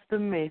out of the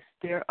midst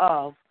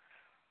thereof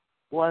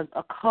was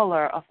a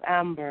color of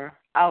amber,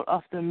 out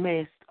of the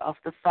midst of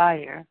the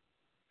fire.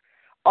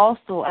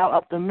 Also out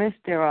of the midst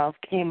thereof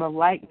came a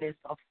likeness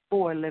of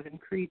 4 living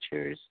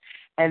creatures,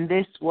 and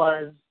this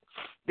was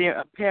their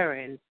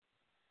appearance.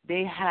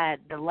 They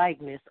had the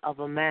likeness of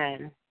a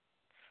man.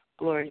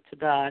 Glory to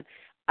God.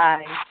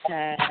 I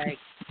tag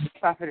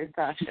Prophetess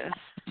Tasha.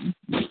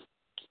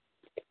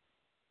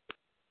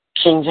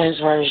 King James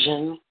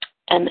Version.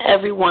 And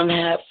everyone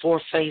had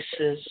 4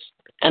 faces,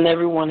 and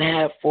everyone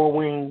had 4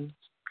 wings,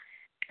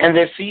 and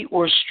their feet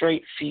were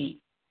straight feet,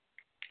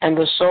 and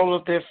the sole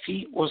of their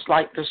feet was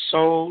like the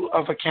sole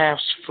of a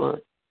calf's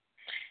foot,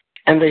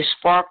 and they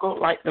sparkled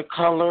like the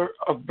color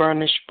of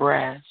burnished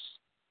brass.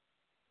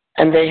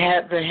 And they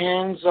had the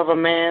hands of a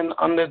man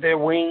under their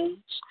wings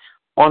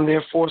on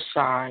their four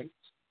sides.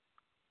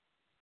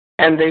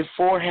 And they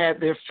four had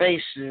their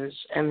faces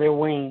and their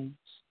wings.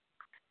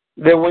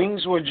 Their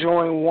wings were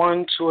joined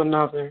one to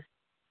another.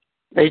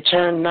 They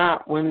turned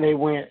not when they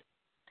went.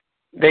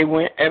 They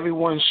went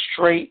everyone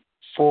straight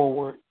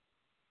forward.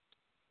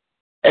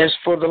 As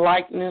for the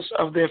likeness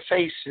of their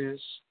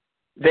faces,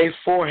 they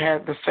four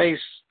had the face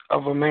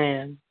of a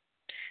man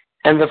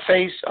and the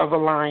face of a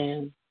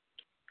lion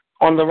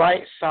on the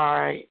right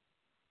side,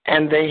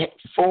 and they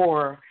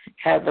four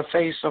had the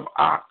face of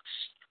ox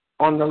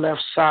on the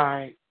left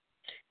side.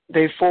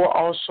 They four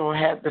also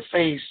had the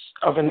face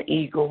of an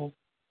eagle.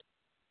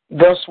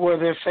 Thus were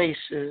their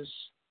faces,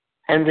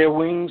 and their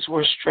wings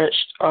were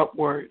stretched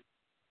upward.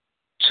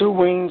 2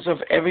 wings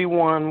of every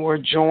one were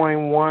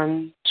joined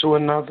one to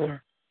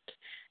another,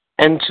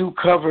 and 2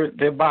 covered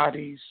their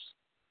bodies.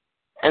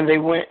 And they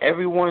went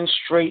every one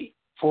straight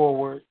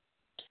forward.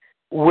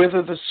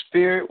 Whither the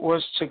Spirit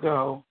was to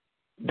go,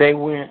 they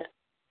went,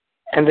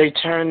 and they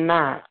turned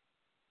not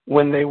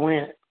when they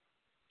went.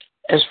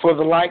 As for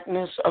the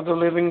likeness of the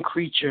living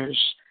creatures,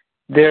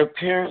 their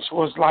appearance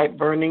was like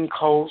burning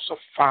coals of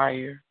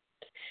fire,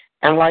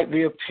 and like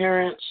the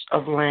appearance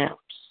of lamps.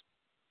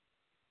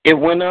 It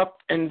went up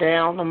and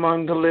down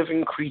among the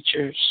living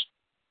creatures,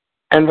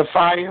 and the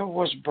fire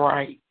was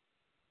bright,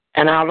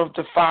 and out of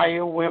the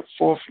fire went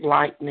forth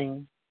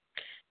lightning.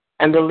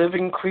 And the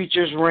living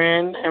creatures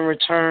ran and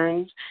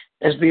returned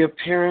as the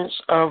appearance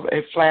of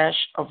a flash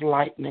of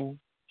lightning.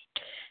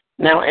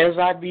 Now as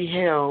I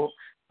beheld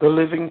the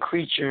living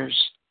creatures,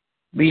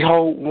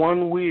 behold,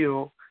 one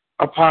wheel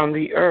upon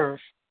the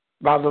earth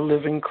by the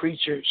living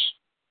creatures,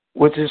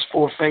 with his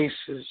 4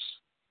 faces.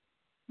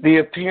 The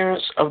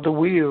appearance of the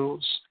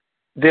wheels,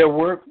 their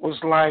work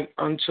was like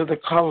unto the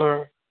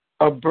color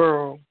of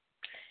beryl,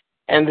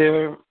 and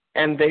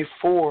they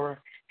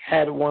 4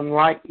 had one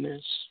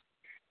likeness,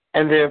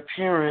 and their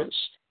appearance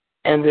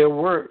and their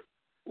work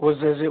was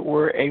as it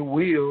were a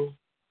wheel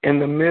in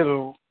the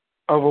middle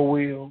of a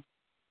wheel.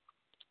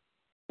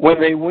 When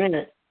they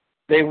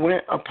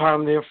went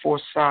upon their 4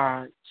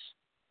 sides,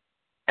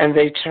 and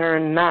they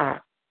turned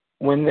not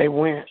when they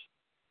went.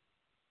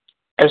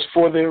 As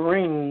for their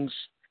rings,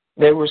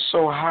 they were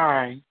so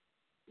high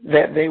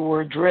that they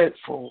were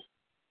dreadful,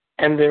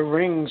 and their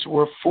rings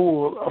were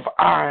full of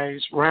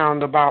eyes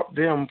round about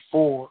them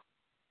 4.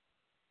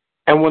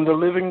 And when the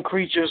living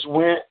creatures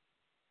went,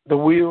 the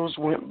wheels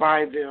went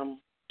by them.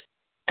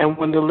 And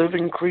when the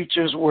living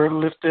creatures were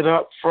lifted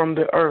up from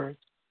the earth,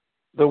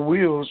 the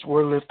wheels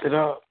were lifted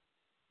up.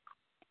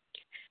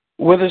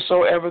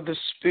 Whithersoever the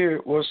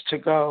Spirit was to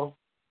go,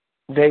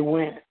 they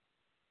went.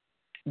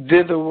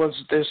 Thither was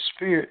their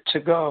spirit to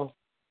go,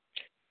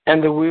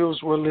 and the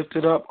wheels were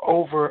lifted up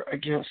over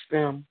against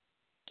them.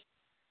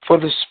 For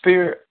the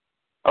spirit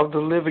of the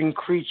living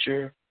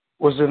creature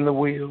was in the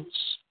wheels.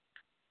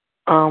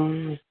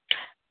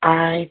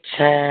 I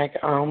tag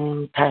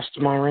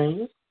Pastor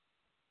Maureen.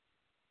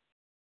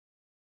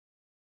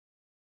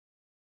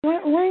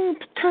 Where are you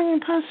tagging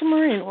Pastor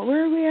Maureen?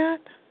 Where are we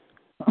at?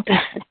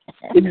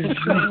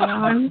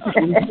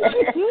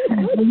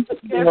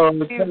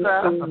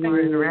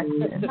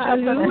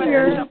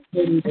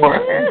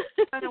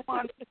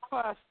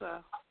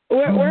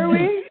 Where are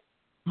we?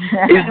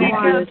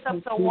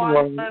 Chapter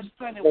 1, verse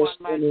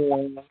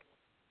 21.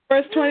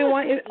 Verse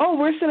 21.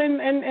 We're still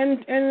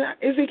in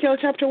Ezekiel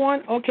chapter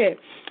 1? Okay.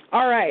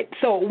 All right.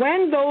 So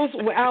when those,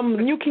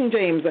 New King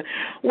James,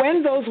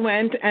 when those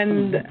went,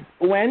 and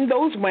when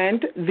those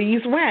went,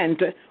 these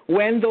went.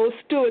 When those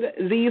stood,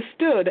 these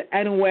stood.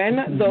 And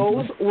when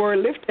those were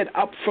lifted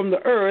up from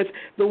the earth,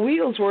 the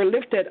wheels were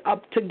lifted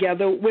up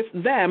together with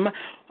them.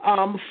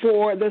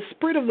 For the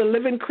spirit of the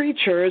living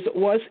creatures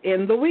was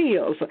in the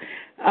wheels.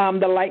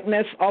 The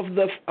likeness of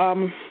the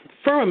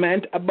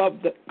firmament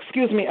above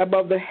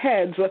the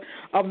heads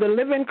of the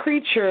living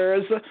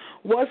creatures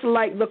was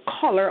like the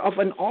color of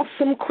an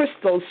awesome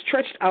crystal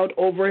stretched out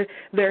over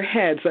their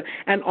heads,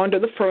 and under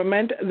the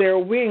firmament their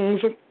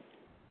wings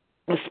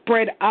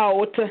spread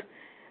out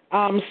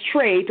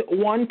straight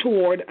one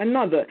toward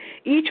another.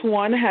 Each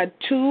one had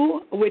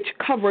 2 which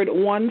covered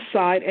one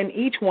side, and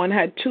each one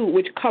had 2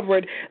 which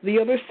covered the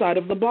other side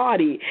of the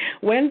body.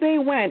 When they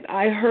went,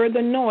 I heard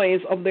the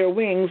noise of their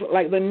wings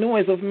like the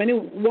noise of many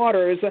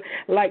waters,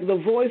 like the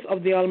voice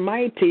of the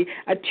Almighty,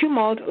 a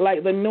tumult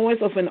like the noise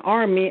of an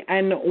army.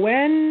 And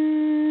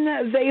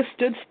when they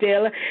stood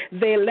still,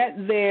 they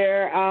let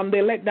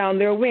down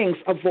their wings.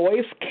 A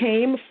voice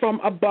came from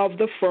above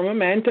the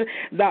firmament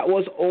that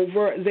was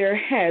over their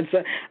heads.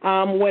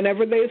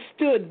 Whenever they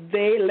stood,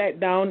 they let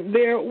down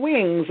their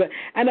wings.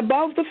 And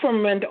above the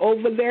firmament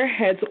over their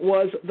heads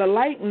was the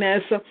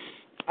likeness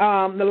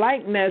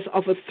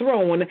of a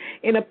throne,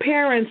 in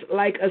appearance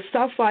like a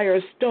sapphire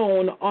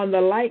stone. On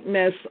the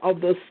likeness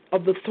of the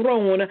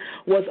throne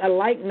was a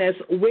likeness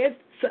with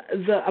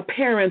the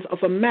appearance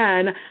of a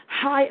man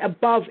high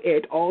above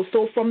it,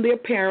 also from the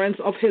appearance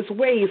of his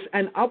waist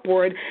and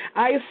upward.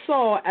 I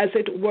saw, as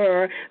it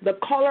were, the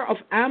color of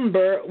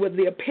amber with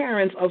the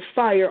appearance of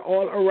fire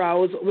all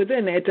aroused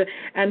within it,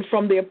 and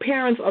from the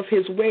appearance of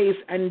his waist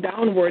and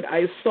downward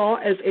I saw,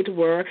 as it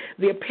were,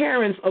 the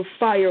appearance of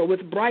fire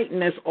with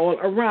brightness all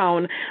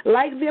around,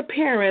 like the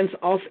appearance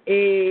of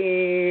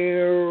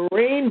a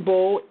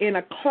rainbow in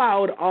a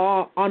cloud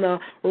on a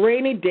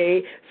rainy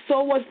day.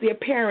 So was the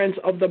appearance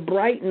of the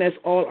brightness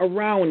all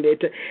around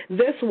it.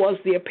 This was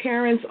the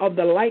appearance of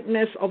the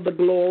likeness of the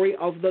glory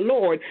of the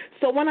Lord.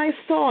 So when I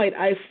saw it,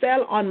 I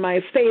fell on my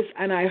face,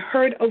 and I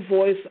heard a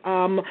voice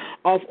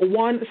of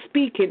one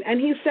speaking. And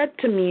he said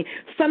to me,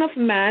 Son of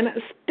man,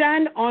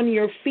 stand on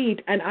your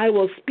feet, and I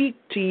will speak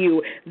to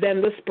you.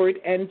 Then the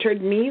Spirit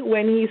entered me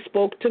when he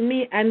spoke to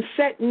me and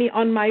set me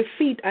on my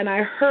feet, and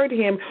I heard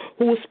him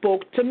who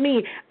spoke to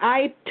me.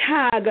 I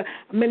tag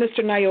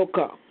Minister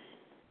Nyoka.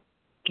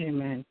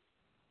 Amen.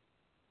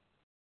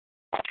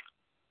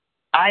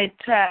 I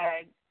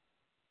tag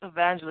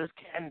Evangelist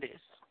Candace.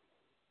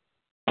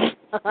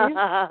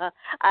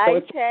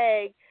 I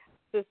tag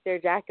Sister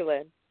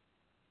Jacqueline.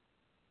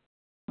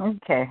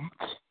 Okay.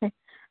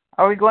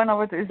 Are we going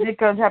over to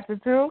Ezekiel chapter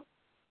 2?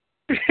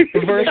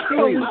 Verse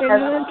 3.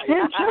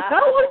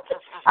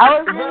 I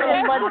was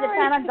reading, but you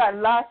kind of got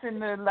lost in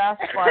the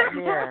last part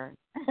there.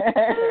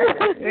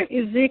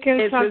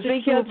 Ezekiel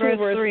chapter 2,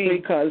 verse 3.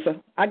 Because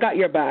I got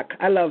your back.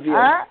 I love you.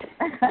 I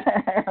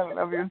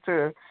love you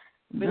too.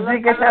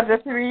 Ezekiel chapter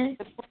 3.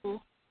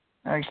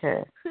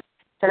 Okay.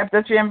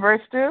 Chapter 3 and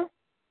verse 2?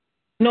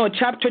 No,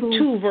 chapter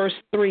 2, verse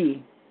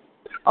 3.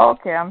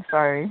 Okay, I'm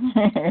sorry.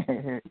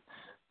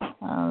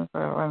 So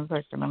 1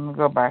 second. Let me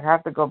go back. I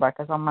have to go back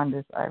because I'm on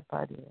this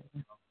iPad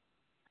here.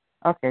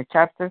 Okay,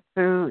 chapter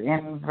 2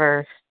 in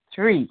verse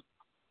 3.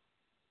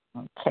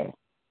 Okay.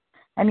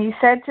 And he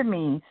said to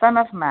me, Son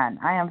of man,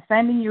 I am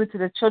sending you to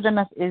the children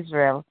of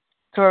Israel,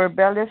 to a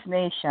rebellious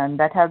nation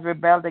that has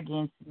rebelled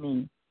against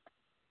me.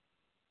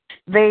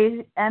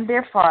 They and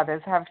their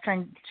fathers have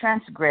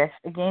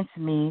transgressed against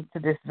me to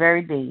this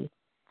very day,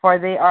 for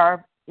they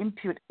are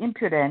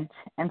impudent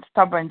and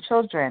stubborn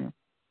children.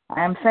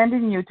 I am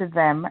sending you to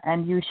them,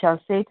 and you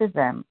shall say to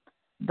them,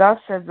 Thus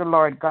says the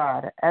Lord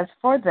God, as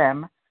for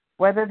them,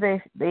 whether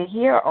they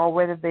hear or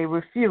whether they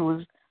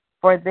refuse,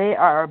 for they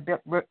are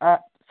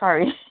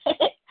sorry.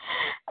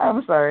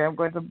 I'm sorry, I'm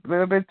going a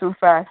little bit too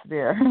fast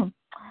there.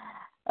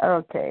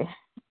 Okay.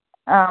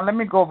 Let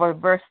me go over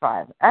verse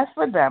 5. As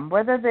for them,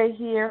 whether they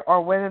hear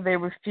or whether they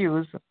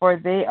refuse, for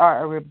they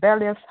are a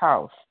rebellious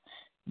house,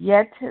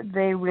 yet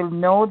they will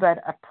know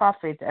that a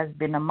prophet has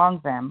been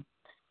among them.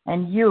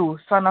 And you,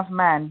 son of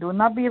man, do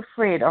not be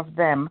afraid of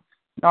them,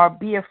 nor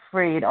be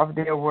afraid of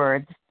their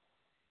words.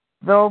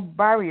 Though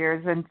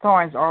barriers and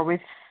thorns are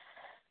with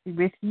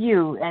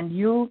you, and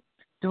you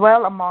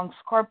dwell among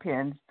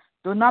scorpions,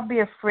 do not be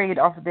afraid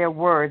of their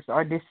words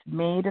or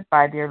dismayed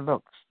by their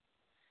looks.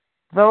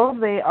 Though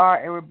they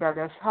are a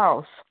rebellious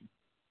house,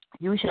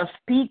 you shall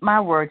speak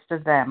my words to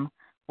them,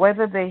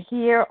 whether they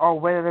hear or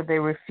whether they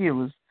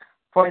refuse,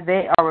 for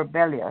they are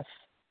rebellious.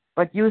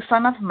 But you,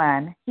 son of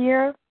man,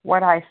 hear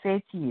what I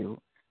say to you.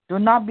 Do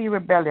not be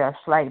rebellious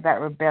like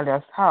that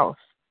rebellious house.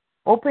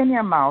 Open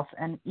your mouth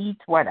and eat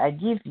what I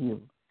give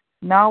you.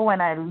 Now when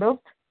I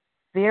looked,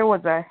 there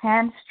was a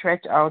hand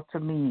stretched out to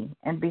me,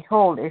 and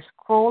behold, a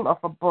scroll of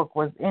a book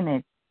was in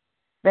it.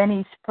 Then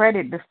he spread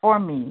it before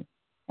me,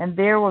 and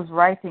there was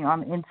writing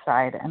on the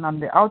inside and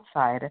on the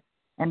outside,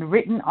 and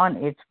written on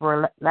it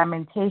were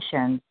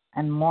lamentations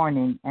and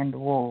mourning and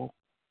woe.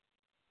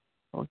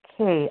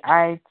 Okay,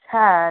 I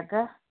tag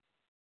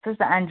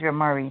Sister Andrea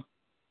Murray.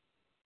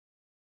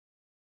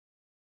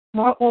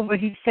 Moreover,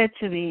 he said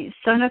to me,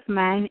 Son of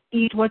man,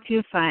 eat what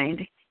you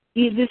find.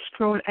 Eat this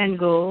scroll and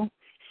go.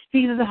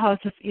 Speak to the house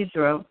of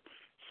Israel.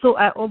 So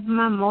I opened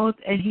my mouth,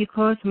 and he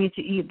caused me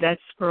to eat that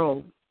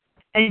scroll.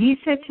 And he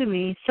said to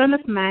me, Son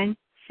of man,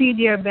 feed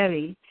your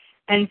belly,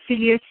 and fill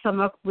your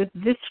stomach with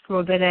this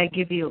scroll that I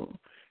give you.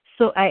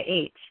 So I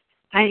ate,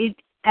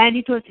 and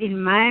it was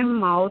in my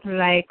mouth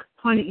like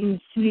honey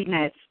in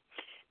sweetness.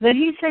 Then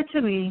he said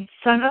to me,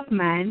 Son of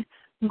man,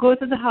 go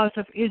to the house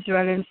of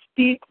Israel and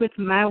speak with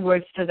my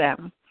words to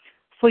them.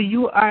 For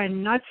you are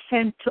not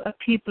sent to a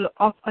people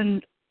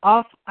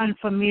of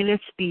unfamiliar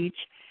speech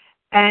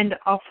and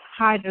of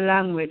hard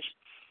language,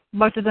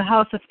 but to the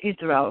house of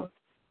Israel,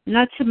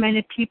 not to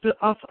many people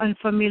of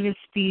unfamiliar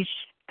speech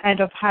and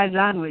of hard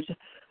language,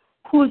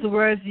 whose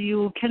words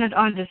you cannot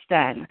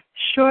understand.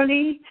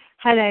 Surely,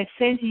 had I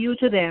sent you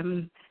to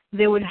them,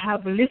 they would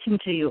have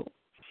listened to you.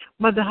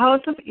 But the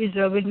house of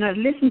Israel will not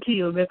listen to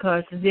you,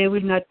 because they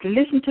will not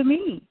listen to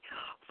me.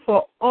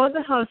 For all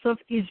the house of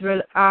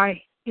Israel are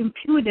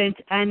impudent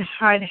and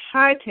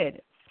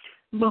hard-hearted.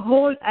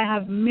 Behold, I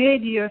have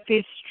made your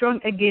face strong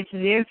against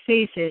their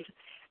faces,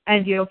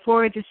 and your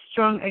forehead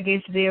strong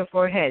against their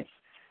foreheads,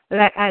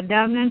 like a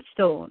diamond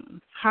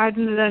stone,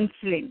 harder than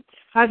flint.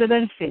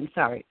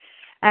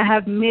 I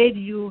have made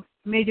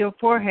your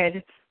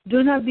forehead.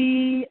 Do not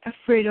be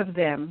afraid of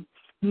them,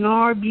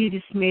 nor be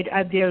dismayed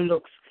at their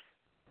looks,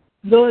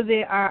 though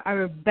they are a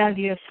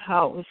rebellious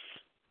house.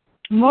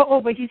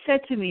 Moreover, he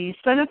said to me,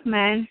 Son of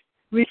man,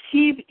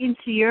 receive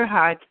into your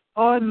heart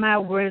all my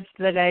words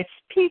that I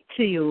speak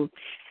to you,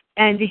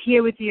 and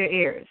hear with your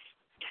ears.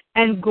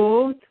 And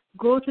go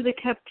to the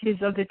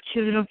captives of the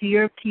children of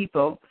your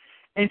people,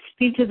 and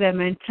speak to them,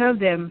 and tell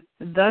them,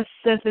 Thus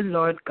says the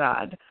Lord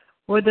God,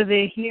 whether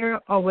they hear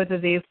or whether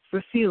they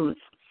refuse.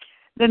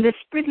 Then the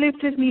Spirit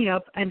lifted me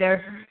up, and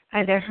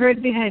I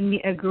heard behind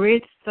me a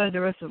great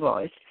thunderous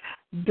voice.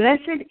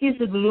 Blessed is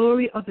the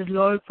glory of the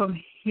Lord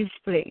from his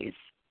place.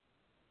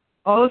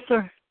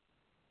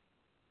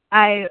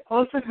 I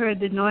also heard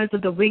the noise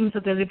of the wings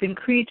of the living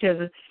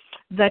creatures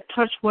that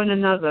touch one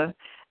another,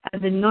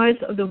 and the noise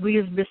of the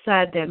wheels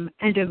beside them,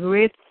 and a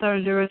great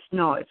thunderous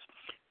noise.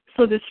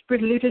 So the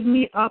Spirit lifted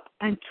me up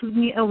and took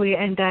me away,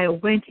 and I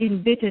went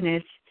in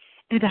bitterness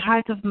in the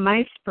heart of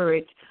my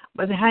spirit,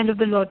 but the hand of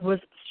the Lord was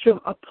strong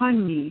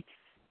upon me.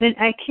 Then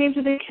I came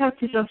to the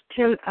captives of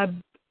Tel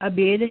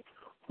Abib,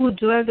 who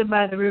dwelled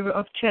by the river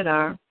of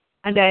Cheddar,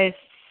 and I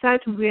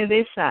sat where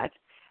they sat,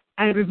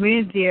 and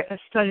remained there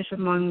astonished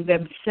among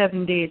them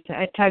 7 days.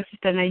 I tagged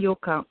Sister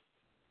Nyoka.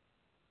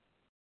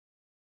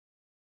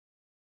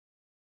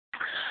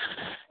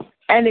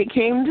 And it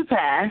came to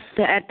pass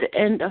that at the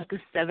end of the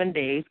 7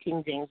 days,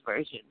 King James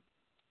Version,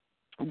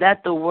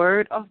 that the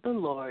word of the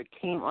Lord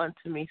came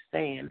unto me,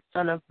 saying,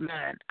 Son of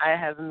man, I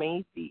have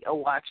made thee a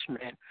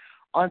watchman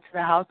unto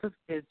the house of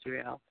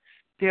Israel.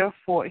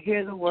 Therefore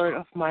hear the word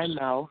of my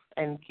mouth,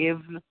 and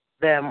give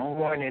them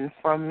warning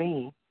from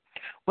me.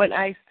 When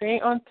I say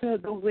unto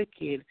the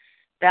wicked,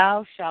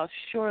 Thou shalt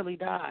surely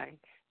die,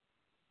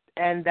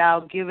 and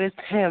thou givest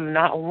him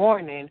not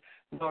warning,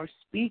 nor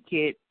speak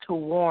it to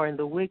warn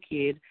the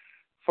wicked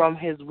from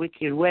his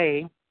wicked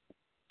way,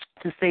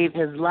 to save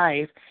his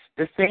life,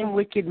 the same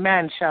wicked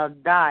man shall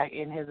die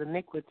in his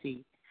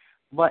iniquity,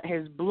 but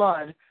his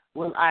blood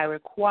will I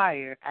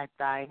require at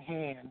thine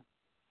hand.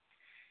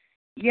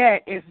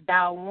 Yet if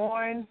thou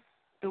warn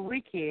the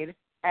wicked,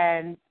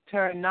 and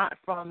turn not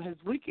from his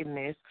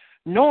wickedness,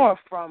 nor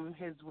from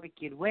his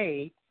wicked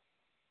way,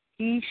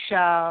 he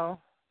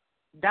shall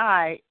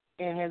die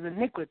in his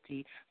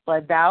iniquity,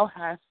 but thou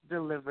hast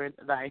delivered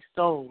thy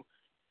soul.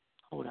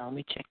 Hold on, let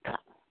me check that.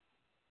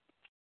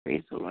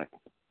 Praise the Lord.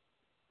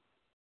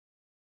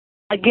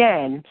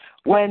 Again,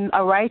 when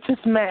a righteous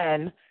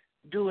man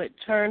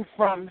turn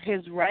from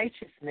his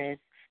righteousness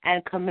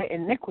and commit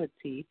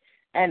iniquity,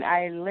 and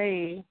I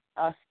lay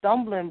a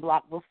stumbling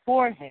block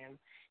before him,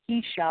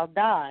 he shall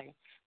die,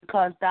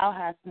 because thou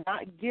hast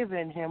not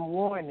given him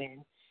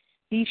warning.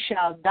 He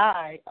shall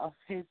die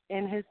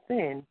in his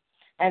sin,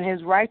 and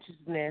his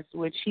righteousness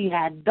which he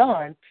had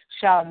done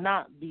shall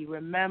not be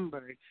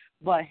remembered,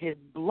 but his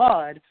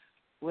blood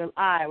will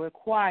I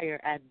require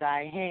at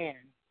thy hand.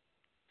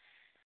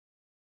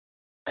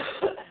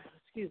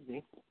 Excuse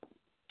me.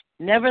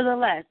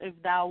 Nevertheless, if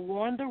thou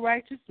warn the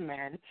righteous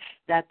man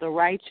that the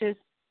righteous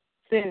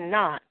sin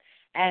not,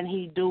 and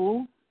he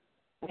doth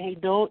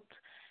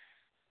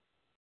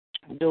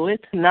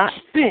not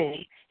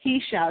sin,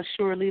 he shall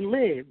surely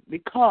live,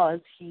 because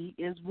he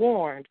is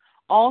warned.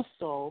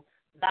 Also,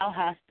 thou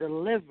hast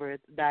delivered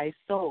thy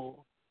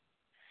soul.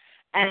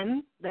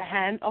 And the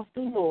hand of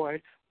the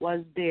Lord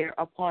was there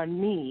upon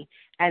me,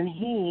 and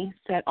he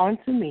said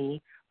unto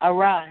me,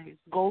 Arise,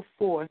 go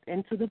forth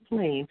into the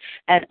plain,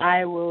 and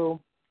I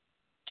will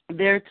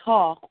there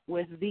talk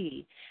with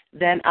thee.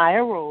 Then I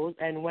arose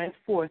and went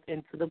forth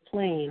into the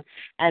plain,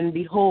 and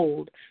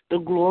behold, the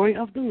glory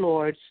of the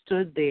Lord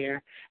stood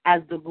there,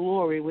 as the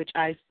glory which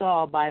I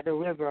saw by the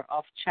river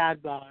of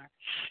Chadbar.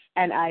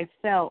 And I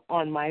fell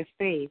on my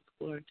face,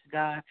 glory to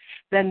God.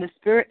 Then the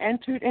Spirit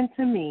entered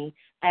into me,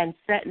 and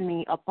set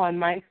me upon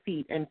my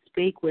feet, and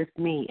spake with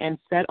me, and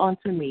said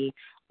unto me,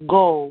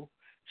 Go,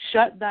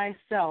 shut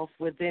thyself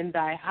within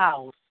thy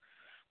house.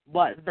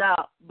 But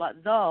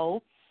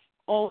thou,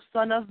 O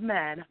Son of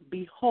man,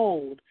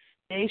 behold,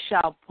 they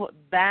shall put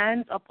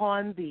bands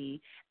upon thee,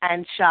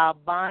 and shall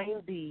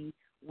bind thee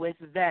with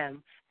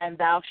them, and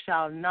thou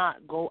shalt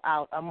not go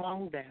out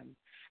among them.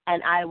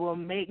 And I will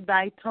make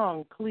thy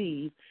tongue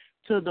cleave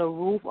to the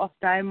roof of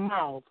thy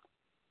mouth,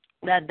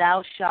 that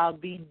thou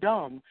shalt be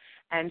dumb,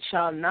 and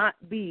shalt not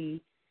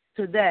be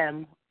to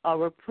them a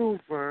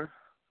reprover,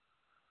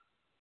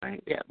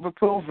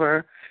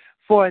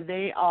 for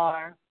they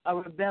are a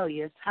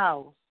rebellious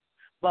house.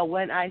 But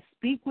when I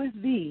speak with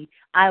thee,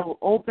 I will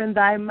open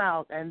thy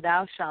mouth, and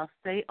thou shalt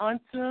say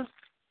unto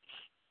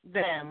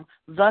them,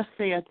 Thus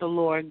saith the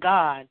Lord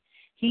God,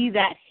 He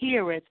that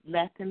heareth,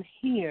 let him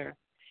hear.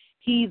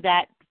 He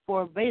that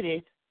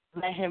forbiddeth,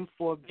 let him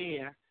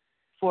forbear.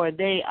 For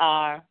they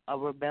are a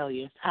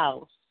rebellious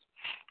house.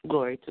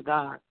 Glory to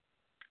God.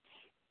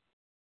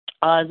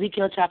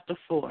 Ezekiel chapter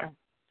 4.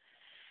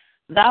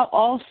 Thou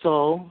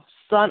also,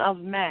 son of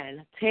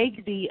man,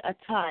 take thee a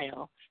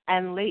tile,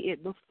 and lay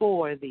it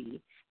before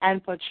thee,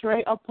 and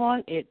portray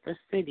upon it the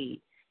city,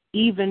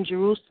 even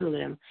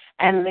Jerusalem,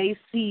 and lay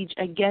siege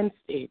against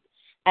it,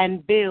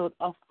 and build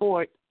a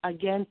fort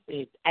against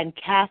it, and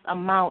cast a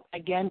mount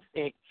against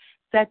it.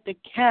 Set the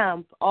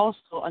camp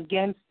also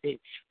against it,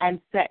 and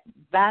set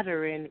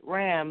battering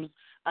rams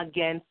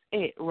against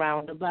it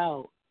round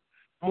about.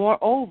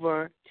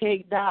 Moreover,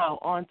 take thou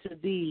unto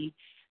thee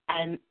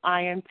an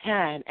iron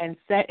pan, and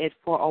set it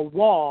for a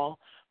wall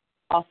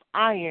of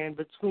iron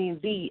between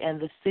thee and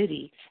the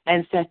city,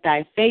 and set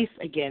thy face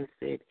against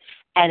it,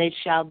 and it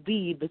shall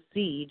be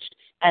besieged,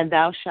 and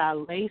thou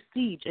shalt lay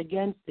siege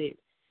against it.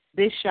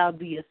 This shall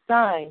be a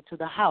sign to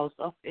the house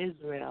of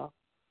Israel.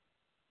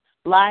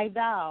 Lie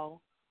thou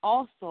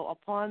also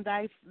upon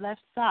thy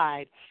left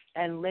side,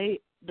 and lay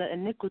the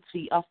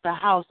iniquity of the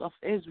house of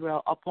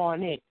Israel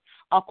upon it,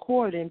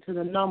 according to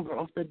the number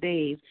of the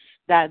days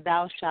that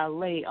thou shalt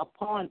lay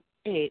upon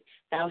it,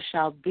 thou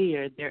shalt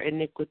bear their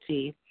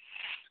iniquity.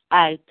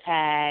 I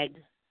tagged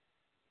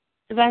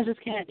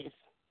Evangelist Candace.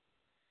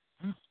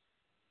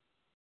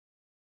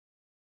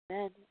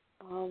 Amen.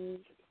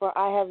 For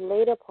I have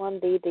laid upon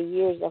thee the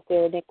years of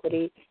their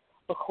iniquity,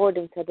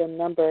 according to the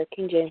number,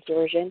 King James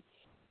Version,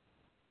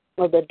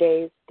 of the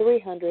days,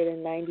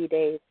 390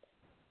 days.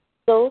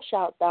 So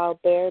shalt thou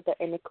bear the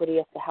iniquity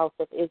of the house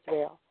of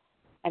Israel.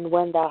 And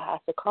when thou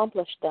hast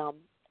accomplished them,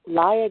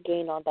 lie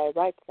again on thy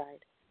right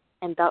side,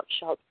 and thou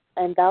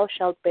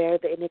shalt bear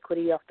the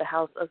iniquity of the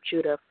house of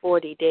Judah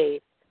 40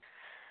 days.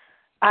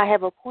 I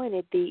have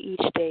appointed thee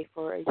each day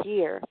for a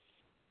year.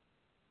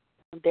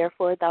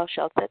 Therefore thou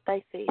shalt set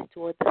thy face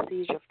toward the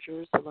siege of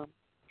Jerusalem,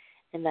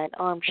 and thine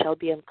arm shall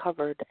be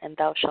uncovered, and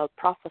thou shalt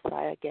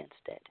prophesy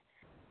against it.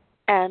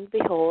 And,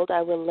 behold,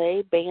 I will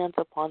lay bands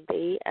upon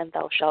thee, and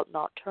thou shalt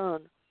not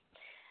turn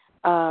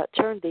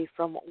thee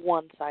from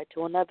one side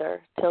to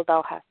another, till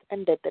thou hast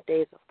ended the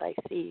days of thy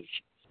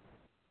siege.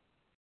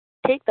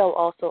 Take thou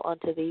also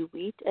unto thee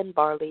wheat and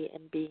barley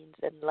and beans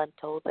and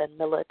lentils and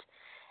millet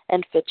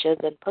and fitches,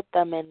 and put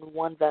them in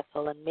one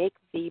vessel, and make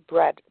thee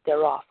bread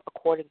thereof,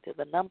 according to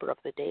the number of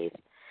the days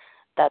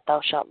that thou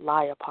shalt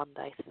lie upon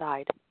thy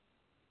side.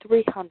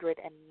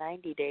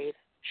 390 days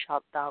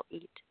shalt thou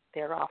eat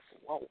thereof.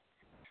 Whoa.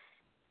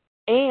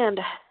 And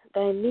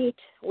thy meat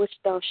which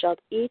thou shalt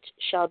eat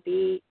shall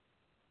be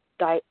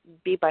by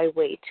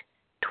weight,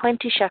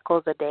 20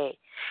 shekels a day.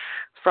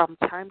 From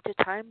time to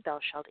time thou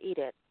shalt eat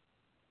it.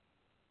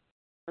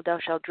 Thou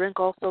shalt drink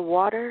also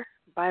water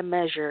by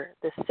measure,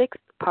 the 6th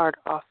part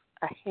of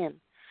a hin.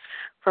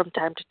 From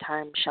time to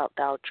time shalt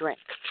thou drink.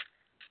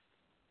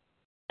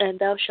 And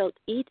thou shalt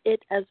eat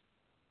it as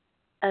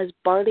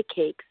barley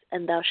cakes,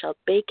 and thou shalt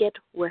bake it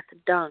with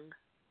dung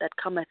that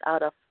cometh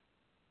out of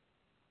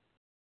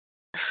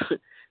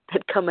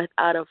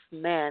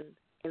man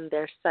in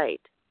their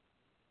sight.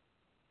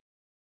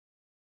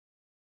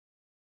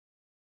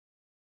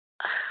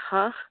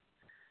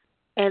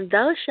 And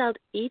thou shalt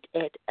eat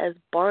it as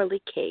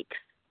barley cakes,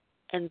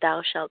 and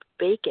thou shalt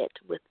bake it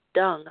with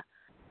dung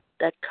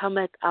that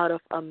cometh out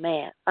of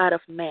man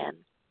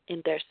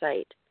in their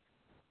sight.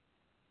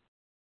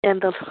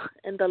 And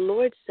the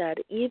Lord said,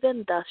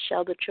 even thus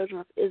shall the children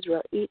of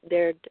Israel eat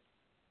their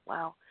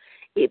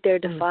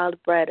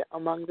defiled bread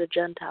among the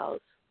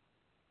Gentiles.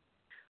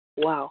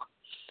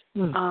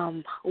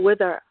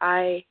 Whither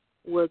I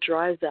will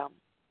drive them.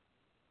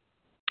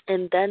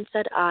 And then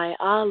said I,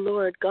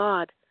 Lord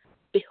God,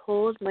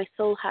 behold, my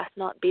soul hath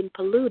not been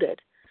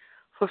polluted,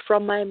 for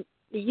from my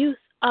youth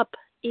up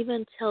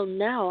even till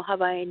now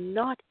have I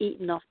not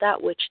eaten of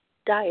that which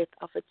dieth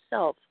of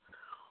itself,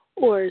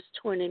 or is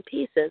torn in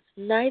pieces,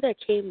 neither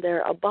came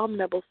there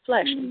abominable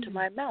flesh into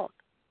my mouth.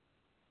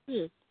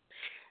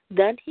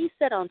 Then he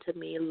said unto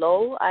me,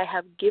 Lo, I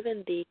have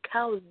given thee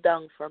cow's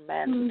dung for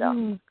man's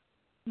dung,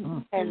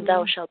 and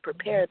thou shalt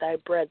prepare thy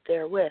bread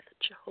therewith.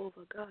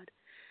 Jehovah God.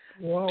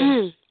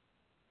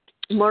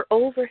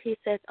 Moreover, he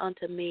said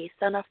unto me,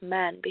 Son of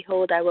man,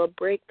 behold, I will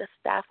break the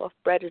staff of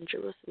bread in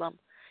Jerusalem,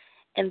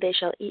 and they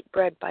shall eat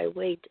bread by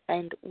weight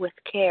and with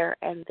care,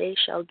 and they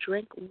shall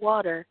drink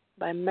water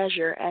by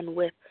measure and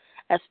with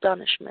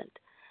astonishment,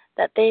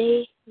 that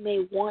they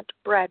may want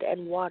bread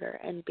and water,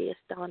 and be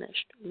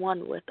astonished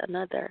one with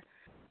another,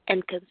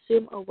 and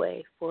consume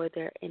away for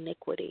their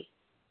iniquity.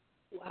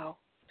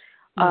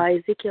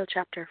 Ezekiel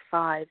chapter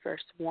 5,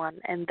 verse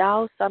 1. And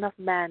thou, son of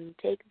man,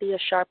 take thee a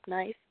sharp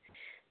knife,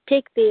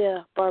 take thee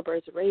a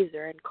barber's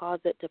razor, and cause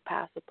it to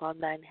pass upon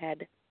thine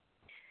head,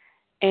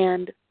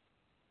 and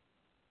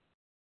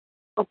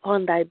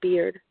upon thy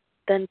beard.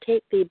 Then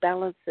take thee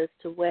balances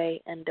to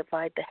weigh, and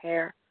divide the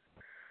hair.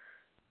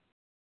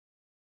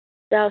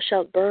 Thou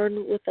shalt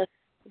burn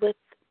with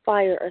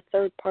fire a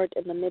third part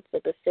in the midst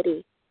of the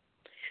city,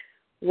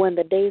 when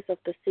the days of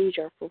the siege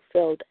are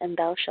fulfilled, and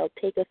thou shalt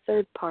take a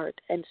third part,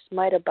 and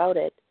smite about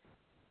it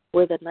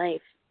with a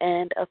knife,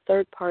 and a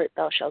third part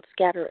thou shalt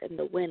scatter in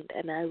the wind,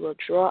 and I will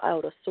draw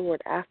out a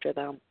sword after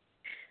them.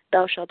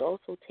 Thou shalt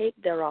also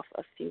take thereof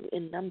a few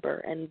in number,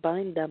 and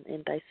bind them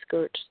in thy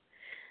skirts.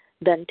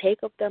 Then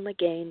take of them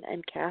again,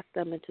 and cast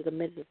them into the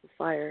midst of the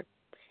fire,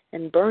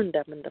 and burn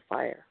them in the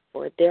fire.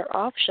 For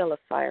thereof shall a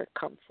fire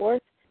come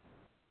forth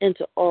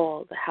into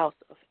all the house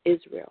of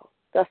Israel.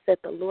 Thus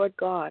saith the Lord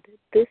God,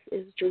 this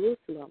is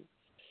Jerusalem,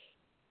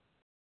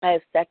 I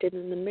have set it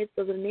in the midst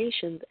of the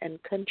nations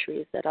and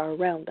countries that are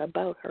round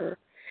about her.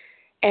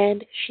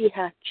 And she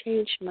hath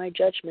changed my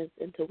judgments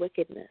into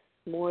wickedness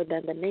more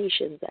than the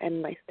nations,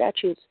 and my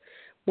statutes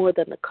more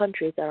than the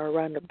countries that are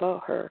round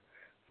about her.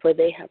 For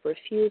they have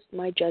refused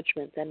my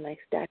judgments and my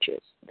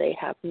statutes. They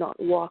have not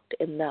walked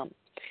in them.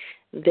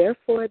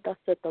 Therefore, thus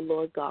saith the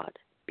Lord God,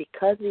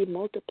 because ye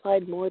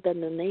multiplied more than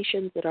the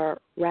nations that are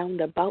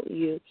round about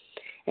you,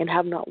 and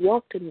have not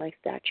walked in my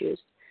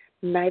statutes,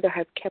 neither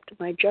have kept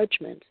my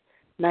judgments,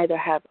 neither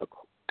have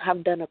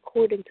done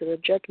according to the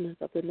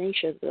judgments of the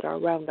nations that are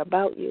round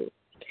about you.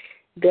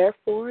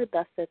 Therefore,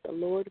 thus saith the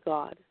Lord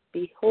God,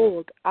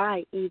 behold,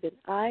 I, even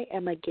I,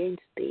 am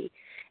against thee,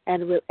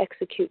 and will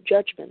execute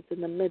judgments in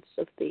the midst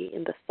of thee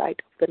in the sight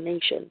of the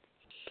nations.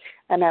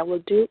 And I will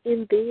do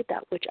in thee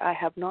that which I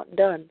have not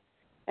done,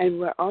 and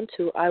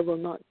whereunto I will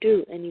not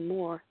do any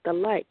more the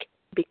like,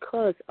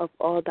 because of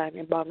all thine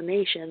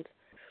abominations.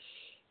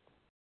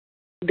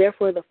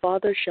 Therefore the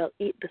fathers shall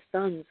eat the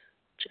sons,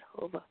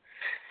 Jehovah,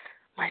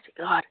 mighty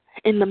God,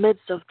 in the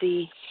midst of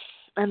thee,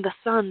 and the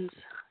sons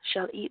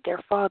shall eat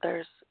their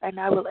fathers, and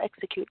I will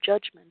execute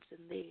judgments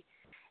in thee,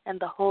 and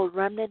the whole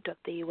remnant of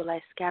thee will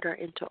I scatter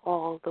into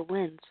all the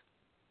winds.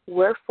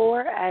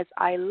 Wherefore, as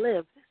I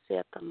live,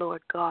 saith the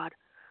Lord God,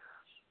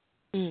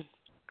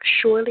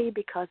 surely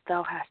because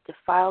thou hast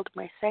defiled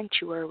my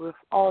sanctuary with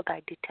all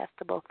thy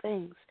detestable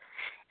things,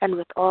 and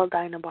with all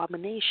thine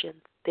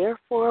abominations,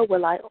 therefore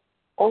will I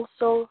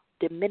also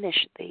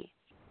diminish thee.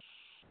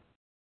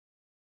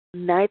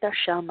 Neither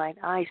shall mine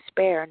eye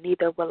spare,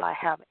 neither will I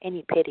have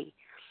any pity.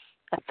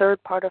 A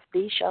third part of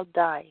thee shall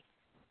die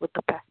with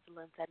the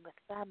pestilence, and with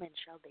famine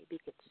shall they be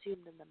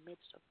consumed in the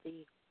midst of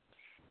thee.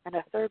 And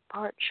a third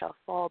part shall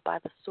fall by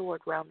the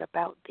sword round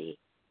about thee,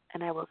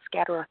 and I will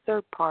scatter a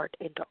third part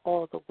into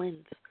all the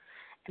winds,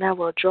 and I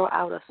will draw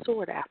out a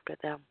sword after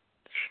them.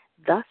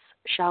 Thus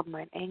shall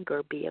mine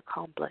anger be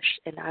accomplished,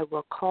 and I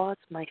will cause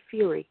my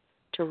fury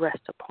to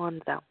rest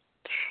upon them,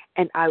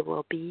 and I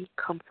will be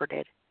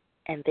comforted.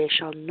 And they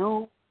shall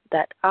know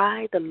that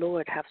I, the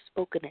Lord, have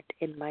spoken it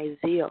in my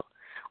zeal,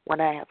 when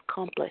I have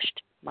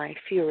accomplished my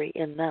fury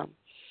in them.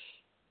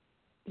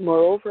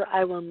 Moreover,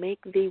 I will make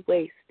thee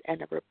waste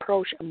and a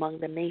reproach among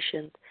the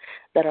nations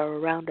that are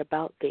round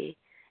about thee,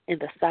 in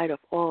the sight of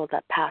all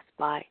that pass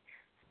by.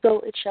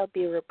 So it shall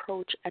be a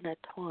reproach and a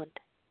taunt,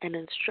 an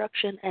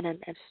instruction and an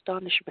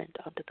astonishment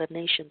unto the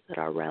nations that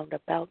are round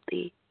about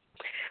thee.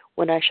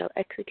 When I shall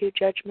execute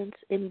judgments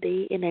in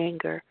thee in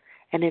anger,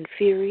 and in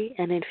fury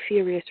and in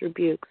furious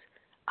rebukes,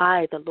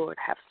 I, the Lord,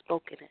 have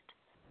spoken it.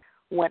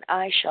 When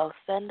I shall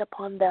send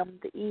upon them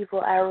the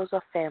evil arrows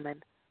of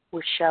famine,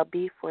 which shall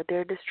be for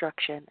their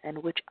destruction, and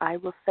which I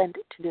will send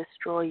to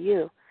destroy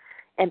you,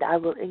 and I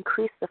will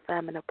increase the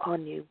famine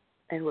upon you,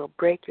 and will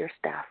break your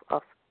staff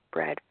of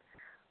bread.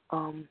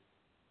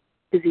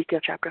 Ezekiel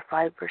chapter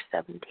 5, verse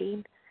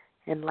 17.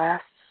 And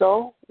last,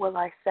 so will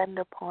I send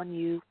upon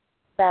you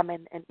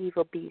famine and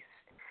evil beasts,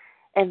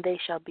 and they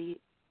shall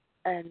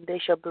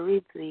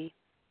bereave thee,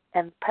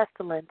 and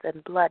pestilence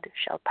and blood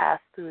shall pass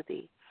through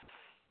thee.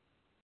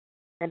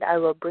 And I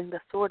will bring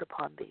the sword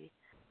upon thee.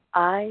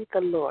 I,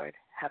 the Lord,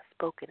 have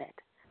spoken it.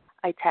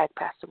 I tag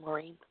Pastor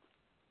Maureen.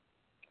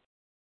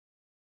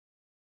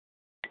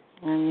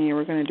 You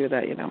were going to do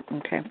that,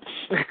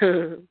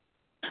 Okay.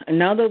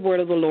 Now the word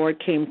of the Lord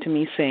came to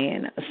me,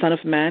 saying, Son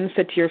of man,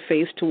 set your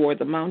face toward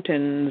the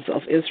mountains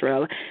of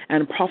Israel,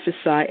 and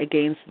prophesy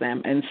against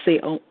them, and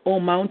say, O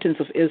mountains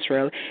of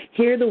Israel,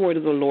 hear the word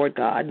of the Lord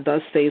God.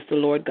 Thus says the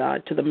Lord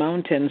God, to the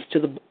mountains, to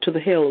the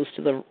hills,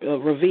 to the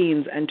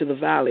ravines, and to the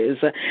valleys.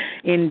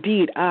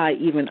 Indeed, I,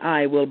 even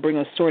I, will bring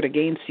a sword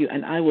against you,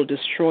 and I will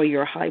destroy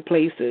your high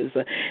places.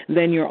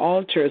 Then your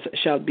altars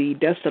shall be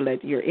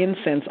desolate, your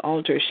incense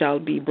altar shall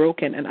be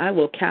broken, and I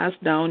will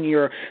cast down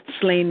your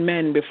slain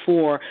men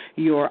before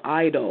your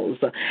idols,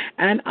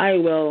 and I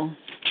will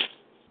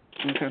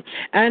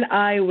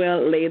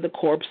lay the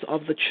corpse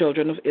of the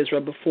children of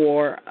Israel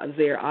before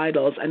their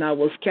idols, and I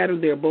will scatter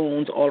their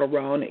bones all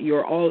around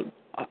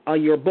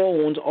your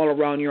bones all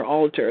around your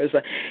altars.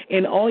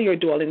 In all your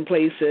dwelling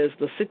places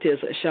the cities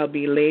shall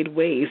be laid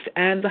waste,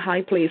 and the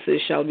high places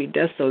shall be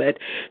desolate,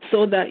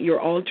 so that your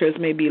altars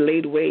may be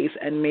laid waste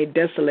and made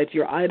desolate.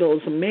 Your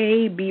idols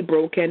may be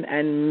broken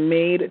and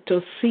made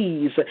to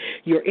cease.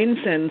 Your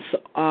incense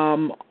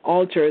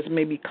altars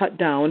may be cut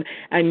down,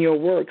 and your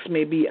works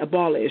may be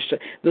abolished.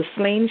 The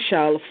slain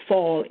shall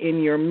fall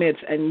in your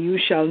midst, and you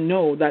shall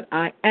know that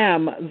I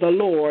am the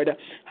Lord.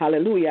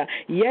 Hallelujah.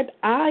 Yet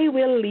I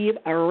will leave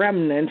a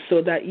remnant,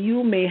 so that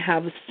you may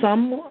have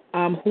some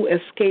who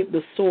escape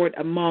the sword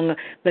among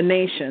the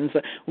nations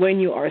when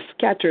you are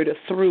scattered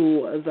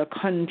through the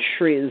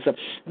countries.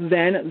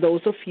 Then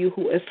those of you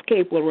who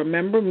escape will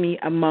remember me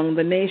among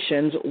the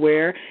nations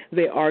where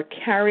they are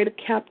carried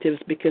captives,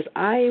 because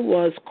I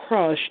was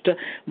crushed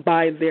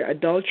by their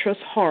adulterous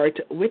heart,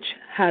 which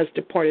has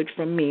departed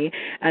from me,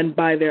 and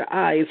by their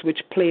eyes, which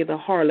play the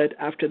harlot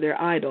after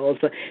their idols.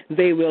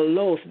 They will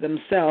loathe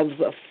themselves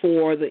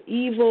for the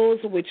evils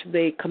which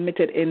they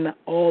committed in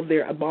all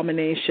their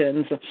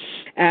abominations,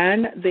 and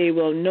and they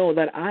will know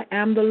that I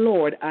am the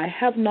Lord. I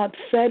have not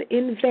said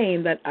in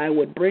vain that I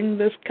would bring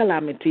this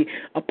calamity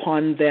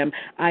upon them.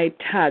 I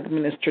tag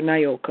Minister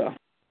Nyoka.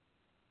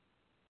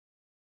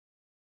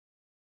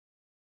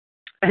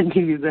 I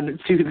knew you were going to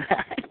do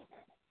that.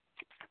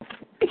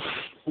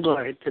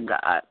 Glory to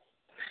God.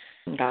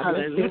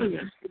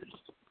 Hallelujah.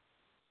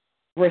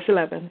 Verse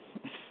 11.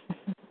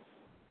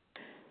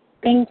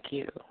 Thank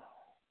you.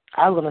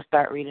 I'm going to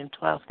start reading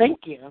 12.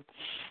 Thank you.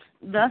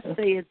 Thus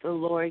saith the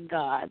Lord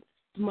God,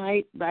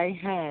 smite thy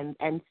hand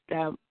and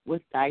stamp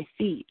with thy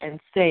feet, and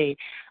say,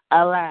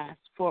 Alas,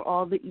 for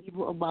all the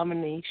evil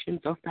abominations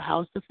of the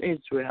house of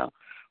Israel,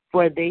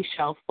 for they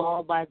shall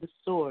fall by the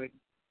sword,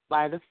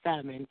 by the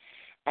famine,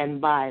 and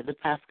by the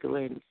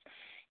pestilence.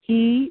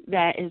 He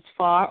that is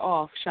far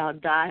off shall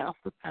die of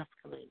the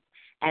pestilence,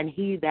 and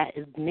he that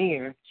is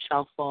near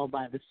shall fall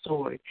by the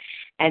sword,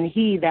 and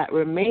he that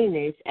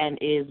remaineth and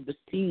is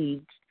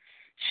besieged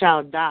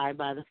shall die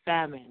by the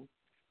famine.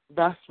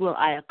 Thus will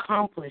I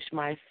accomplish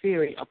my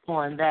fury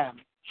upon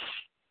them.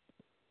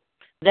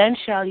 Then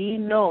shall ye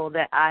know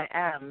that I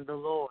am the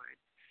Lord.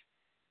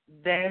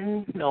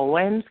 When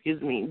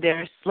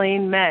their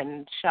slain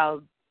men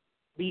shall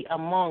be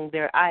among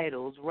their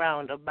idols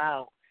round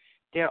about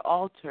their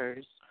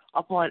altars,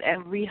 upon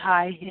every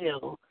high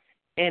hill,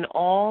 in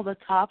all the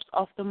tops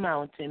of the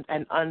mountains,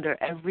 and under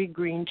every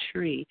green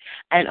tree,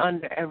 and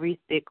under every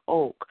thick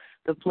oak,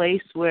 the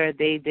place where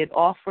they did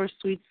offer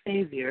sweet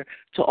Savior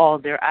to all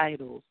their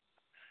idols.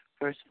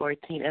 Verse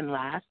 14 and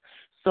last,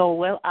 so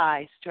will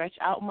I stretch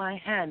out my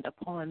hand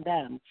upon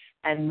them,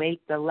 and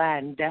make the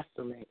land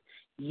desolate,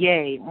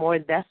 yea, more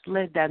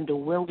desolate than the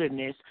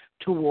wilderness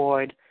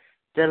toward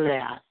the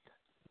last,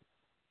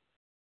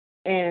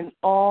 in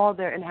all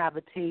their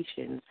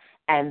inhabitations,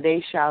 and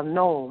they shall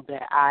know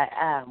that I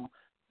am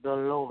the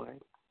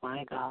Lord.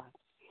 My God.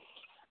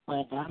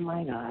 My God,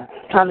 my God.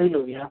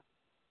 Hallelujah.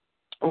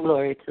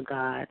 Glory to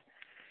God.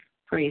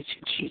 Praise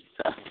you,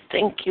 Jesus.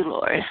 Thank you,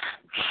 Lord.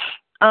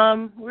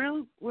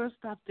 We'll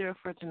stop there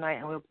for tonight,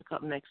 and we'll pick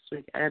up next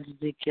week at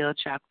Ezekiel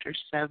chapter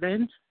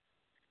 7.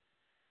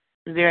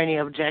 Is there any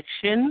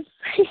objections?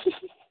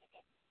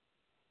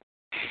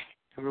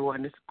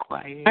 Everyone is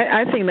quiet.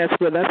 I think that's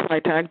good. That's why I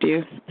tagged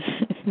you.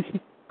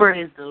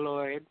 Praise the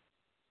Lord.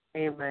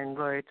 Amen.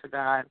 Glory to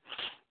God.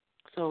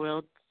 So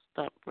we'll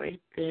stop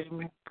right there. Let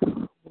me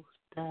post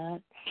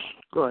that.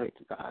 Glory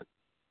to God.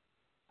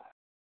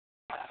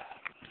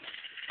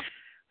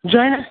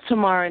 Join us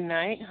tomorrow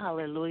night,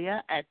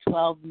 hallelujah, at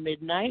 12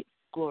 midnight,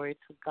 glory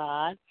to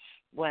God,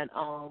 when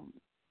our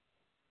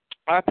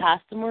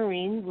Pastor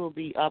Maureen will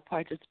be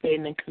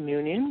participating in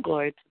communion,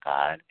 glory to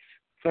God,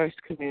 first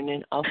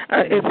communion of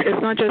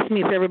it's not just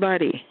me, it's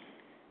everybody.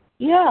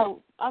 Yeah,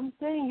 I'm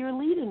saying you're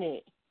leading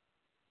it.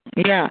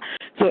 Yeah,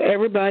 so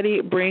everybody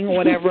bring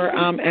whatever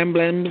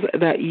emblems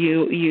that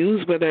you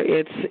use, whether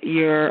it's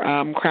your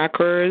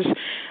crackers,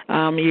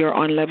 your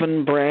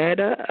unleavened bread,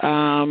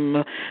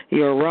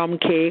 your rum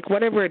cake,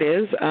 whatever it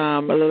is,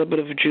 a little bit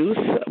of juice,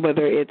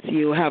 whether it's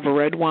you have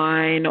red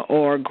wine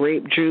or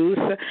grape juice.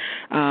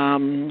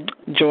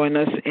 Join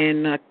us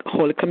in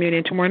Holy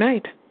Communion tomorrow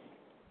night.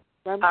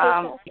 Amen.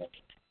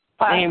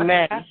 Can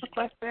I ask a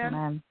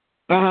question?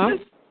 Uh-huh.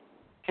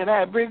 Can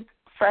I bring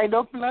fried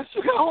up and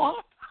sugar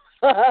water?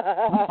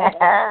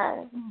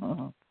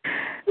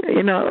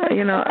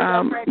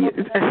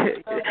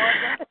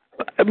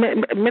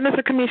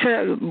 Minister Kamisha,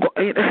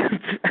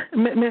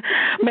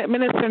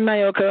 Minister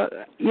Nyoka,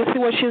 you see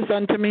what she's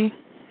done to me?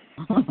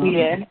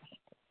 Yes.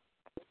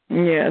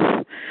 Yes.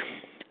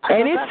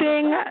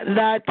 Anything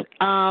that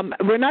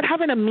we're not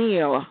having a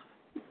meal,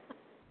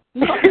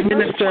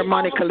 Minister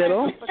Monica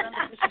Little.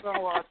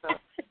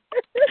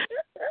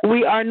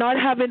 We are not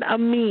having a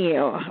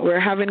meal.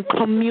 We're having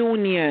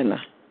communion.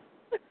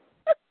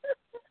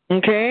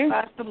 Okay?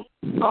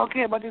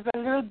 Okay, but it's a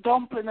little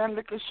dumpling and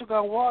little sugar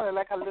and water,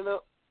 like a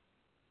little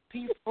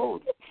teaspoon.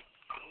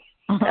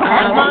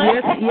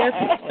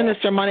 Yes,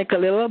 Minister Monica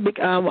Little.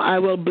 I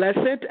will bless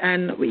it,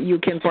 and you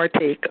can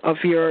partake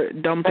of your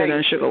dumpling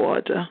and sugar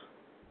water.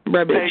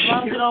 Rubbish.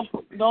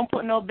 Don't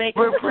put no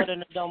baking soda in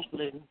the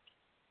dumpling.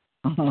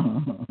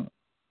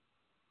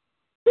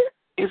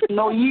 If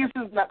no yeast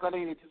is not going to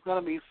eat it, it's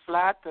going to be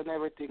flat and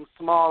everything,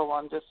 small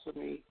one just for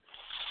me.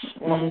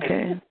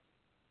 Okay.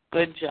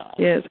 Good job.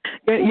 Yes.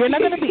 You're not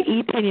going to be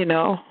eating, you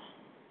know.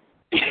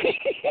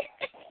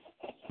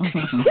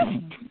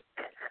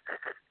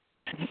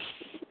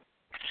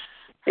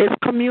 It's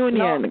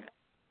communion.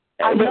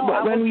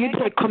 No, when you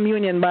take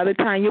communion, by the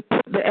time you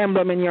put the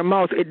emblem in your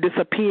mouth, it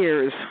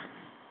disappears.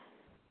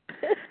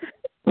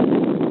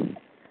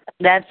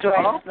 That's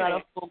right. It's not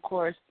a full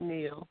course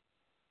meal.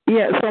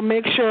 Yeah, so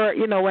make sure,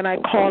 when I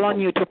call on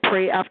you to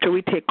pray after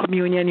we take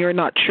communion, you're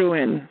not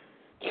chewing.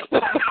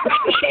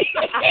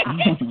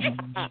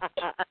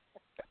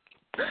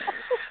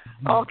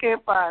 Okay,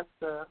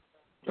 Pastor.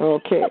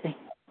 Okay.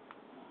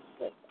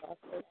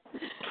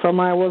 From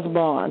I was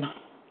born.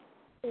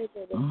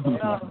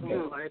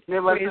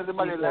 Never said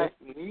somebody like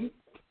me.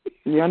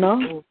 You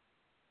know?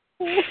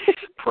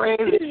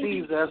 Praise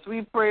Jesus.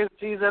 We praise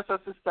Jesus for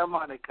Sister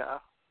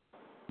Monica.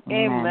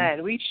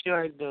 Amen. We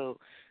sure do.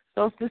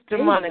 So, Sister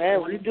Monica,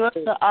 will you do us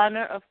the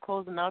honor of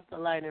closing out the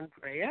line in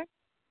prayer?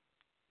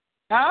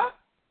 Huh?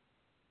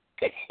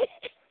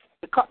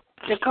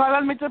 You call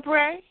on me to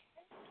pray?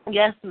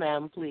 Yes,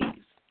 ma'am, please.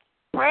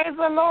 Praise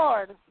the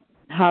Lord.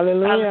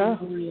 Hallelujah.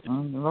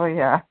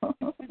 Hallelujah.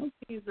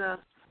 Jesus.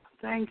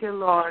 Thank you,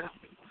 Lord.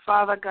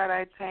 Father God,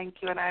 I thank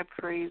you and I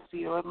praise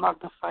you and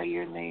magnify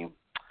your name.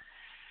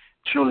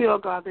 Truly, oh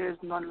God, there is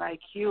none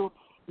like you.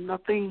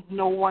 Nothing,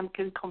 no one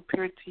can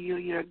compare to you.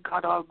 You're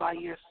God all by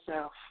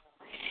yourself.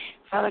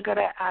 Father God,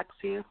 I ask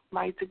you,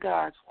 mighty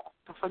God,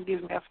 to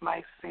forgive me of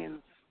my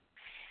sins.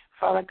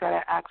 Father God,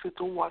 I ask you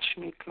to wash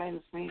me,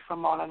 cleanse me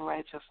from all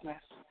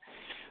unrighteousness.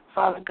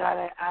 Father God,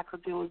 I ask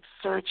that you would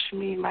search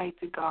me,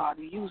 mighty God.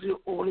 Use your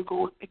Holy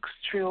Ghost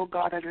extra, oh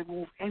God, and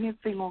remove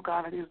anything, oh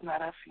God, that is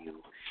not of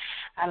you.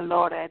 And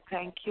Lord, I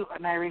thank you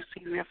and I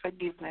receive your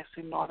forgiveness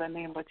in no other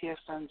name but your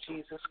Son,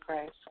 Jesus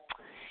Christ.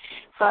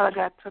 Father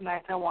God,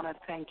 tonight I want to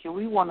thank you.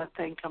 We want to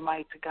thank you,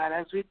 mighty God,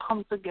 as we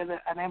come together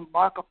and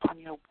embark upon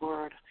your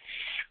word.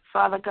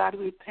 Father God,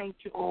 we thank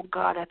you, oh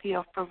God, that you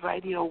have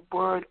provided your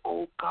word,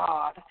 oh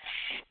God,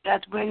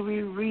 that when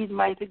we read,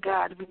 mighty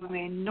God, we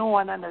may know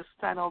and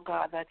understand, oh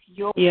God, that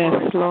your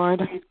word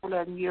is faithful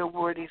and your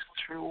word is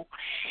true.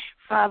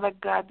 Father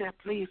God, that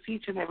place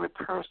each and every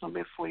person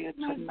before you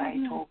tonight,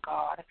 oh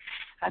God.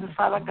 And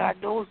Father God,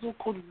 those who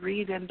could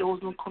read and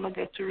those who couldn't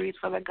get to read,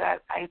 Father God,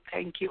 I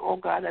thank you, oh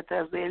God, that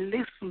as they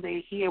listen,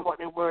 they hear what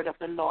the word of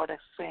the Lord is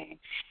saying.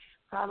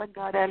 Father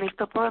God, I lift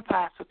up our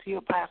pastor to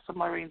you, Pastor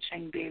Maureen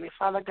Cheng Daly.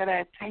 Father God,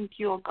 I thank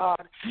you, oh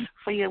God,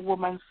 for your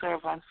woman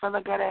servant. Father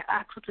God, I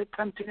ask you to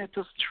continue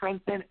to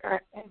strengthen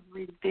her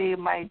every day,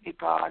 mighty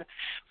God.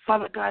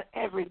 Father God,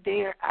 every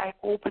day I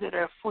open it,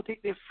 her foot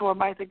it before,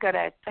 mighty God,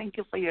 I thank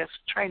you for your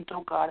strength,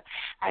 oh God.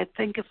 I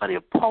thank you for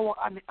the power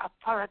and the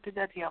authority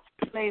that you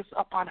have placed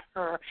upon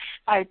her.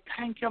 I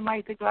thank you,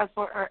 mighty God,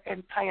 for her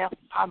entire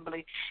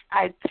family.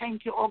 I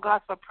thank you, oh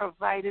God, for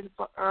providing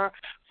for her,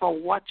 for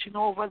watching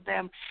over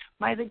them.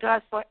 Mighty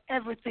God, for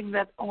everything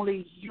that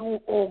only you,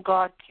 oh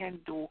God, can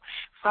do.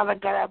 Father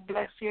God, I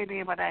bless your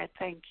name and I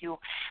thank you.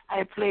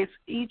 I place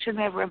each and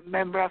every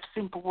member of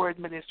Simple Word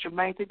Ministry.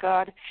 Mighty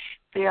God,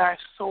 they are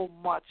so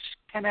much.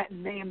 Cannot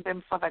name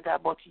them, Father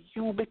God, but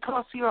you,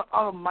 because you're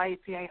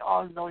almighty and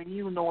all-knowing,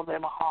 you know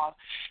them all.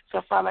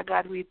 So, Father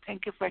God, we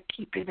thank you for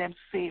keeping them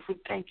safe. We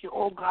thank you,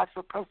 oh God,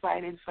 for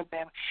providing for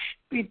them.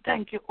 We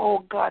thank you, oh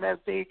God, as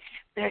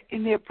they're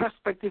in their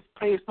prospective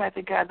place,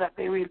 mighty God, that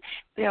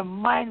their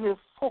mind will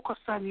focus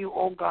on you,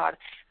 oh God.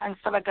 And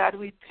Father God,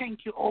 we thank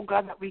you, oh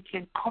God, that we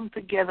can come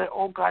together,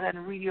 oh God,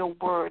 and read your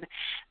word.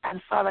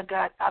 And Father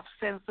God, have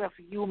sense of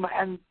humor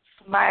and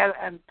smile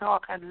and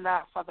talk and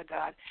laugh, Father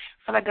God.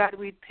 Father God,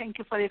 we thank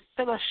you for the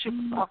fellowship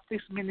of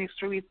this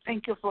ministry. We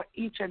thank you for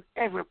each and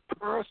every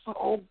person,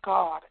 oh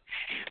God.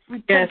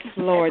 We thank you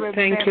for Lord.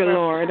 Thank you,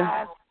 Lord.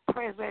 Past,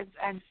 present,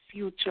 and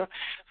future.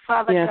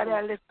 Father God,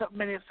 I lift up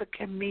Minister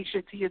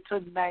Kamisha to you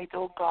tonight,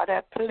 oh God.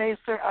 I place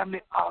her on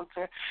the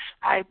altar.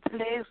 I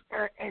place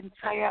her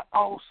entire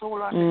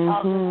household on the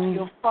altar to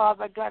you.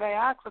 Father God, I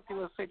ask that you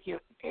will set your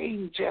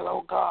angel,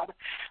 oh God,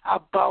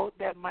 about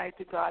that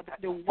mighty God,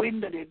 at the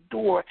window, the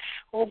door.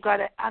 Oh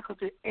God, I ask that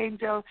the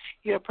angel,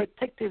 your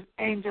protective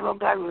angel, oh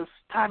God, will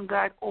stand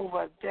guard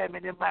over them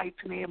in the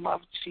mighty name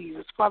of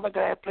Jesus. Father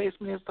God, I place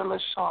Minister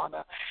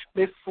LaShawna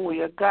before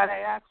you. God, I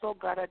ask, oh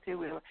God, that you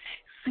will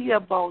see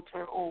about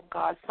her, oh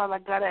God. Father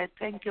God, I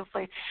thank you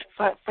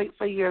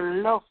for your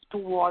love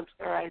towards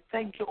her. I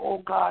thank you, oh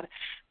God,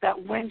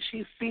 that when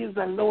she feels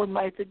alone,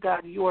 mighty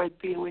God, you are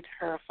there with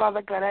her.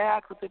 Father God, I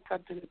ask you to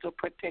continue to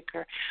protect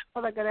her.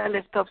 Father God, I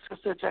lift up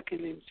Sister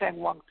Jacqueline Cheng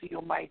Wang to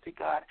you, mighty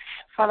God.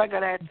 Father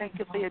God, I thank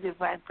you for your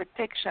divine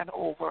protection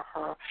over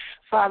her.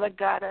 Father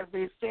God, as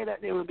they say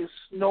that there will be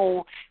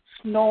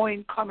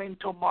snowing coming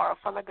tomorrow.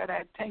 Father God,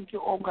 I thank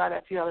you, oh God,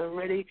 that you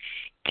already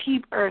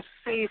keep her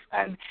safe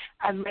and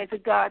mighty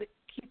God,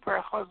 keep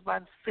her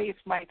husband safe,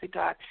 mighty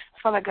God.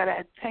 Father God,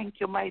 I thank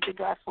you, mighty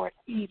God, for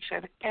each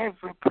and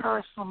every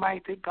person,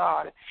 mighty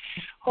God.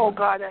 Oh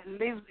God, that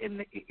lives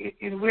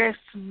in where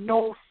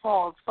snow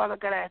falls. Father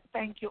God, I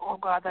thank you, oh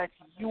God, that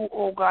you,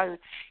 oh God,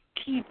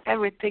 keep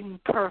everything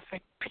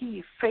perfect,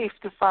 peace,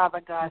 safety,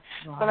 Father God.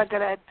 Father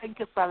God, I thank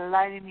you for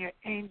aligning your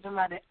angel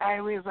on the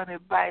highways and the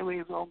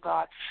byways, oh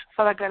God.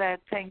 Father God, I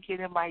thank you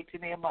in the mighty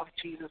name of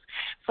Jesus.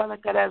 Father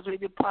God, as we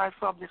depart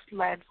from this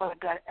land, Father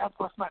God, help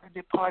us not to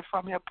depart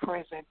from your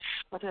presence,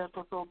 but help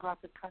us, oh God,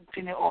 to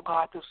continue, oh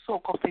God, to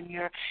soak up in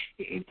your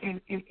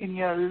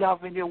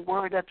love, in your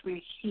word that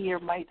we hear,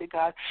 mighty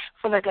God.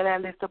 Father God, I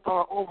lift up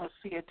our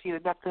overseer to you,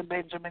 Dr.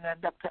 Benjamin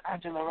and Dr.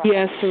 Angela.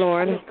 Yes,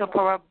 Lord. I lift up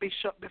our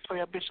bishop before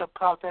your Bishop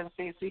Carlton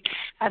Stacey.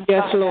 And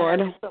yes,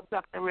 Lord.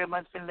 Dr.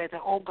 Raymond Finletta.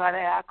 Oh God, I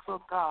ask,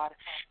 oh God,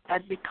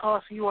 that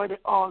because you are the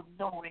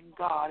all-knowing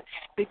God,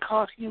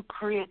 because you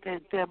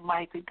created them,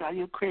 mighty God,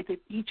 you created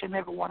each and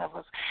every one of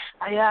us.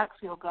 I ask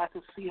you, oh God,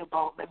 to see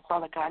about them,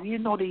 Father God. You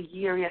know the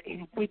area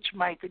in which,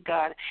 mighty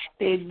God,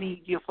 they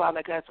need you,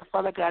 Father God. So,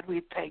 Father God,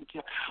 we thank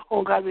you.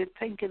 Oh God, we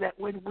thank you that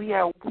when we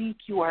are weak,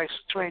 you are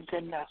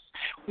strengthening us.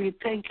 We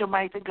thank you,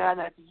 mighty God,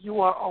 that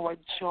you are our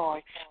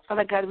joy.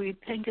 Father God, we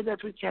thank you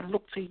that we can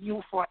look to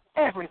you for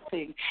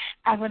everything.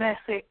 And when I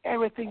say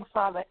everything,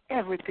 Father,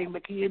 everything,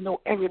 because you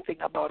know everything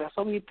about us.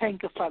 So we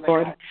thank you, Father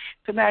Lord. God.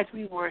 Tonight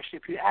we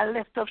worship you. I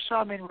lift up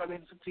Charmaine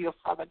Robinson to you,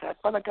 Father God.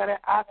 Father God, I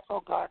ask,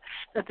 oh God,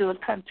 that you will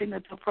continue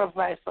to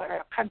provide for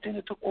her,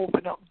 continue to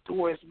open up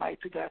doors,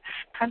 mighty God.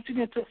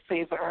 Continue to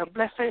favor her.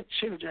 Bless her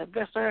children.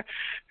 Bless her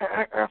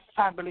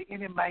family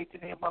in the mighty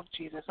name of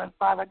Jesus. And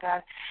Father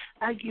God,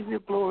 I give you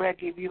glory, I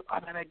give you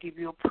honor, and I give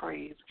you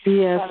praise.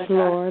 Yes, Father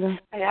Lord. God,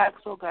 I ask,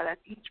 oh God, that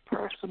each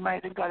person,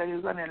 mighty God, that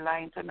is on the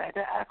line tonight,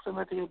 I ask them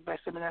that you bless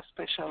them in a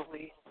special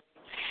way.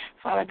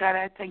 Father God,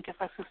 I thank you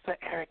for Sister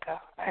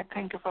Erica. I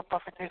thank you for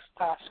Prophetess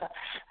Tasha.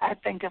 I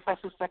thank you for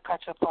Sister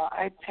Kachapa.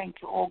 I thank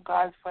you, oh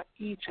God, for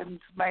each and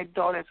my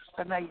daughter,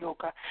 Sister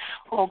Nyoka.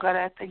 Oh God,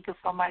 I thank you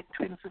for my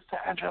twin sister,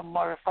 Andrea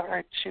Murray, for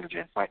her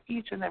children, for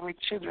each and every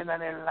children on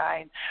the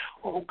line,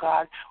 oh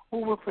God,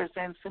 who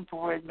represent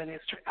Simple Word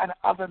Ministry and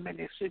other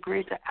ministry,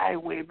 Greater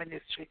Highway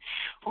Ministry.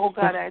 Oh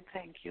God, I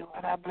thank you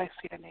and I bless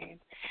your name.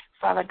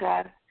 Father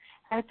God,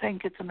 I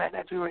thank you tonight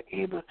that we were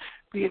able,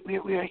 we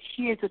are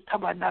here to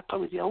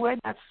tabernacle with you. We're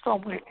not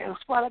somewhere else.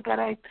 Father God,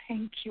 I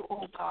thank you,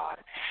 oh God.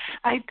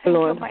 I thank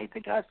Lord. you, mighty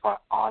God, for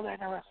all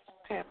in our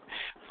step.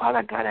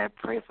 Father God, I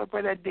pray for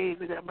Brother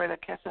David and Brother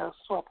Kessel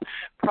Swap,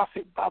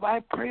 Prophet Bob. I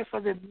pray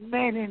for the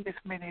men in this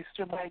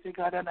ministry, mighty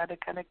God, and other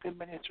connected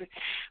ministry.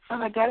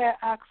 Father God, I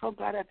ask, oh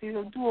God, that you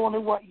will do only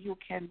what you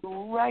can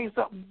do. Rise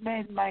up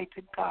men,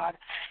 mighty God,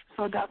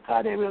 so that,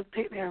 God, they will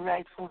take their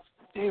rightful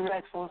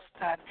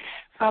stand.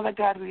 Father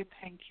God, we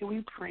thank you,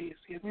 we praise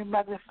you, we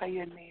magnify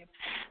your name.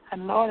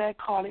 And Lord, I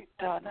call it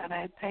done, and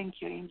I thank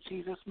you in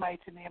Jesus'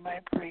 mighty name. I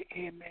pray,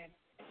 amen.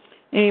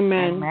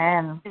 Amen.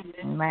 Amen.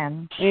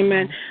 Amen.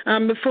 Amen.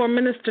 Before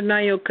Minister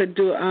Nyoka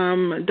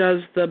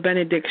does the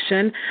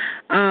benediction,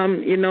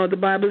 the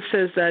Bible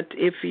says that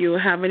if you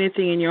have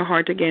anything in your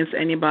heart against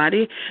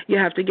anybody, you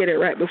have to get it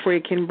right before you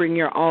can bring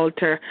your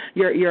altar,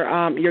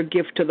 your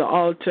gift to the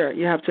altar.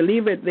 You have to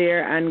leave it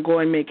there and go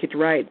and make it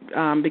right,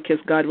 because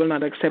God will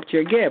not accept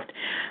your gift.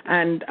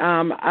 And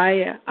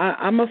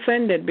I'm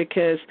offended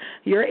because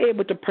you're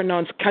able to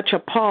pronounce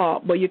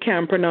Kachapa, but you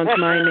can't pronounce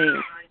my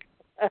name.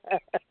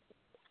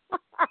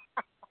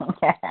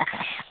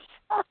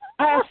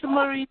 Pastor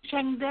Marie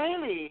Cheng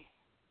Daly.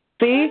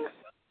 See?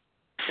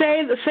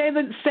 Say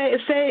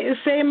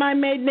my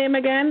maiden name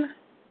again.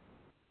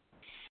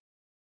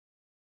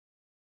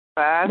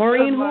 Pastor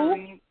Maureen who?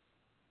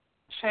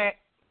 Cheng.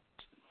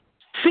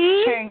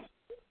 See? Cheng.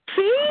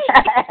 See?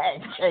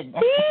 See?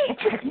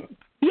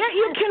 Yeah,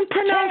 you can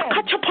pronounce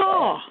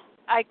Kachapa.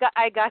 I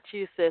got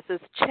you, sis.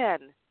 It's Chen.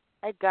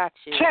 I got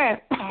you.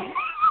 Chen.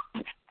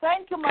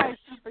 Thank you, my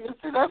sister. You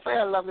see, that's why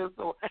I love you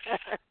so.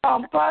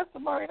 Pastor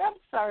Maureen, I'm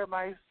sorry,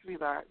 my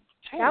sweetheart.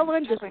 That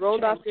one just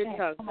rolled off your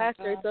tongue.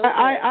 Pastor, it's okay.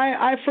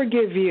 I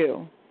forgive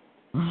you.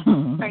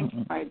 Thank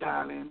you, my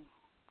darling.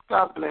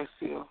 God bless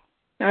you.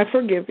 I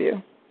forgive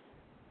you.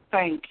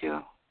 Thank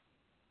you.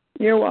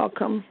 You're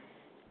welcome.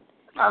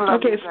 I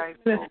love you guys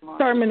so much.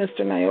 Sorry,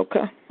 Minister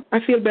Nyoka. I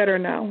feel better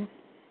now.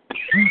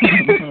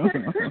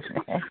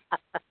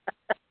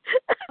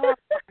 Oh,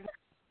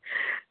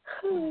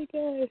 my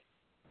God.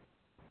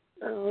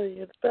 Oh,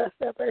 you're the best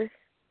ever.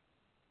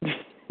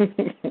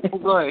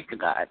 Glory to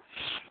God.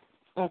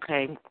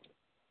 Okay.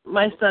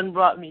 My son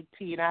brought me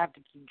tea, and I have to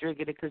keep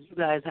drinking it because you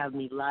guys have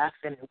me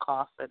laughing and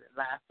coughing and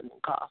laughing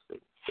and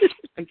coughing.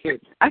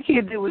 I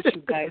can't deal with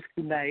you guys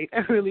tonight.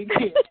 I really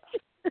can't.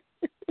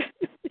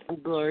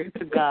 Glory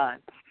to God.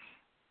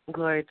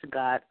 Glory to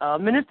God.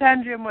 Minister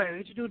Andrea Moore,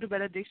 would you do the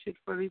benediction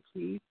for me,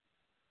 please?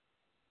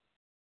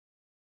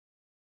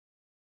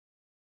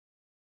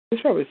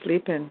 She's probably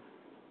sleeping.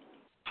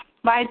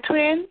 My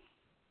twin?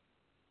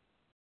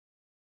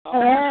 All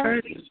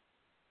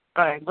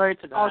right, glory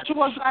to God. Oh, she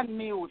was on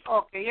mute.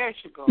 Okay, here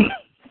she goes.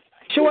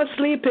 She was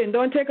sleeping.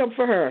 Don't take up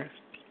for her.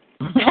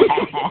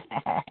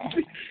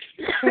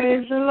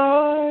 Praise the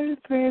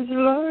Lord. Praise the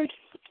Lord.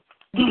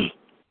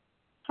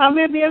 How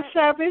many be of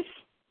service?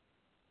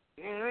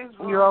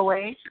 You're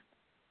awake?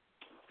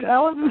 I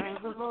wasn't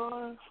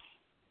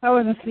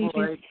sleeping.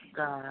 Glory to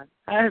God.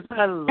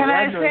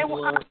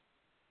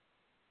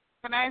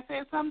 Can I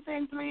say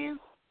something, please?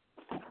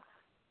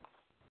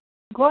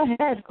 Go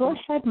ahead,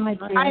 my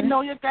dear. I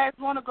know you guys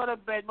want to go to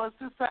bed, but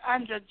Sister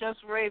Andrea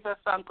just raised a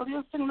song. Could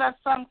you sing that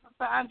song,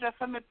 Sister Andrea,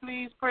 for me,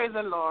 please? Praise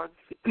the Lord.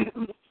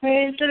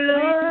 Praise the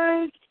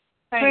Lord.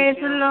 Praise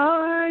the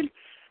Lord.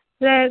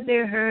 Let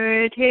the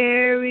hurt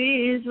hear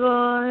His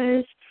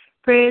voice.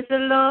 Praise the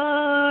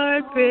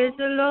Lord. Praise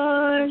the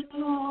Lord.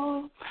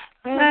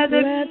 Let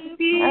the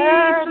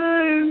people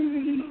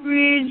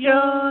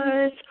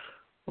rejoice.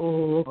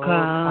 Oh,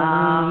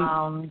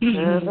 come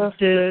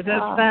to the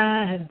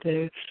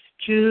Father,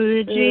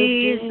 through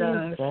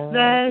Jesus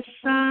the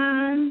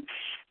Son,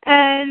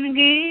 and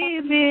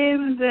give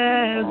him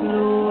the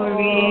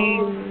glory.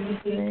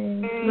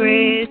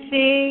 Great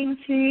things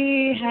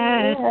he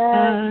has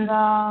done.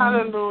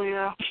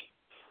 Hallelujah.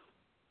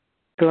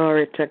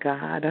 Glory to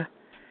God.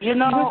 You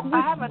know,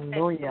 I have a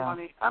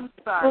testimony. I'm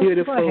sorry.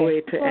 Beautiful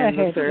way to end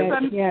the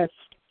service. Yes.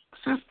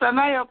 Sister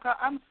Nyoka,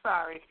 I'm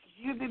sorry.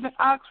 You didn't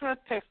ask for a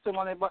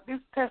testimony, but this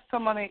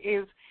testimony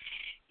is,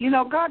 you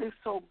know, God is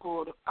so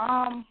good.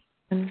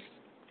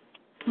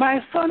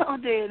 My son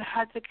Odin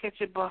had to catch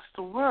a bus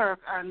to work,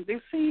 and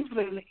this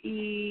evening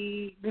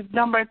the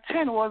number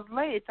 10 was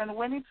late, and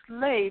when it's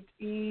late,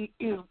 the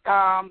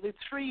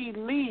tree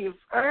leaves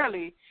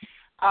early.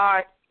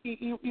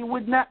 He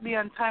would not be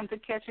on time to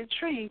catch a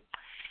tree.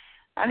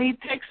 And he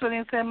texted me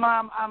and said,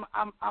 Mom,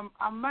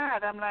 I'm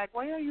mad. I'm like,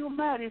 why are you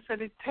mad? He said,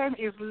 the 10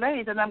 is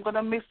late and I'm going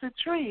to miss the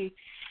tree.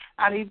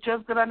 And he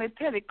just got on the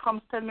 10. It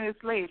comes 10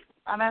 minutes late.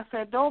 And I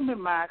said, don't be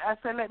mad. I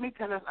said, let me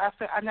tell you.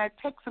 And I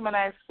texted him and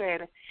I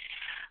said,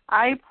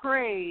 I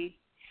pray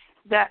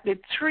that the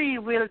tree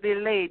will be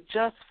late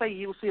just for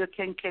you so you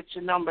can catch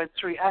the number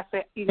 3. I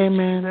said, in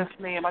Jesus'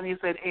 name. And he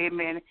said,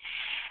 amen.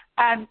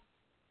 And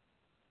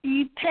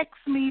he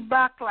texted me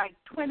back like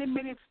 20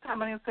 minutes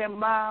time and he said,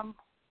 Mom,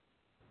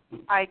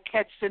 I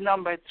catch the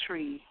number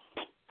 3.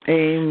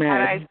 Amen.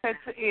 And I said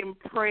to him,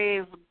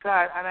 praise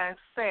God. And I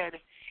said,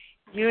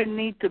 you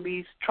need to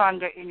be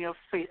stronger in your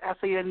faith. I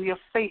said, your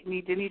faith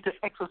you need to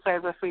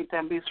exercise your faith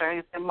and be strong.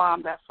 He said,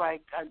 Mom, that's why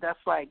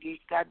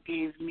God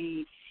gave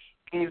me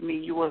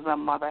you as a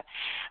mother.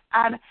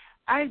 And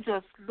I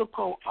just look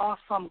how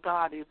awesome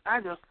God is.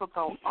 And I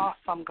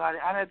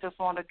just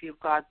want to give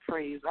God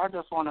praise. I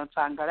just want to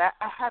thank God.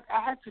 I had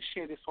to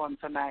share this one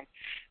tonight.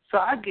 So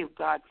I give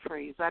God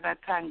praise and I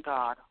thank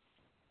God.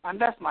 And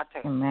that's my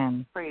testimony.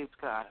 Amen. Praise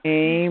God.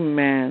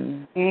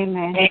 Amen.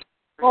 Amen.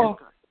 Oh,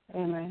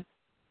 amen.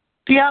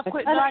 Do you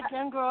quit God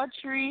can grow a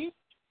tree?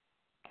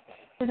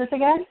 Is this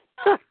again?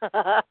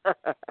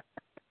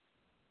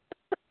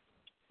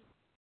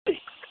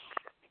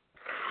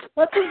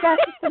 What's that,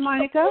 Sister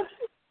Monica?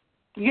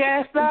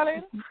 Yes,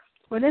 darling.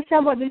 What is that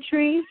about the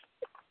trees?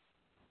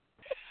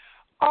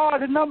 Oh,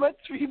 the number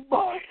 3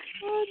 boy.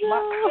 Oh,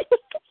 no.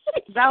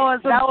 That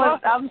was.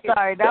 I'm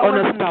sorry. That no,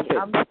 was.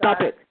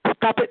 Stop it.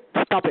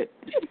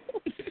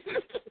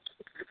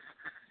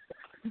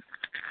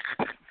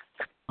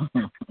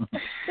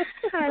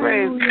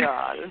 Praise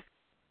God.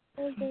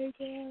 Oh my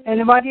God.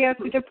 Anybody else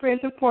with a praise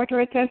report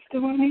or a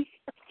testimony?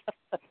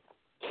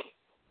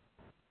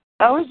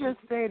 I was just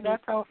saying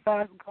that's how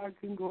fast God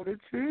can go to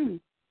tree.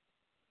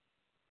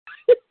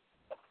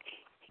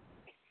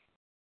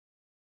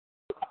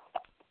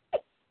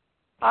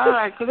 All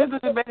right, could you do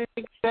the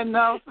benediction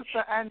now,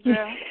 Sister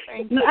Andrea?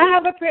 Thank you. I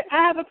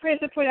have a praise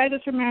report. I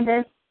just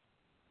remember.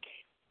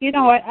 You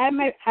know what? I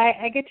met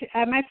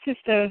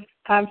Sister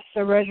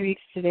Rodriguez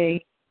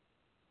today.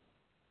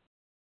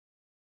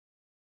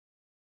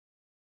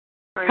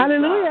 Praise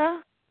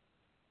Hallelujah.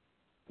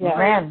 God. Yeah.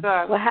 Praise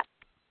God.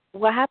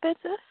 What happened,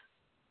 sis?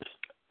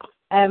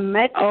 I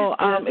met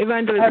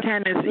Evangelist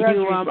Candace,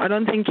 you I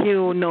don't think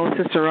you know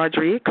Sister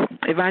Rodriguez.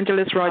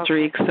 Evangelist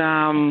Rodriguez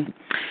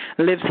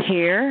lives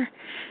here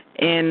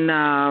in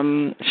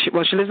she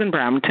lives in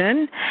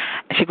Brampton.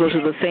 She goes to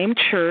the same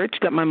church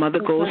that my mother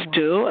goes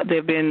to.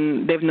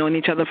 They've known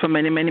each other for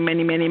many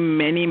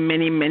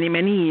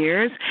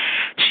years.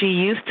 She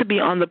used to be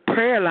on the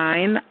prayer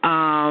line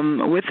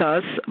with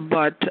us,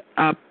 but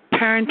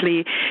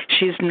apparently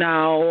she's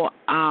now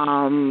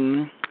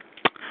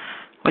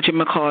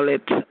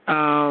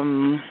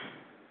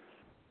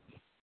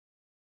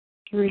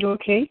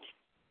relocate.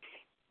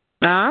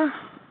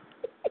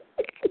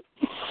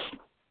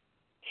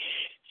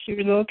 She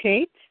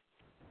relocate?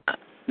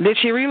 Did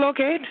she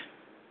relocate?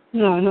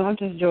 No, I'm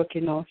just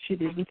joking. No, she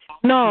didn't.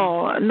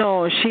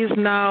 No, she's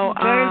now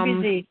very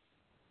busy.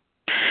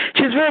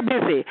 She's very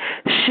busy.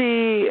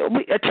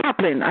 A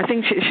chaplain. I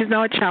think she's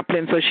now a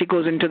chaplain, so she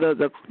goes into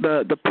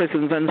the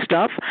prisons and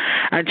stuff,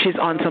 and she's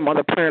on some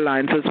other prayer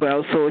lines as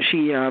well. So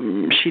she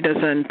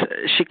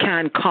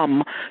can't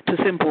come to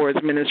Simpore's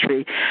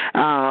ministry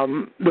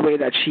the way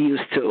that she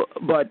used to.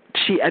 But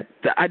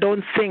I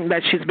don't think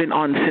that she's been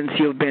on since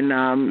you've been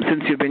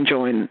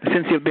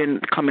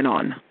coming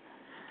on.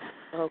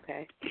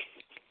 Okay.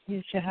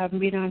 She haven't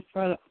been on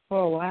for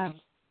a while.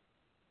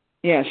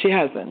 Yeah, she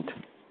hasn't.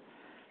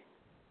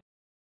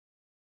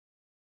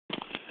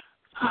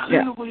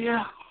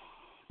 Hallelujah.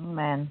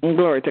 Amen.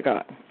 Glory to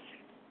God.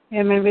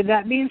 Amen. With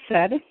that being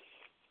said,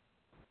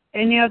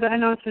 any other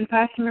announcement,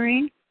 Pastor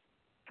Marine?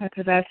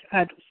 Because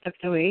I've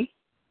stepped away.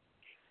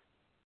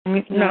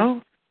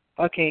 No.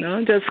 Okay.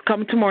 No, just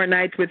come tomorrow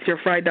night with your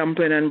fried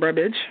dumpling and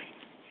burbage.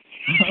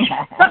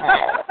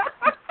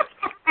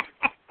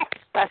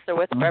 Pastor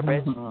with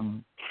burbage.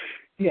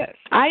 Yes.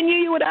 I knew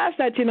you would ask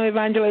that,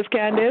 Evangelist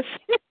Candace.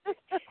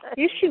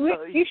 Is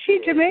she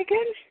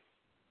Jamaican?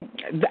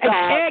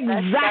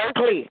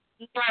 Exactly.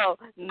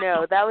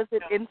 No, that was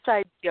an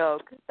inside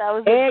joke. That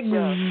was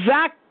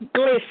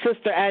exactly,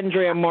 Sister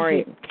Andrea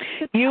Murray.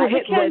 You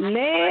hit the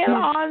nail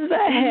on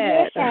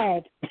the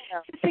head.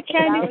 Sister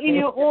Candy, in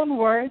your own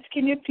words,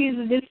 can you please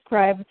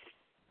describe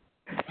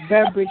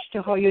beverage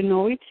to how you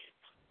know it?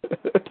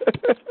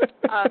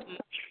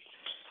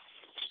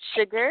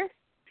 Sugar,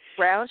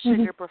 brown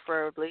sugar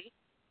preferably,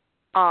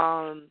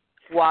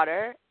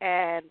 water,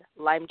 and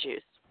lime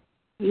juice.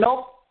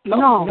 No,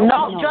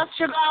 just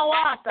sugar and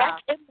water.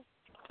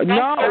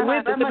 No,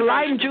 with the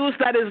lime juice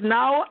that is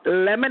now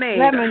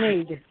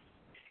lemonade.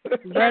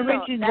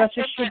 Beverage is that's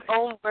just in my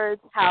own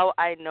words how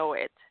I know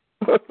it.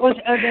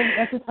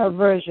 That is her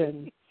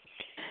version.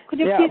 Could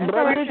you please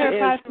correct her,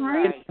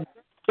 Pastor?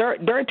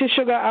 Dirty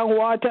sugar and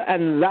water,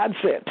 and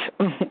that's it.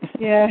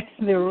 Yeah,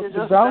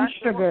 the brown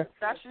sugar.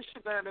 That's the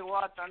sugar and the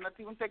water, and not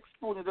even take a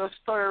spoon, you just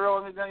stir it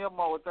around in your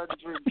mouth and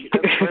drink it.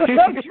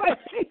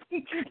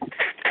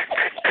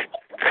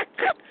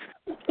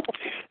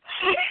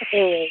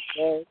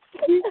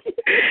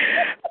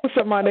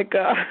 So,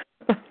 Monica.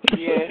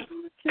 Yeah.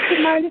 Sister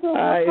Monica,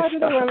 what part of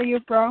the world are you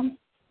from?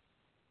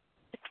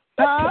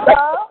 What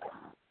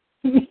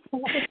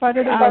part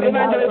of the world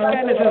Evangelist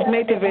Candace is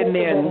native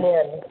Indian.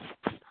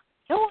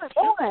 No,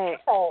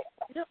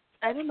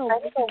 I don't know where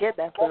to get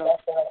that from.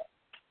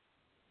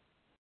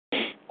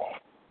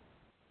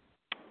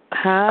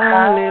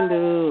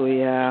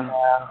 Hallelujah.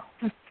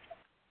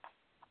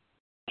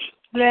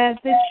 Bless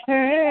the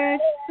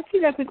church. I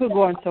feel like we could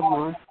go on some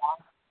more.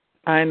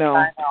 I know.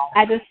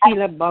 I just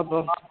feel a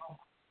bubble.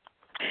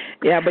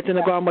 Yeah, but you're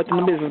not going back to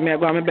the business. Me, I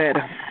go on my bed.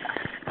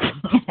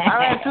 All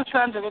right, Sister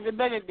Angela, the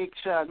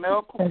benediction.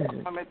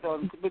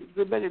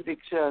 The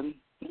benediction.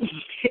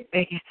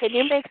 Can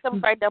you make some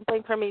fried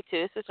dumpling for me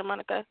too, Sister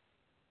Monica?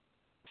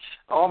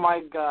 Oh my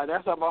God,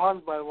 that's what my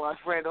husband was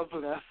fried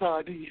dumpling. I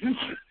saw you.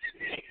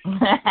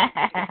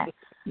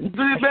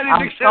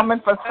 I'm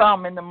coming for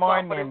some in the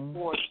morning.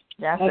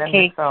 Yes,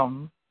 okay.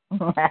 Some.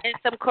 And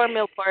some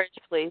cornmeal porridge,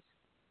 please.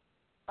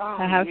 Oh,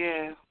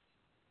 yeah.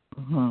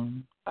 Mm-hmm.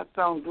 That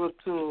sounds good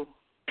too.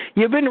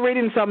 You've been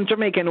reading some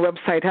Jamaican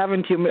website,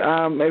 haven't you,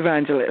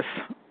 Evangelist?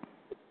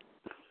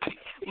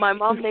 My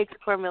mom makes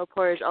cornmeal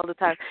porridge all the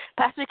time.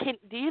 Pastor,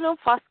 do you know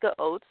Fosca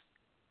oats?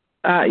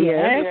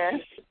 Yes.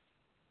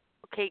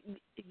 Okay,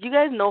 you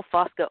guys know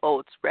Fosca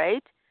oats,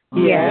 right?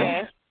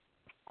 Yes.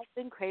 I've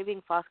been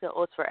craving Fosca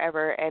oats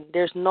forever, and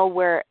there's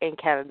nowhere in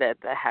Canada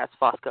that has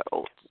Fosca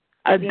oats.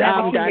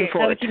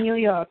 Danforth. In New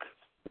York.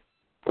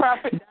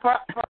 Prophetess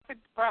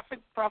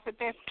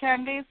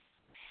Candice.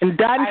 And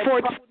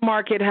Danforth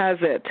Market has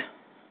it.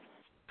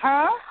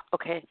 Huh?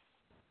 Okay.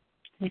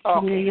 It's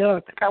in New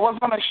York. I was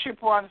going to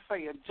ship one for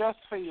you, just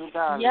for you,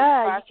 darling.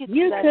 Yeah,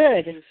 you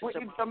could. With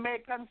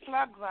Jamaican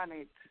flags on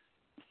it.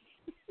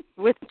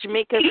 With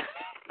Jamaican.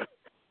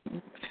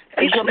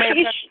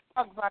 Jamaican flags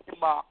on the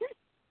box.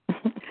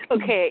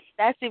 Okay,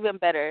 that's even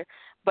better.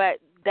 But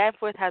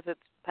Danforth has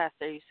its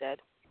Pastor, you said.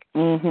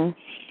 Mm-hmm.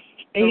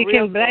 And you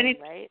can blend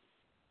it, right?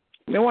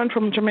 The one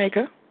from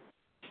Jamaica.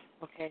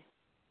 Okay.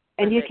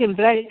 And you can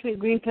blend it with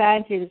green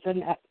plantains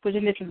and put a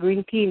little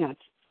green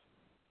peanuts.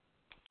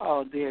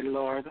 Oh, dear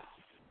Lord.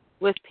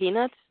 With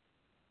peanuts?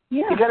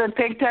 Yeah. You got to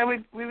take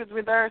time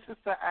with our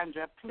Sister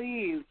Andrea,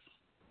 please.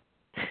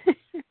 I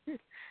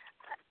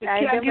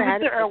can't give it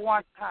to her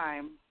one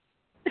time.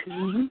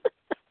 Mm-hmm.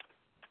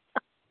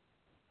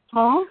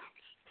 Huh?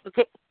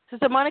 Okay.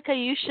 Sister Monica,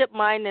 you ship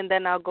mine, and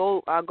then I'll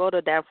go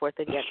to Danforth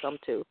and get some,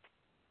 too.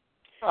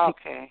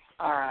 Okay.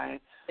 All right.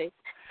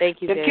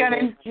 Thank you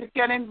very much. You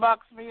can inbox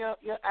me your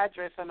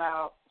address, and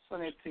I'll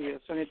send it to you.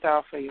 Send it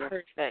out for you.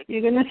 Perfect.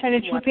 You're going to send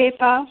it through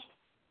PayPal?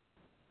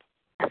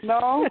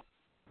 No.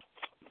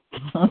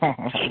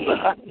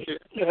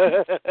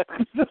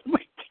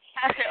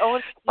 Pastor,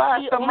 only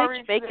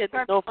Jamaicans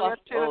know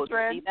Fosca oats.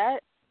 See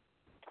that?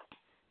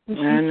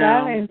 I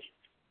know.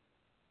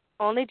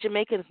 Only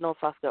Jamaicans know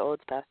Fosca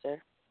oats,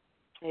 Pastor.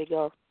 There you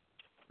go.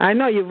 I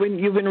know you've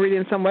been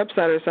reading some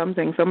website or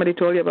something. Somebody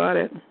told you about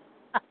it.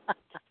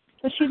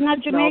 But she's not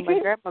Jamaican? No,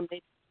 my grandma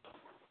made.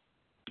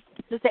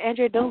 Sister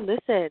Andrea, don't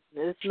listen.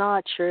 It's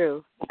not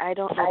true. I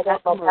don't know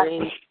Pastor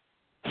Maureen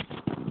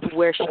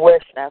where she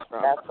gets that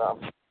from.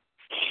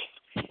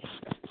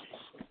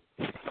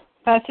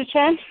 Pastor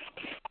Chan?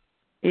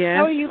 Yes.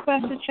 How are you,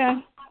 Pastor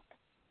Chan?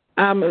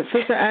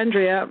 Sister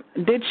Andrea,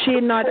 did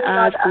she not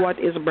ask what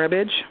is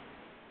brebbage?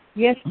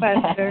 Yes,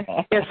 Pastor.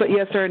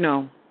 Yes or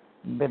no?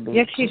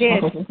 Yes, she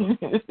did.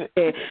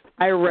 Okay,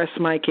 I rest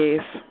my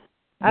case.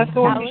 Ask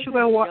her what is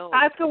sugar and water.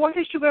 Ask her what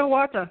is sugar and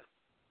water.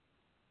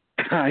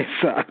 I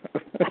saw.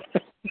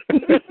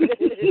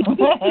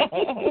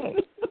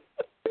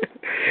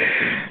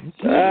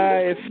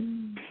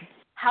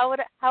 How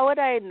would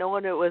I know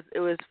when it was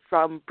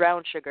from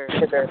brown sugar?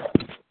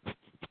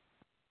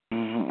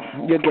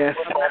 You guess.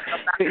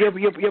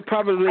 You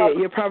probably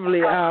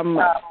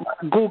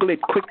Google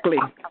it quickly.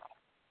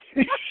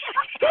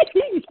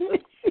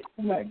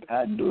 Oh my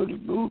God, do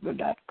it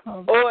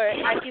Google.com. Or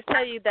I could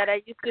tell you that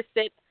I used to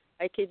sit.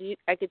 I could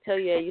tell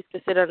you I used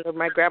to sit under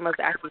my grandma's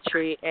apple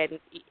tree and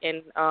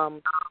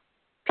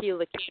peel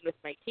the cane with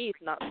my teeth,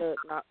 not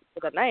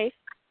with a knife.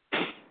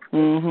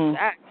 Mhm.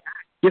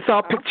 You saw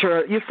a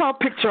picture. You saw a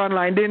picture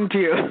online, didn't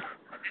you?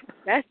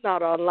 That's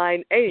not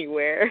online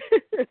anywhere.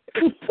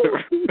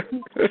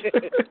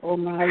 Oh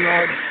my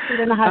Lord! You're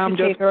gonna have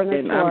to take her on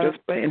the tour. I'm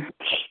just playing.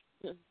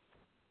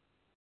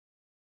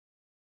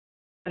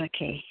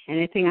 Okay.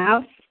 Anything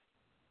else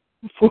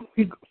before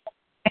we go?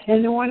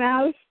 Anyone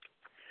else?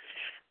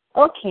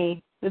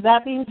 Okay. With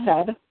that being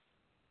said,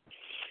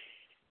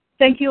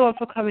 thank you all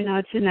for coming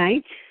out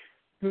tonight,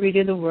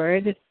 reading the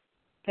Word.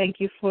 Thank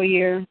you for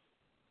your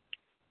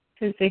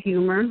sense of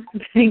humor.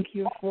 Thank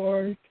you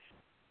for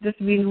just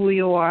being who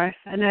you are,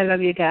 and I love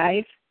you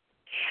guys.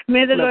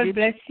 May the Lord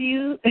bless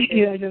you.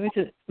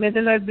 May the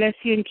Lord bless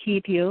you and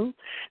keep you.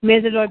 May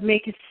the Lord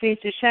make his face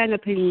to shine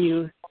upon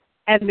you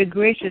and be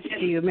gracious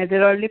to you. May the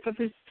Lord lift up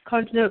his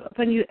countenance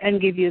upon you and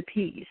give you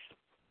peace.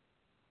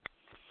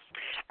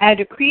 I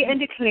decree and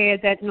declare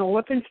that no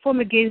weapons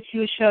formed against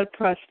you shall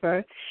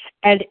prosper,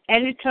 and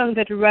any tongue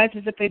that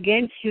rises up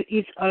against you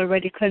is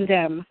already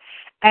condemned.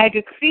 I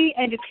decree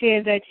and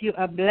declare that you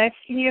are blessed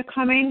in your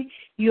coming,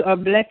 you are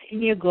blessed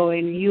in your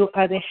going. You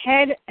are the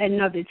head and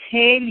not the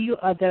tail. You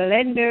are the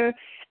lender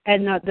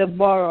and not the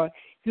borrower.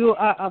 You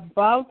are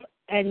above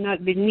and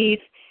not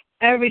beneath.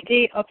 Every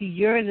day of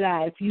your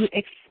life, you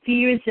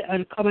experience the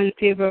uncommon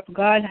favor of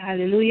God.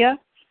 Hallelujah.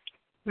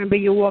 Remember,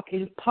 you walk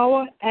in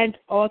power and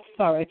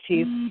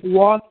authority.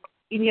 Walk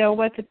in your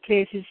wealthy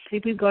places,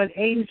 sleep with God's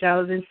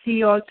angels, and see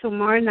you all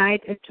tomorrow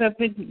night at 12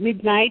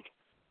 midnight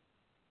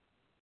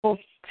for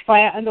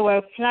Fire and the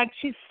World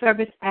flagship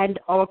service and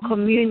our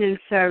communion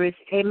service.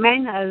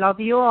 Amen. I love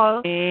you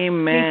all.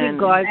 Amen.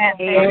 God.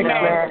 Amen.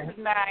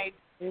 Good night.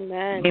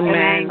 Amen.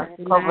 Amen.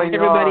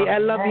 Everybody, I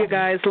love you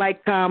guys.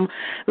 Like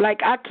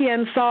ackee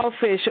and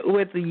saltfish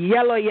with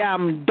yellow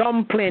yam,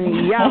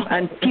 dumpling, yam,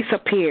 and piece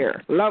of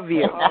pear. Love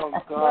you. Oh,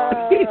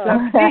 God. Piece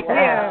of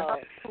pear.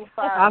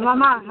 How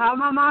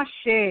mama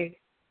she?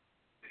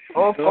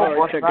 Oh,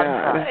 glory to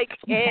God. I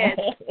can't.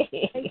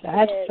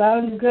 That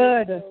sounds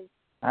good.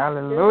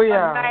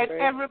 Hallelujah. Good night,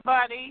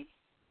 everybody.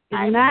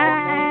 Good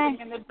night.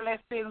 In the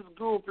blessings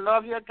group.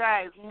 Love you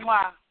guys.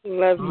 Mwah.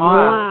 Love you.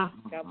 Mwah.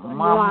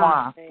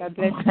 Mwah. God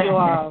bless you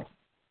all.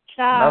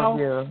 Ciao. Love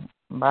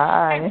you.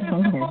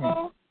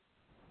 Bye.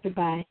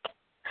 Goodbye.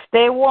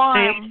 Stay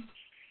warm.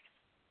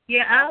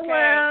 Yeah, I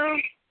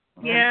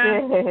will. Yeah.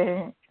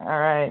 Okay. All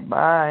right.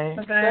 Bye.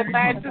 Bye-bye. Good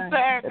night,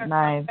 sister. Good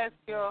night. Bless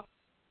you.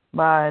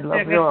 Bye.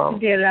 Love you all.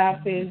 They're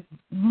laughing.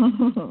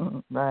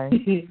 Bye.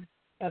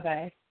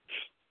 Bye-bye.